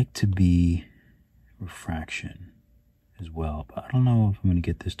would like to be refraction as well, but I don't know if I'm going to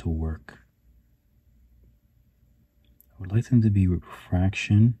get this to work. I would like them to be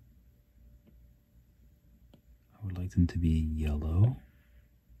refraction. I would like them to be yellow.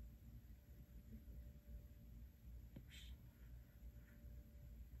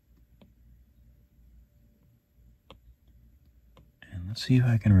 And let's see if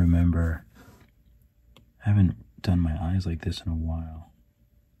I can remember. I haven't done my eyes like this in a while.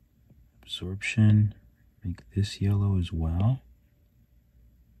 Absorption, make this yellow as well.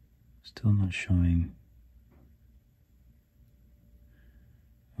 Still not showing.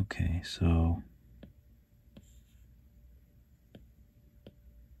 Okay, so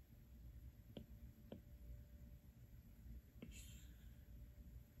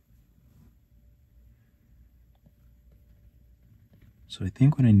I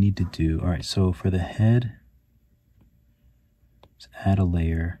think what I need to do, all right, so for the head, let's add a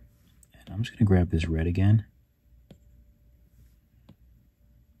layer, and I'm just gonna grab this red again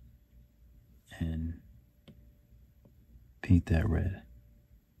and paint that red.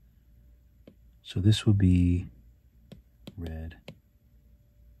 So this will be red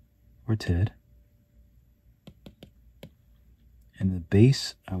or Ted. And the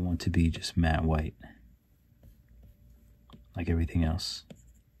base I want to be just matte white, like everything else.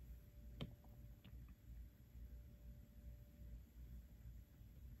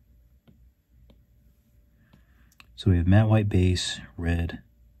 So we have matte white base, red,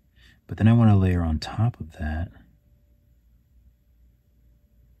 but then I want to layer on top of that.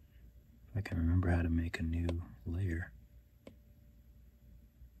 If I can remember how to make a new layer.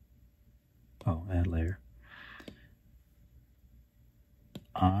 Oh, add layer.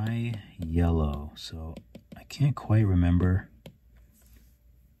 Eye yellow. So I can't quite remember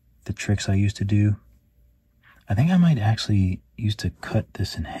the tricks I used to do. I think I might actually used to cut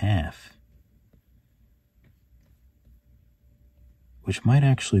this in half, which might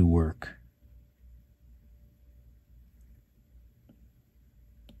actually work.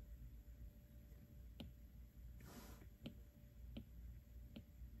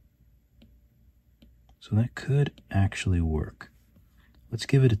 So that could actually work. Let's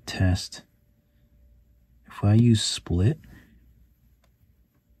give it a test. If I use split,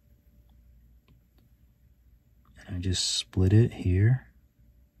 and I just split it here,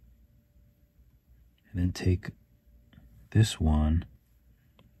 and then take this one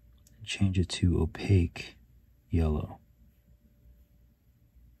and change it to opaque yellow.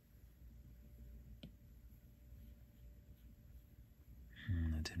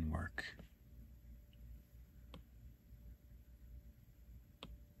 That didn't work.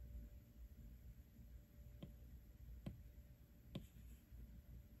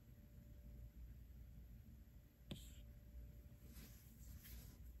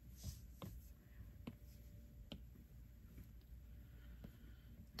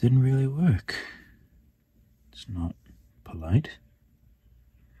 Didn't really work. It's not polite.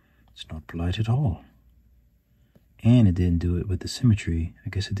 It's not polite at all. And it didn't do it with the symmetry. I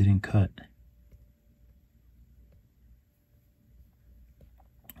guess it didn't cut.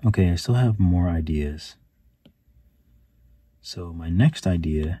 Okay, I still have more ideas. So my next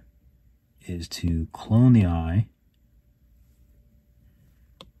idea is to clone the eye,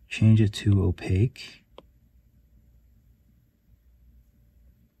 change it to opaque,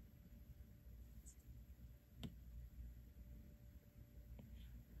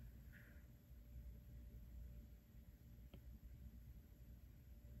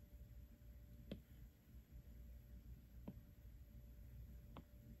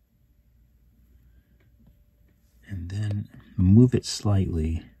 and then move it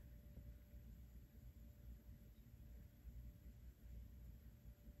slightly.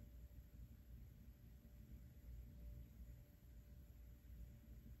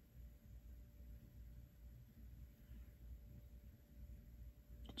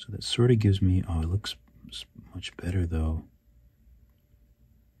 So that sort of gives me, oh, it looks much better though.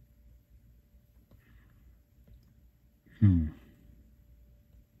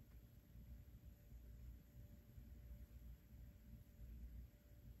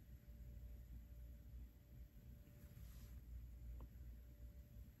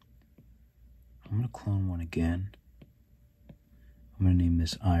 I'm going to clone one again. I'm going to name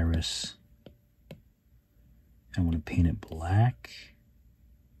this Iris. I want to paint it black.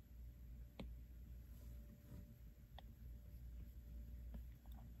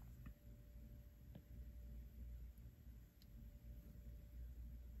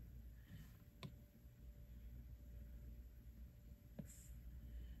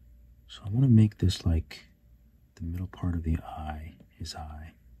 So I want to make this like the middle part of the eye, his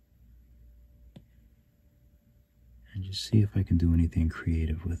eye. And just see if I can do anything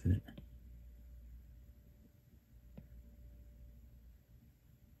creative with it.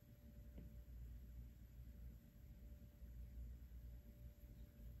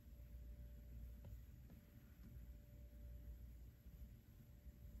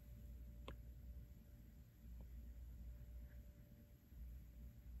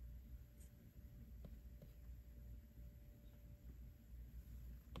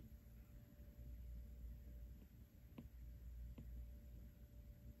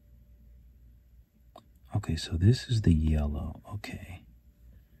 Okay, so this is the yellow. Okay.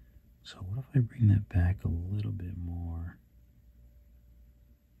 So what if I bring that back a little bit more?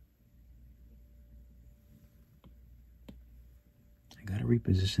 I gotta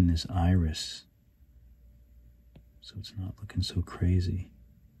reposition this iris so it's not looking so crazy.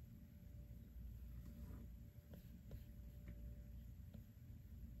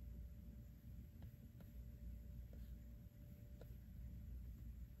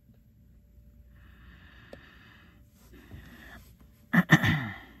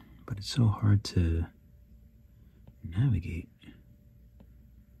 But it's so hard to navigate.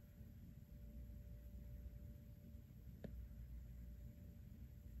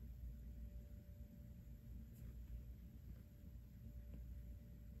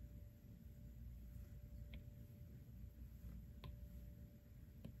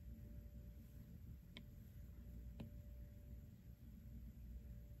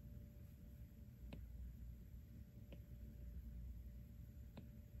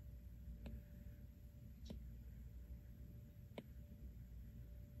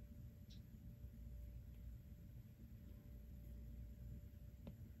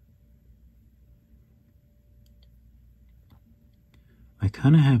 I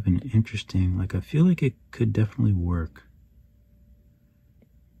kind of have an interesting, like I feel like it could definitely work.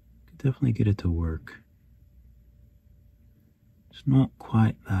 Could definitely get it to work. It's not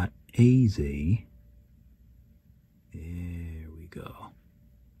quite that easy. There we go.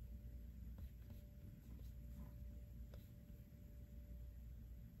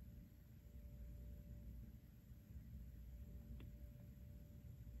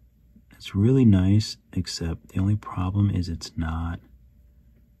 It's really nice, except the only problem is it's not.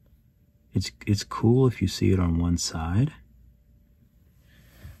 It's cool if you see it on one side,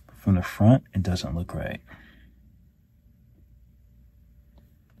 but from the front, it doesn't look right.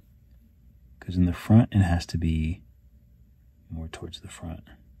 Because in the front, it has to be more towards the front.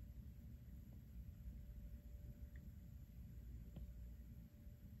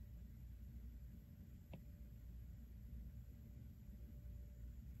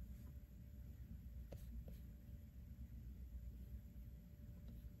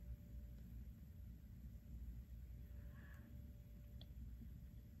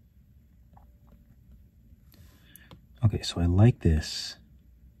 Okay, so I like this.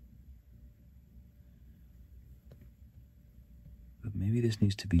 But maybe Maybe this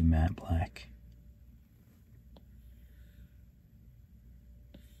needs to be matte black.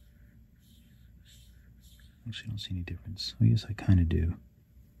 Actually, I don't see any difference. Oh, yes, I kind of do.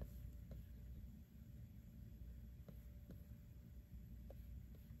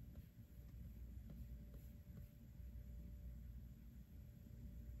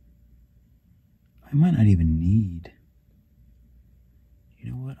 I might not even need,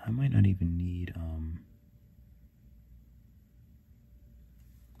 you know what? I might not even need,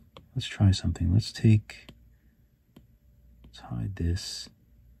 let's try something. Let's hide this,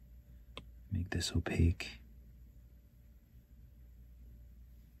 make this opaque.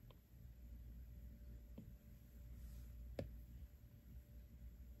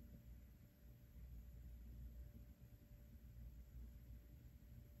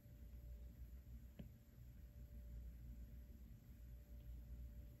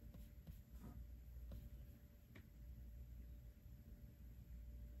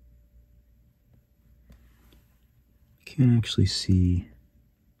 Can't actually see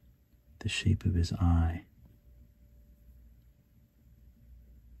the shape of his eye.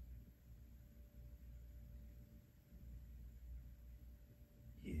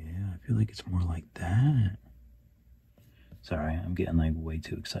 Yeah, I feel like it's more like that. Sorry, I'm getting like way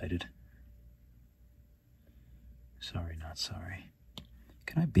too excited. Sorry, not sorry.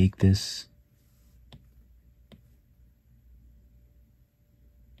 Can I bake this?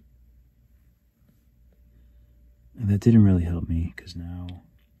 That didn't really help me because now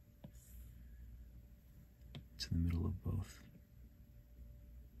it's in the middle of both.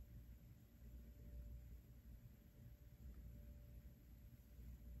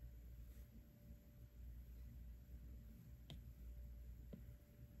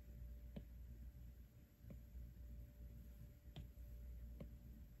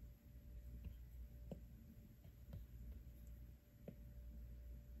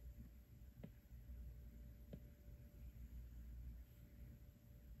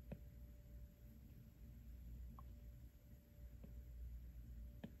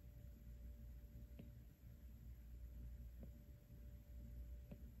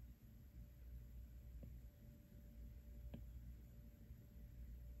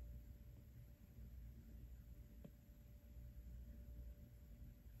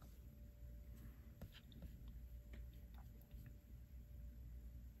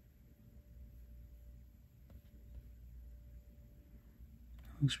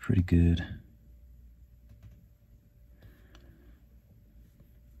 Looks pretty good.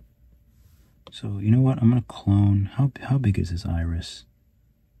 So, you know what? I'm going to clone. How big is his iris?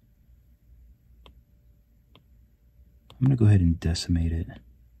 I'm going to go ahead and decimate it.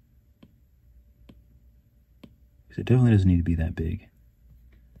 Because it definitely doesn't need to be that big.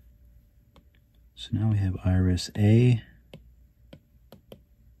 So now we have iris A.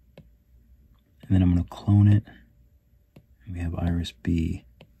 And then I'm going to clone it. And we have iris B.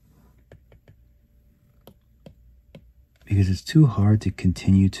 Because it's too hard to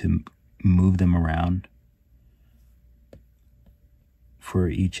continue to move them around for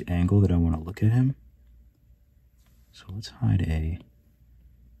each angle that I want to look at him. So let's hide A.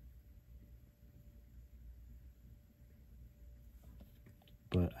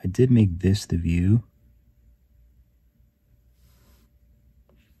 But I did make this the view.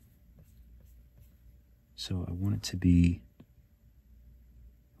 So I want it to be,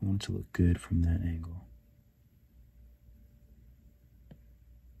 I want it to look good from that angle.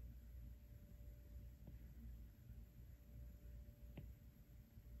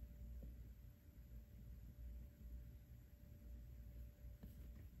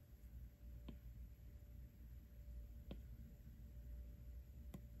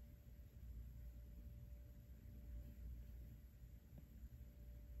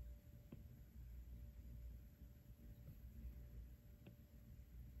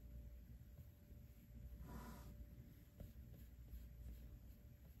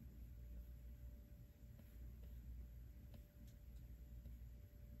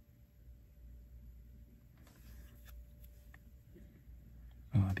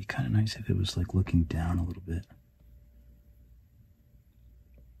 Oh, it'd be kind of nice if it was like looking down a little bit.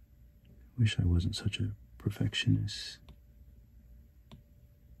 Wish I wasn't such a perfectionist.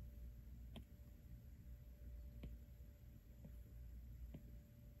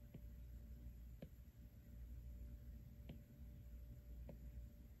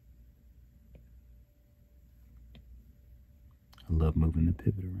 I love moving the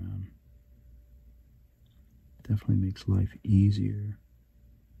pivot around. Definitely makes life easier.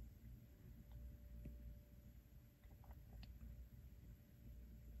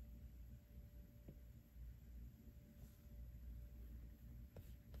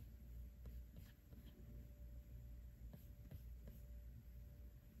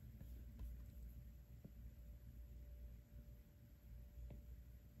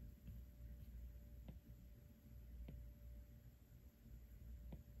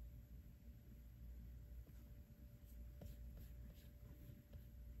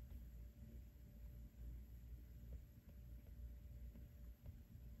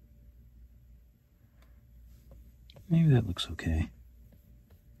 Maybe that looks okay.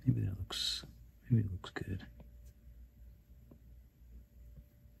 Maybe it looks good.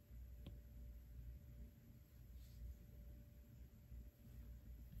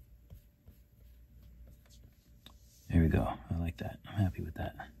 There we go. I like that. I'm happy with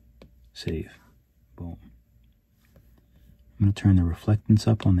that. Save. Boom. I'm going to turn the reflectance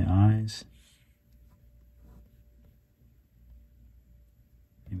up on the eyes.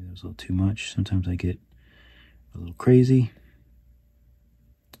 Maybe that was a little too much. Sometimes I get a little crazy.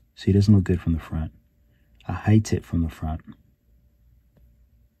 See, it doesn't look good from the front. I height it from the front.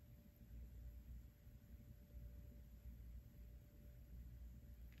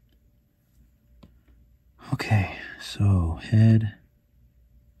 Okay, so head,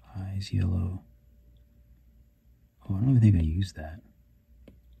 eyes yellow. Oh, I don't even think I used that.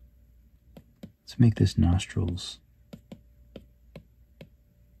 Let's make this nostrils.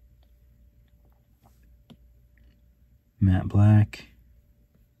 Matte black.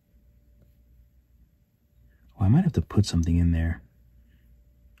 Oh, I might have to put something in there.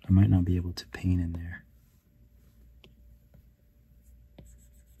 I might not be able to paint in there.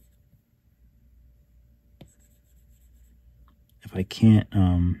 If I can't,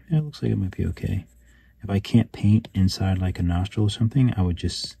 yeah, it looks like it might be okay. If I can't paint inside like a nostril or something, I would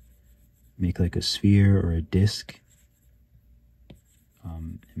just make like a sphere or a disc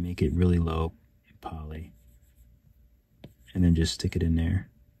and make it really low poly. And then just stick it in there.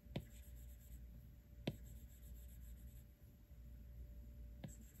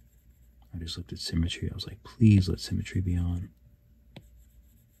 I just looked at symmetry. I was like, please let symmetry be on.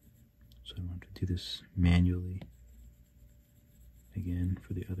 So I don't have to do this manually again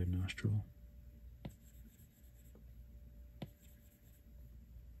for the other nostril.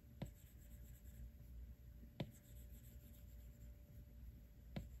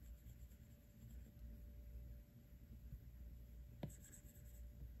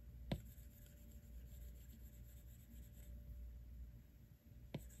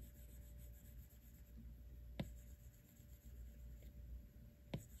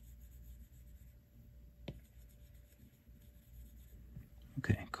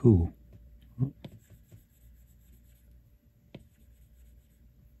 Okay, cool.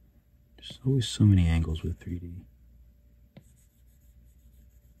 There's always so many angles with 3D.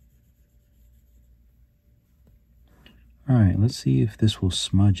 All right, let's see if this will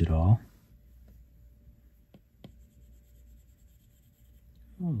smudge at all.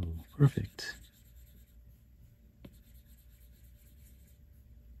 Oh, perfect.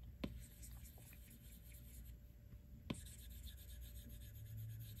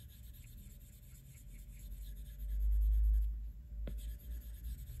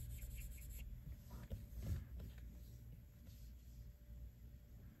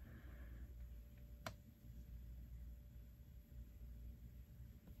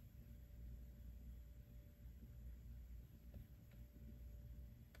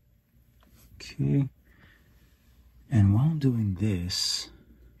 Okay, and while I'm doing this,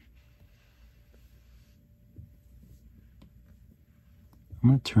 I'm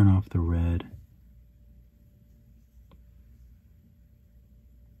going to turn off the red.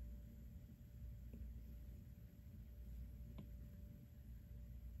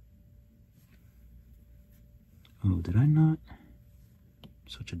 Oh, did I not?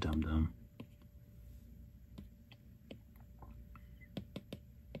 Such a dum-dum.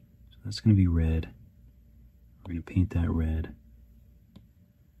 So that's going to be red. We're going to paint that red.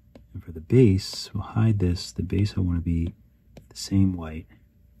 And for the base, we'll hide this. The base I want to be the same white.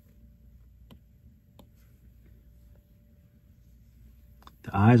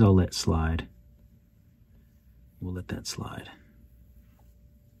 The eyes I'll let slide. We'll let that slide.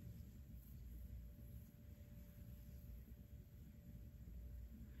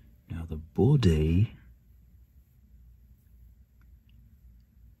 Now the body,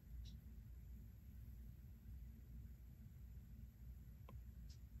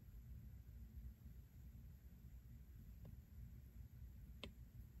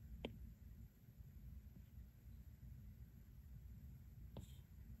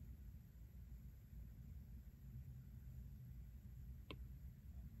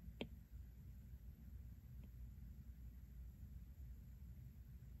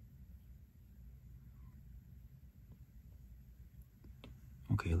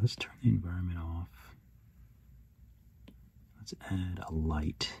 okay, let's turn the environment off. Let's add a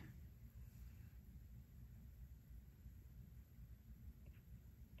light.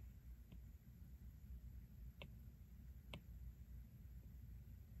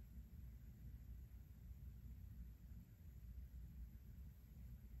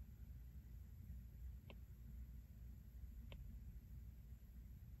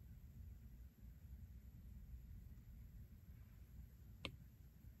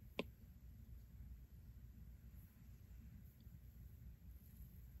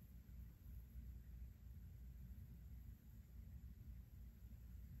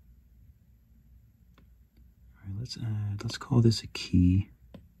 let's call this a key.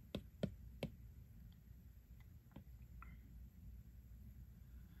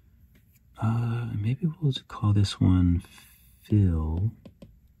 Maybe we'll just call this one fill.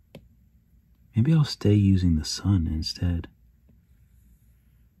 Maybe I'll stay using the sun instead.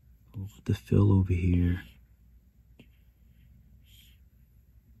 We'll put the fill over here.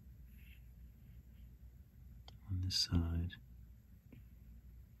 On this side.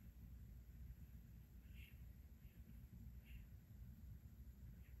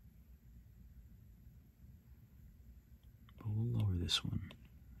 But we'll lower this one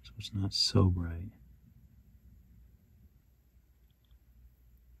so it's not so bright.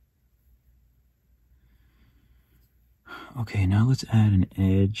 Okay, now let's add an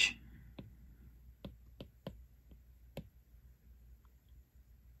edge.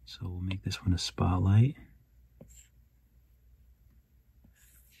 So we'll make this one a spotlight.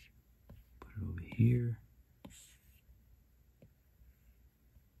 Put it over here.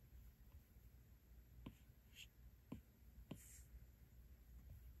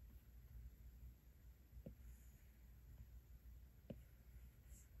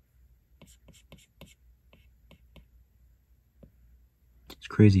 It's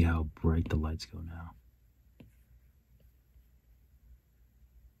crazy how bright the lights go now.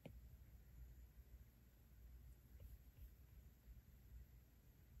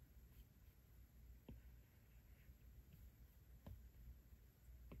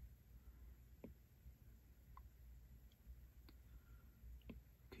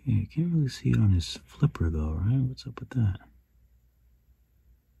 Okay, I can't really see it on his flipper though, right? What's up with that?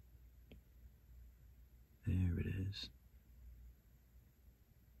 There it is.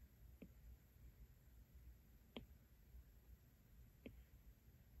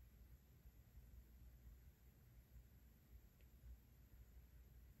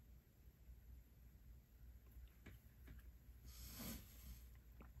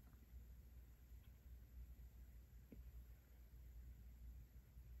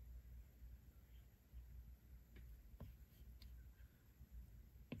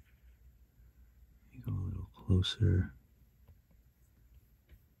 Go a little closer.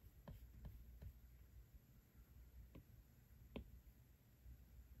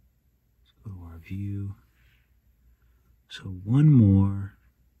 Let's go to our view. So one more.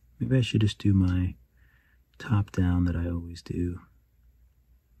 Maybe I should just do my top down that I always do.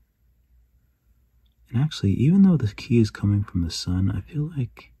 And actually, even though the key is coming from the sun, I feel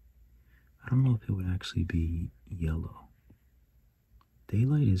like, I don't know if it would actually be yellow.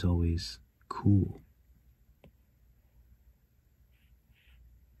 Daylight is always cool.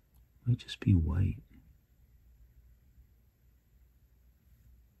 Might just be white.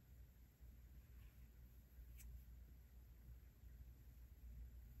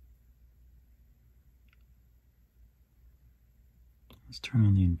 Let's turn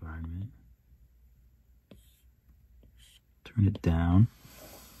on the environment. Turn it down.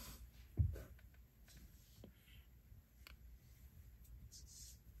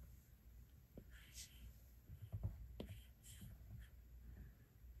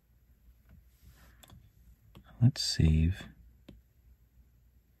 Let's save.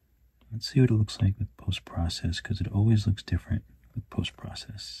 Let's see what it looks like with post-process, because it always looks different with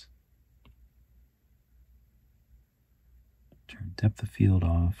post-process. Turn depth of field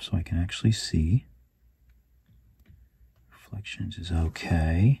off so I can actually see. Reflections is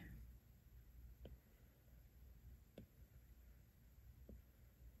okay.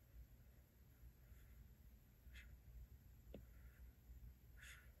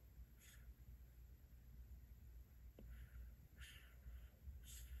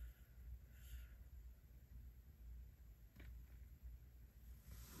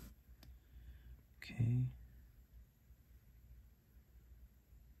 Okay.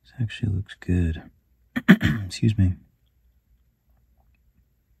 This actually looks good. Excuse me.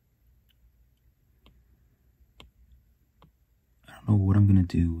 I don't know what I'm going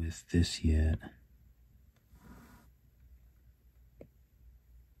to do with this yet.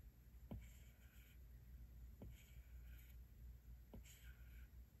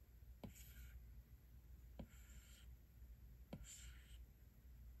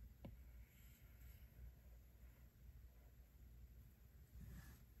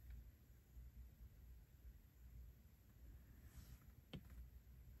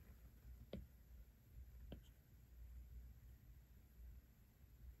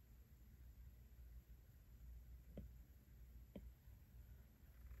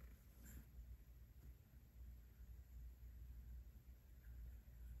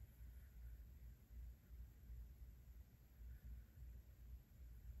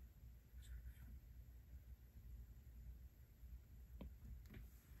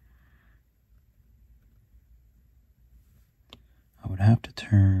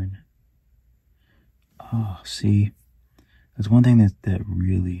 Oh, see, that's one thing that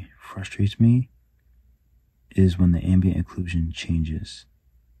really frustrates me is when the ambient occlusion changes.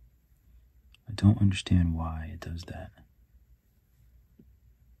 I don't understand why it does that.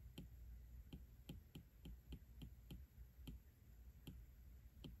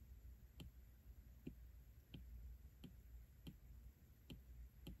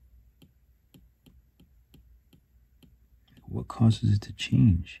 What causes it to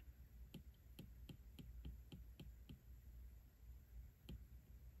change?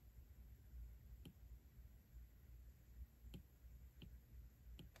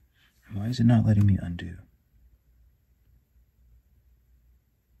 Why is it not letting me undo?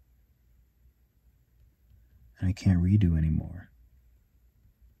 And I can't redo anymore.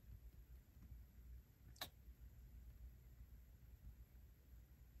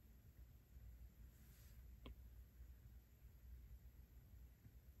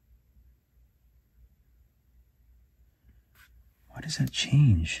 Why does that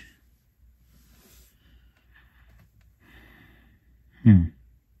change?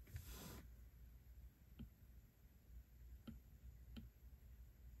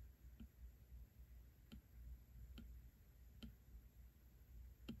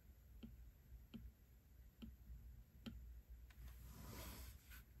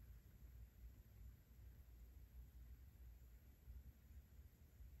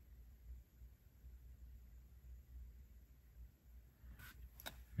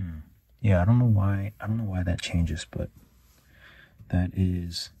 Yeah, I don't know why that changes, but that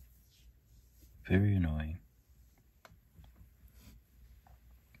is very annoying.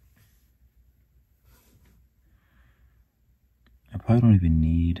 I probably don't even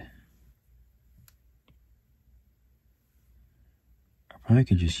need... I probably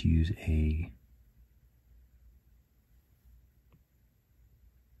could just use a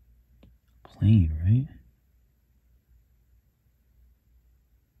plane, right?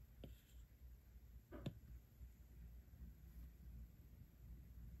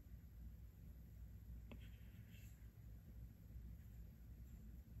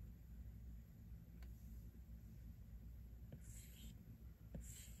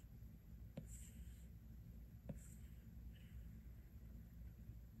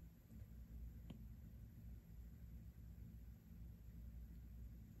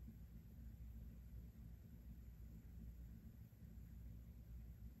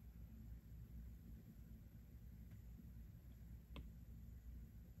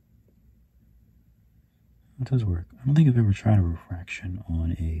 It does work. I don't think I've ever tried a refraction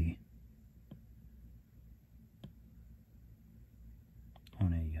on a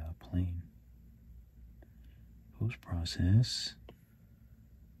plane. Post-process.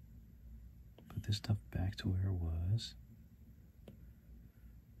 Put this stuff back to where it was.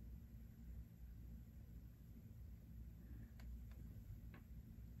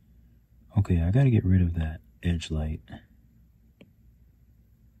 Okay, I gotta get rid of that edge light.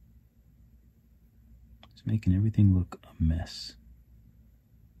 It's making everything look a mess.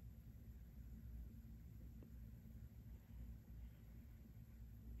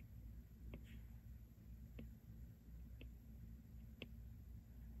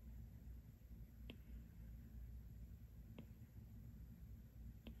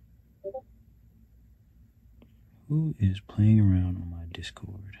 Who is playing around on my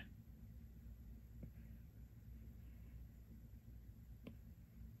Discord?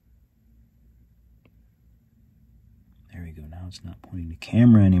 There we go. Now it's not pointing the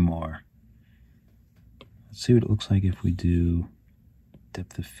camera anymore. Let's see what it looks like if we do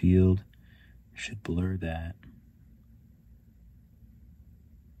depth of field. Should blur that.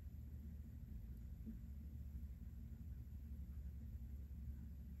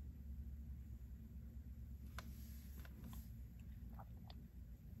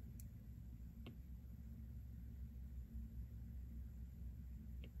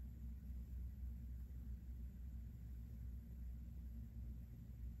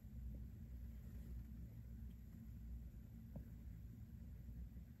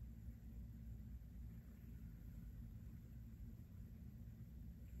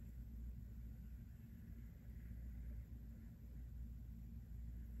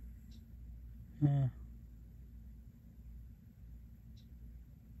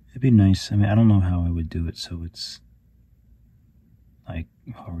 It'd be nice. I mean, I don't know how I would do it so it's like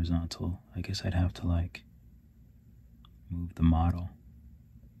horizontal. I guess I'd have to like move the model.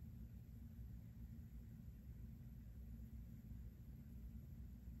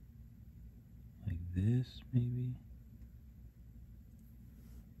 Like this, maybe.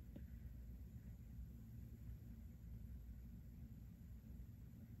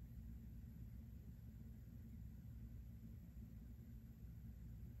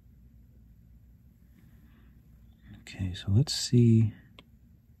 Okay, so let's see.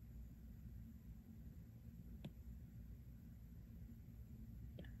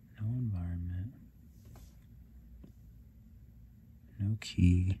 No environment. No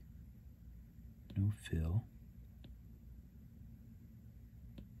key. No fill.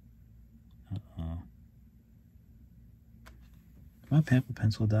 Uh-oh. Did my Apple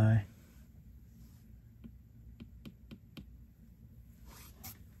Pencil die?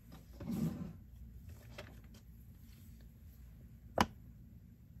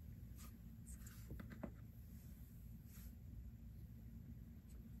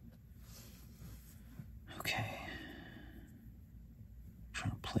 Okay.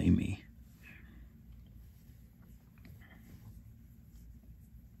 Trying to play me.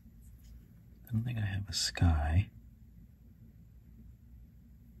 I don't think I have a sky.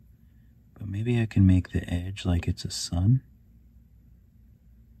 But maybe I can make the edge like it's a sun.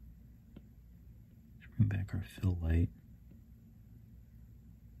 Let's bring back our fill light.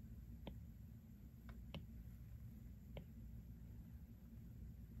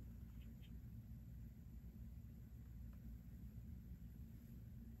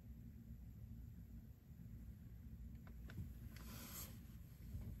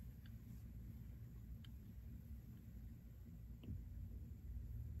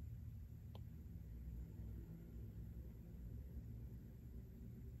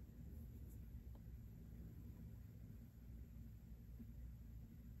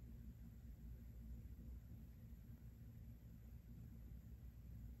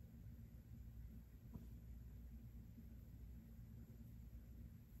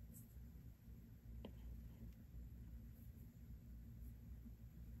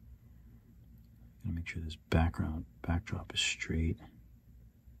 Gotta make sure this backdrop is straight.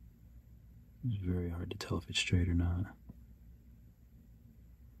 It's very hard to tell if it's straight or not.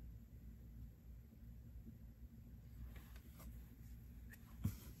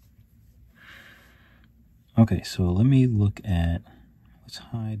 Okay, so let me look at, let's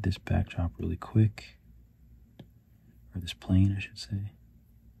hide this backdrop really quick. Or this plane, I should say.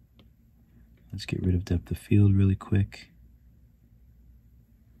 Let's get rid of depth of field really quick.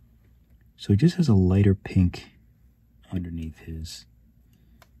 So it just has a lighter pink underneath his.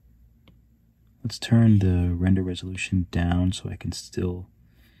 Let's turn the render resolution down so I can still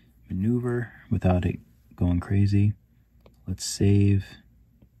maneuver without it going crazy. Let's save.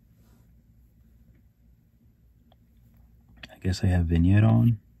 I guess I have vignette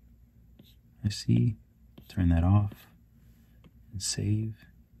on. I see. Turn that off and save.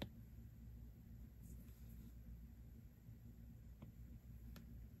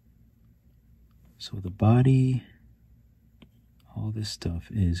 So the body, all this stuff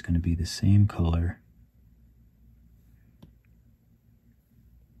is going to be the same color.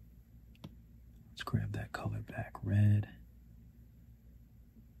 Let's grab that color back, red.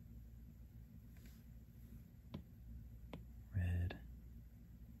 Red.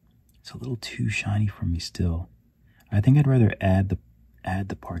 It's a little too shiny for me still. I think I'd rather add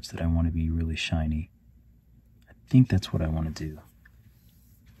the parts that I want to be really shiny. I think that's what I want to do.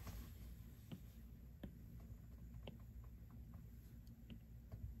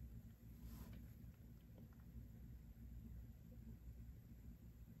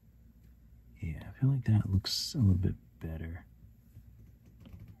 I feel like that looks a little bit better.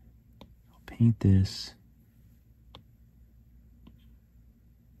 I'll paint this.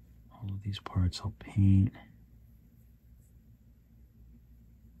 All of these parts I'll paint.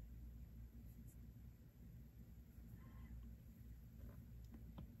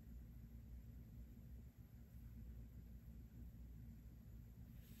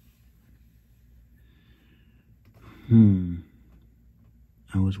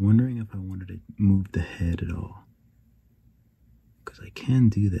 I was wondering if I wanted to move the head at all. Because I can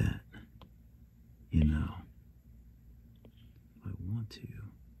do that, you know, if I want to.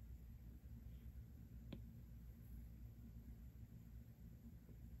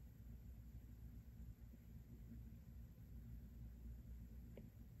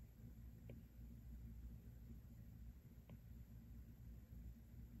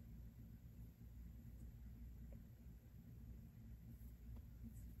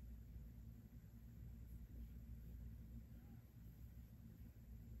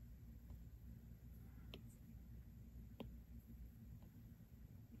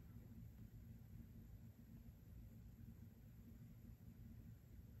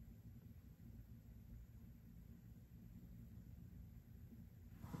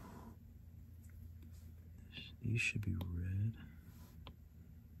 These should be red.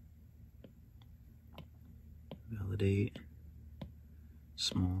 Validate.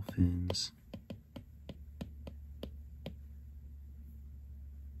 Small fins.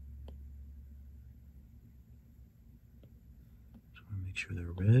 make sure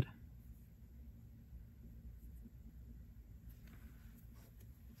they're red.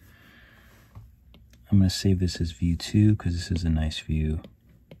 I'm going to save this as view 2 because this is a nice view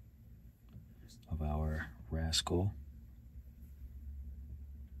of our rascal.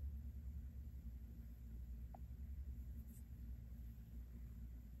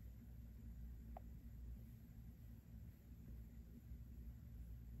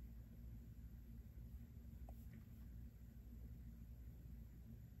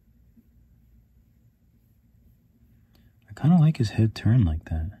 I kind of like his head turned like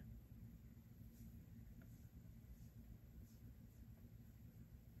that.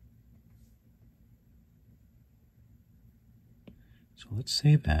 So let's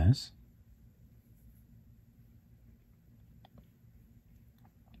save as.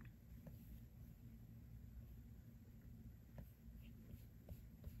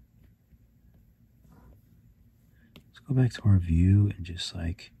 Let's go back to our view and just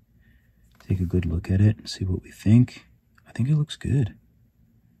like take a good look at it and see what we think. I think it looks good.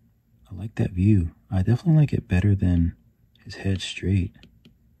 I like that view. I definitely like it better than his head straight.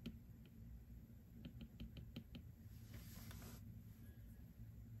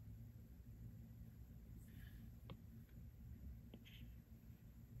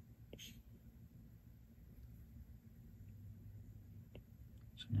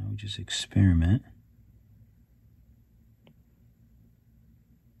 So now we just experiment.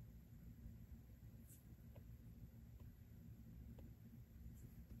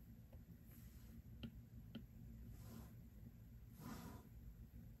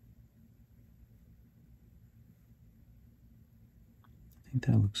 I think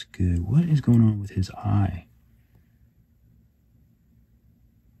that looks good. What is going on with his eye?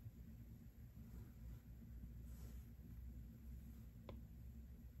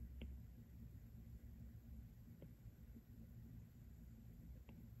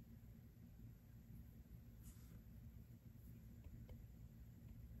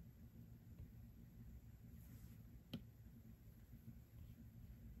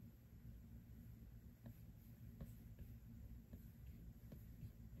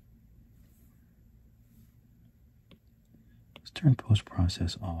 Let's turn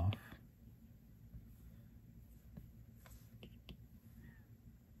post-process off.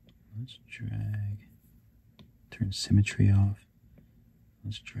 Let's drag, turn symmetry off.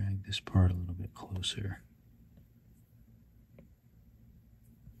 Let's drag this part a little bit closer.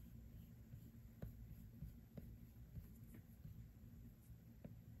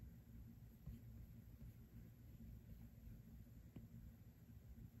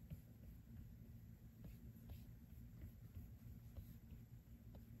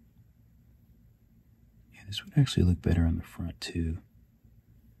 Yeah, this would actually look better on the front too.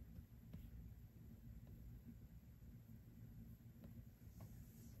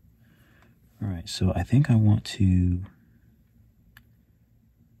 All right, so I think I want to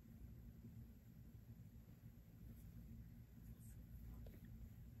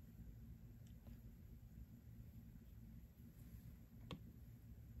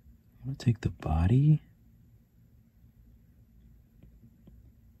take the body,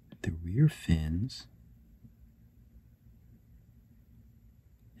 the rear fins,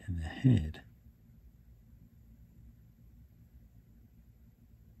 and the head.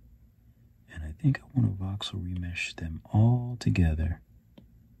 And I think I want to voxel remesh them all together.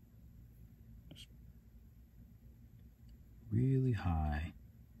 Really high.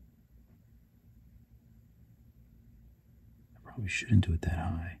 I probably shouldn't do it that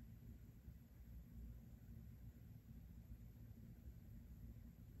high.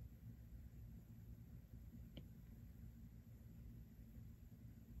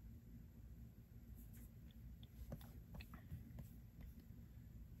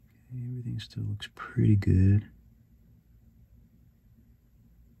 Everything still looks pretty good.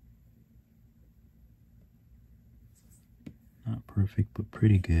 Not perfect, but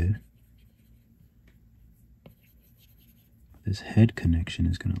pretty good. This head connection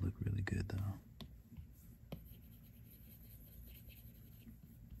is going to look really good, though.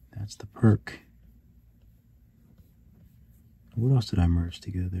 That's the perk. What else did I merge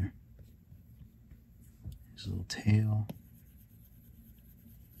together? His little tail.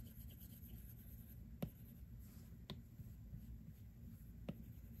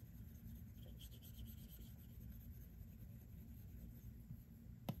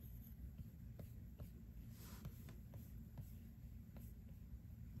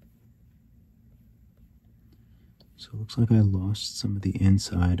 So it looks like I lost some of the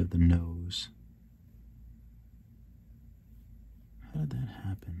inside of the nose. How did that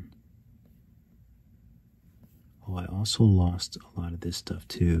happen? Oh, I also lost a lot of this stuff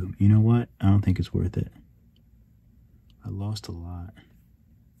too. You know what? I don't think it's worth it. I lost a lot.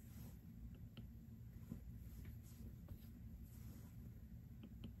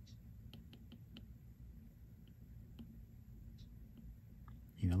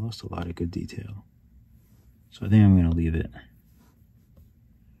 Yeah, I lost a lot of good detail. So I think I'm gonna leave it.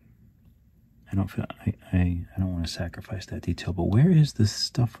 I don't feel I don't want to sacrifice that detail, but where is the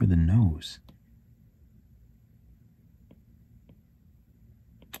stuff for the nose?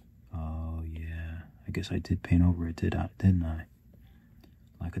 Oh yeah, I guess I did paint over it, didn't I?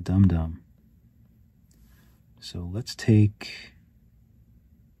 Like a dum-dum. So let's take,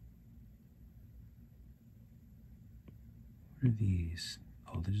 what are these?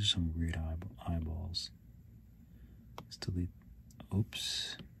 Oh, these are some weird eyeballs. Let's delete,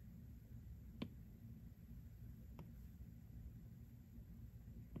 oops.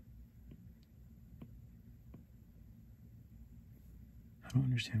 I don't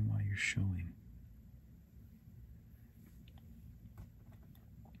understand why you're showing.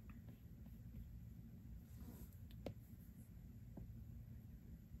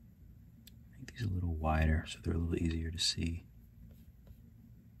 Make these a little wider so they're a little easier to see.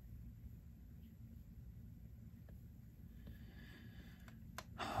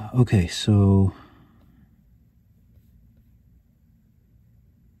 Okay, so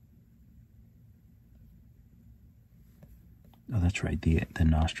oh, that's right, the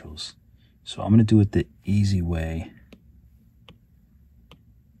nostrils. So I'm going to do it the easy way.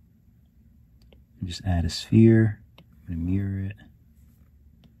 And just add a sphere. I'm going to mirror it.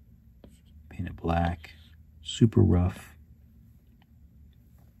 Paint it black. Super rough.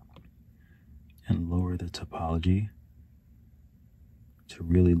 And lower the topology to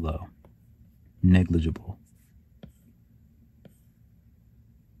really low. Negligible.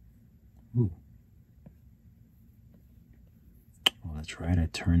 Ooh. Oh, that's right, I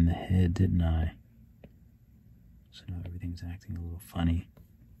turned the head, didn't I? So now everything's acting a little funny.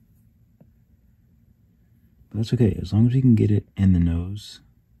 But that's okay, as long as we can get it in the nose,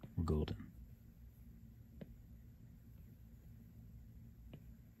 we're golden.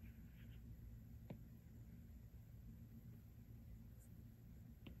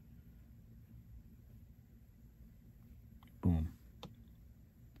 Boom.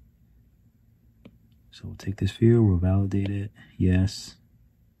 So we'll take this view, we'll validate it, yes.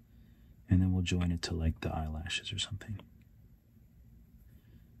 And then we'll join it to like the eyelashes or something.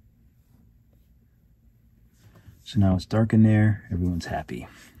 So now it's dark in there, everyone's happy.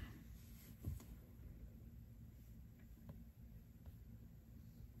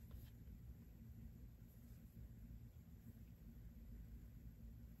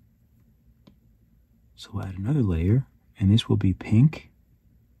 So we'll add another layer, and this will be pink.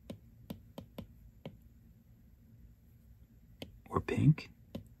 Or pink.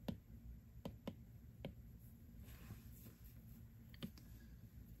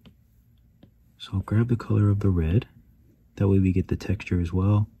 So I'll grab the color of the red. That way we get the texture as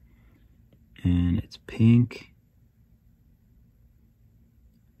well. And it's pink.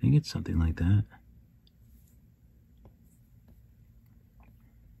 I think it's something like that.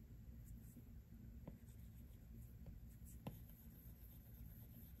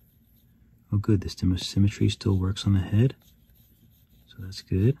 Oh good, the symmetry still works on the head. So that's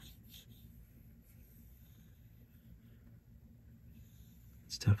good.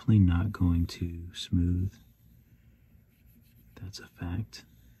 It's definitely not going to smooth. That's a fact.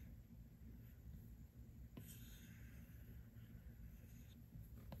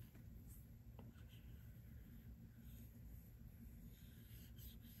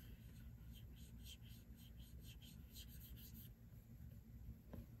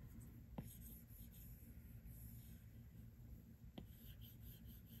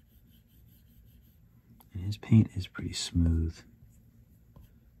 And his paint is pretty smooth,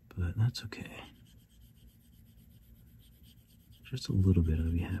 but that's okay. Just a little bit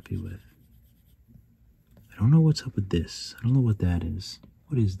I'll be happy with. I don't know what's up with this. I don't know what that is.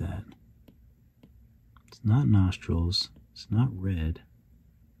 What is that? It's not nostrils. It's not red.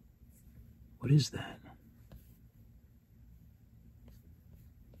 What is that?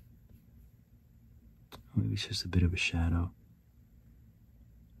 Maybe it's just a bit of a shadow.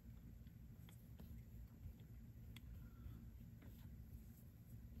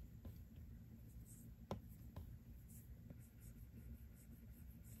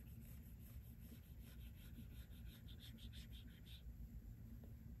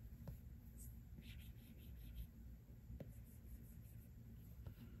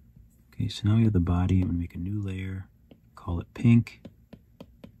 Okay, so now we have the body. I'm going to make a new layer, call it pink.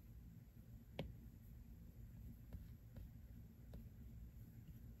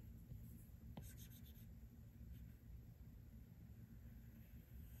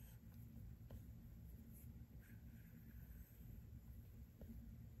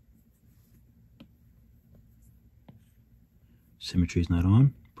 Symmetry is not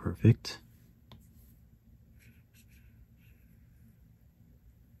on. Perfect.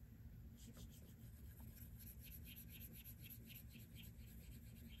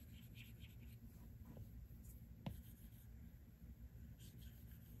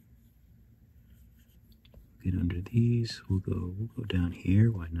 Get under these. We'll go down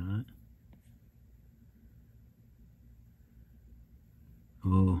here. Why not?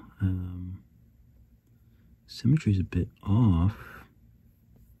 Oh, symmetry's a bit off.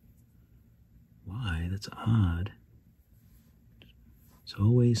 Why? That's odd. It's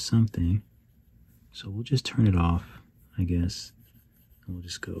always something. So we'll just turn it off, I guess. And we'll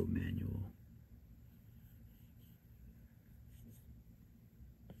just go manual.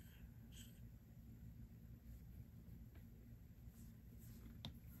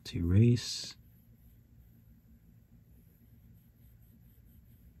 Let's erase.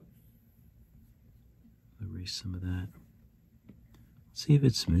 Erase some of that. Let's see if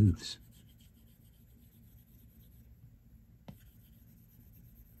it smooths.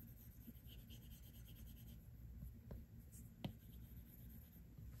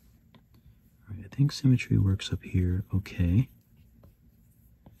 All right, I think symmetry works up here okay.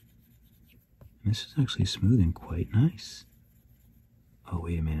 And this is actually smoothing quite nice. Oh,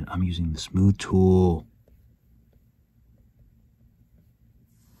 wait a minute. I'm using the smooth tool.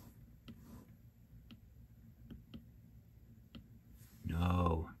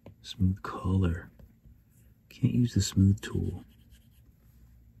 No, smooth color. Can't use the smooth tool.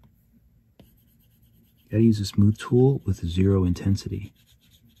 You gotta use the smooth tool with 0 intensity.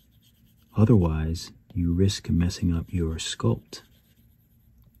 Otherwise, you risk messing up your sculpt,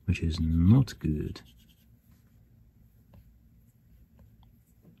 which is not good.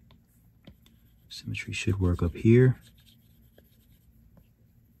 Symmetry should work up here.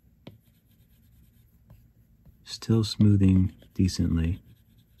 Still smoothing decently,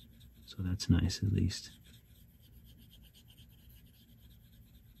 so that's nice at least.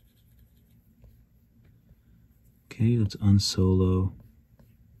 Okay, let's unsolo.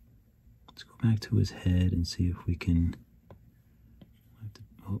 Let's go back to his head and see if we can. Have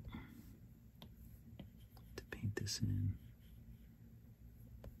to paint this in.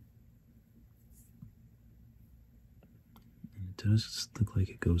 And it does look like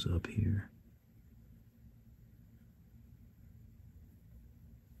it goes up here.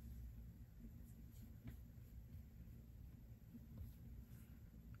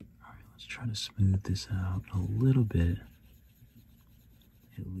 Let's try to smooth this out a little bit,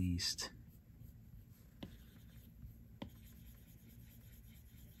 at least.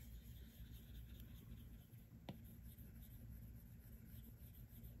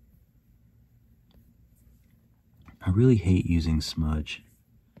 I really hate using smudge,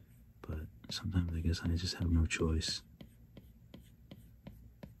 but sometimes I guess I just have no choice.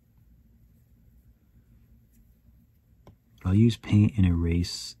 I'll use paint and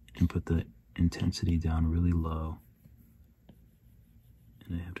erase and put the intensity down really low.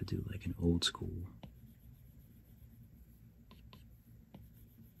 And I have to do like an old school.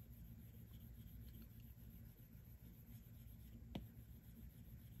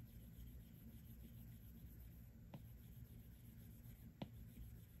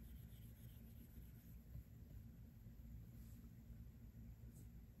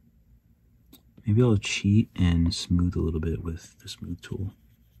 Maybe I'll cheat and smooth a little bit with the smooth tool.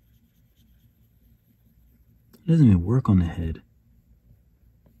 It doesn't even work on the head.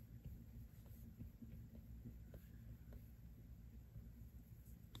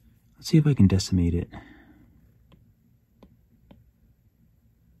 Let's see if I can decimate it.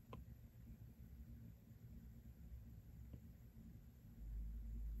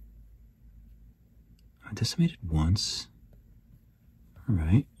 I decimated once. All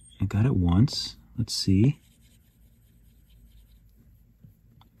right, I got it once. Let's see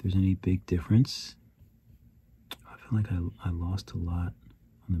if there's any big difference. I feel like I lost a lot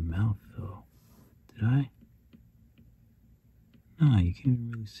on the mouth though. Did I? No, you can't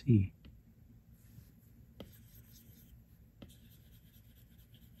even really see.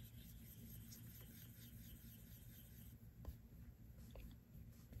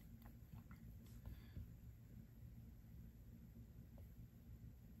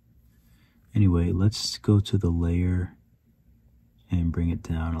 Anyway, let's go to the layer and bring it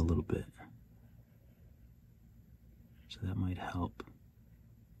down a little bit. So that might help,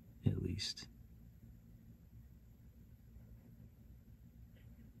 at least.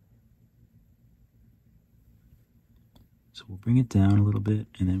 So we'll bring it down a little bit,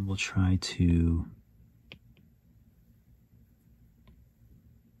 and then we'll try to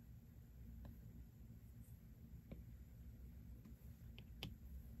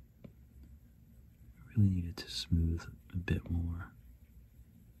Really need it to smooth a bit more.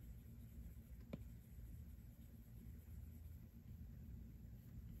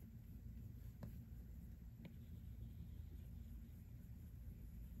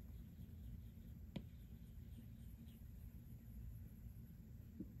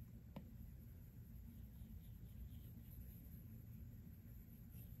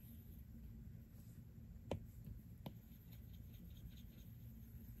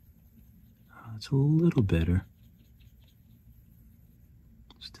 It's a little better.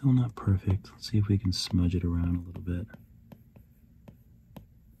 Still not perfect. Let's see if we can smudge it around a little bit.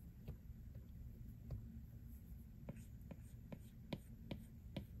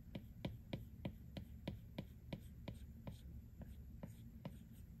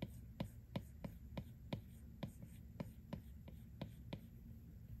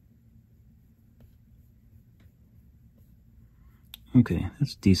 Okay,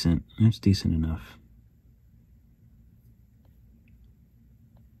 that's decent. That's decent enough.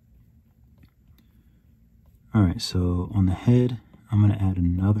 Alright, so on the head, I'm going to add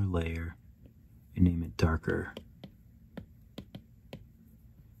another layer and name it darker.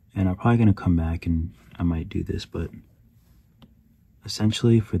 And I'm probably going to come back and I might do this, but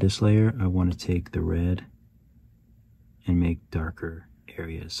essentially for this layer, I want to take the red and make darker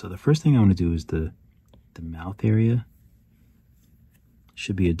areas. So the first thing I want to do is the mouth area.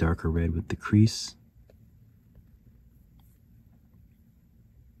 Should be a darker red with the crease.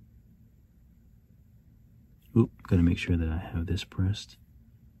 Oop, gotta make sure that I have this pressed.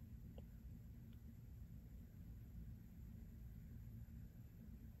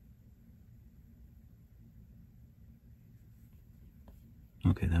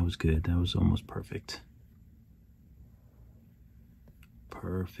 Okay, that was good. That was almost perfect.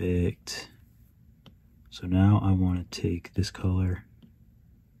 Perfect. So now I want to take this color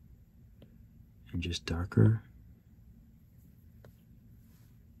and just darker.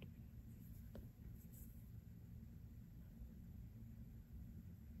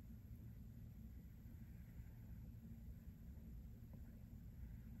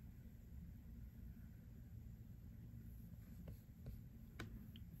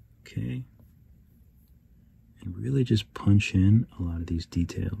 Okay. And really just punch in a lot of these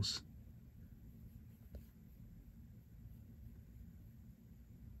details.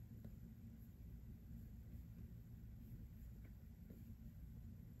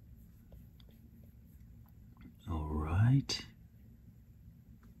 All right.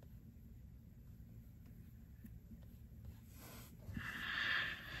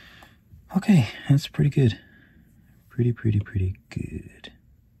 Okay, that's pretty good. Pretty good.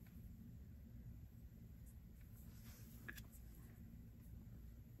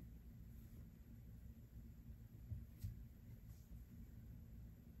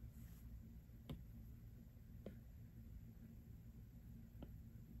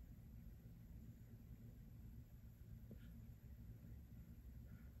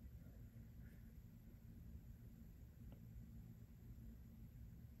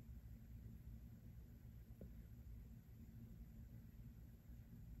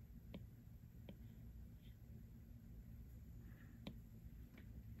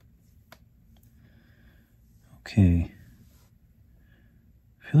 Okay.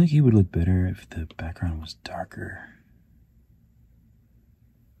 I feel like he would look better if the background was darker.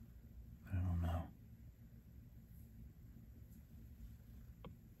 But I don't know.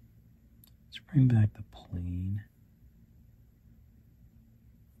 Let's bring back the plane.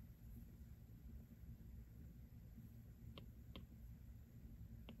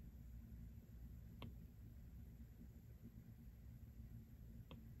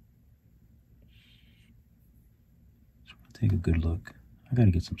 Take a good look. I gotta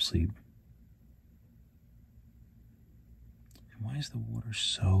get some sleep. And why is the water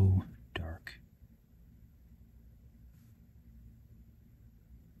so dark?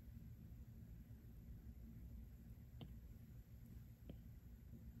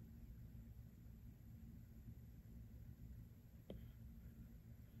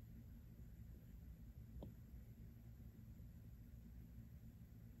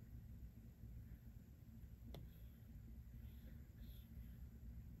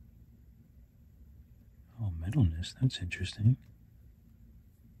 Oh, metalness, that's interesting.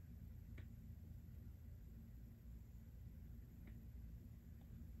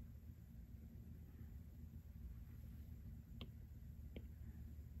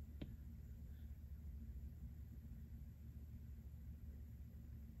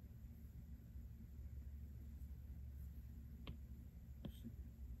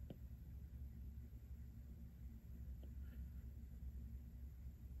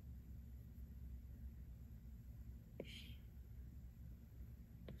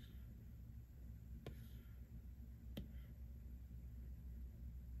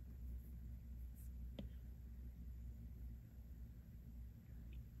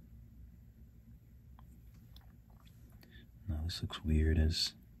 Now this looks weird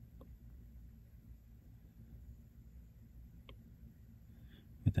as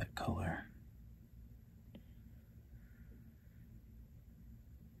with that color.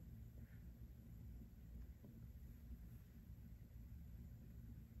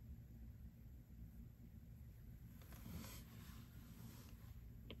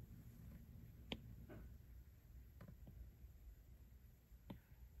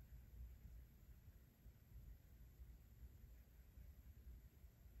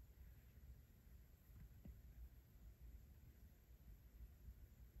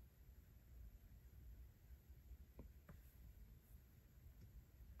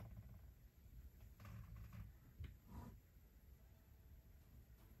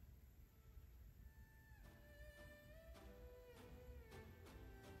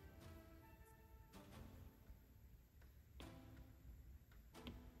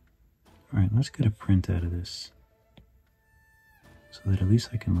 All right, let's get a print out of this so that at least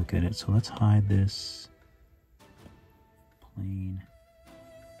I can look at it. So let's hide this plane.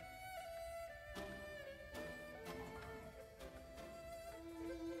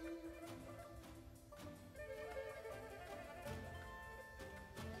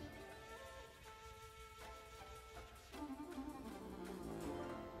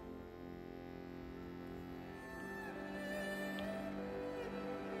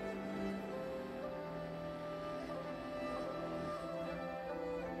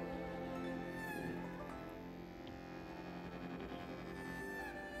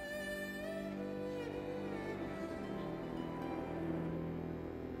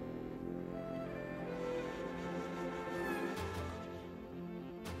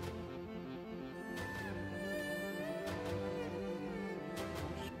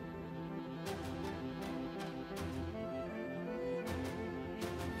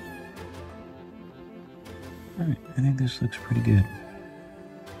 All right, I think this looks pretty good.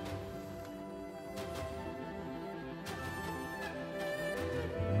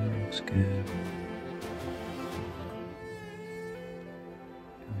 Looks good.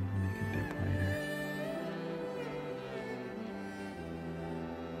 Make it a bit brighter.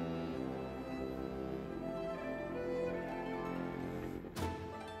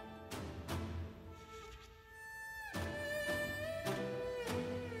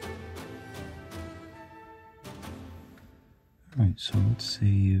 All right, so let's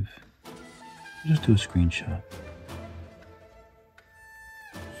save. Just do a screenshot.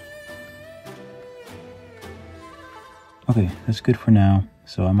 Okay, that's good for now.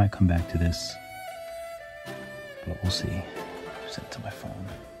 So I might come back to this, but we'll see. Set it to my phone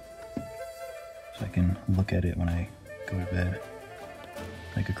so I can look at it when I go to bed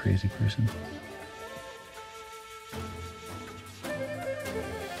like a crazy person.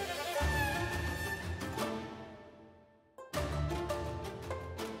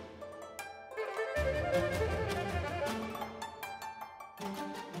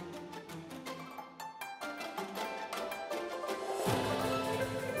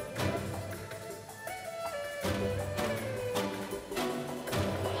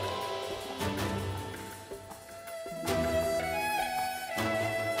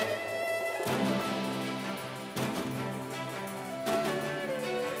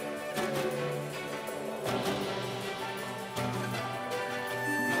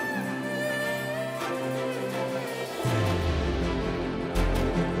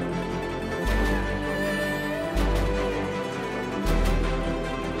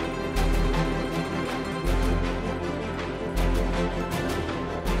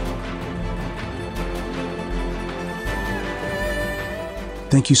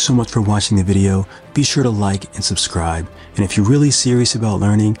 Thank you so much for watching the video. Be sure to like and subscribe. And if you're really serious about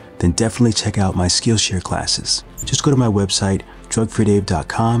learning, then definitely check out my Skillshare classes. Just go to my website,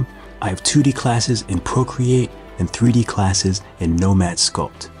 drugfreedave.com. I have 2D classes in Procreate and 3D classes in Nomad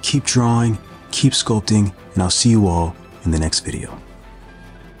Sculpt. Keep drawing, keep sculpting, and I'll see you all in the next video.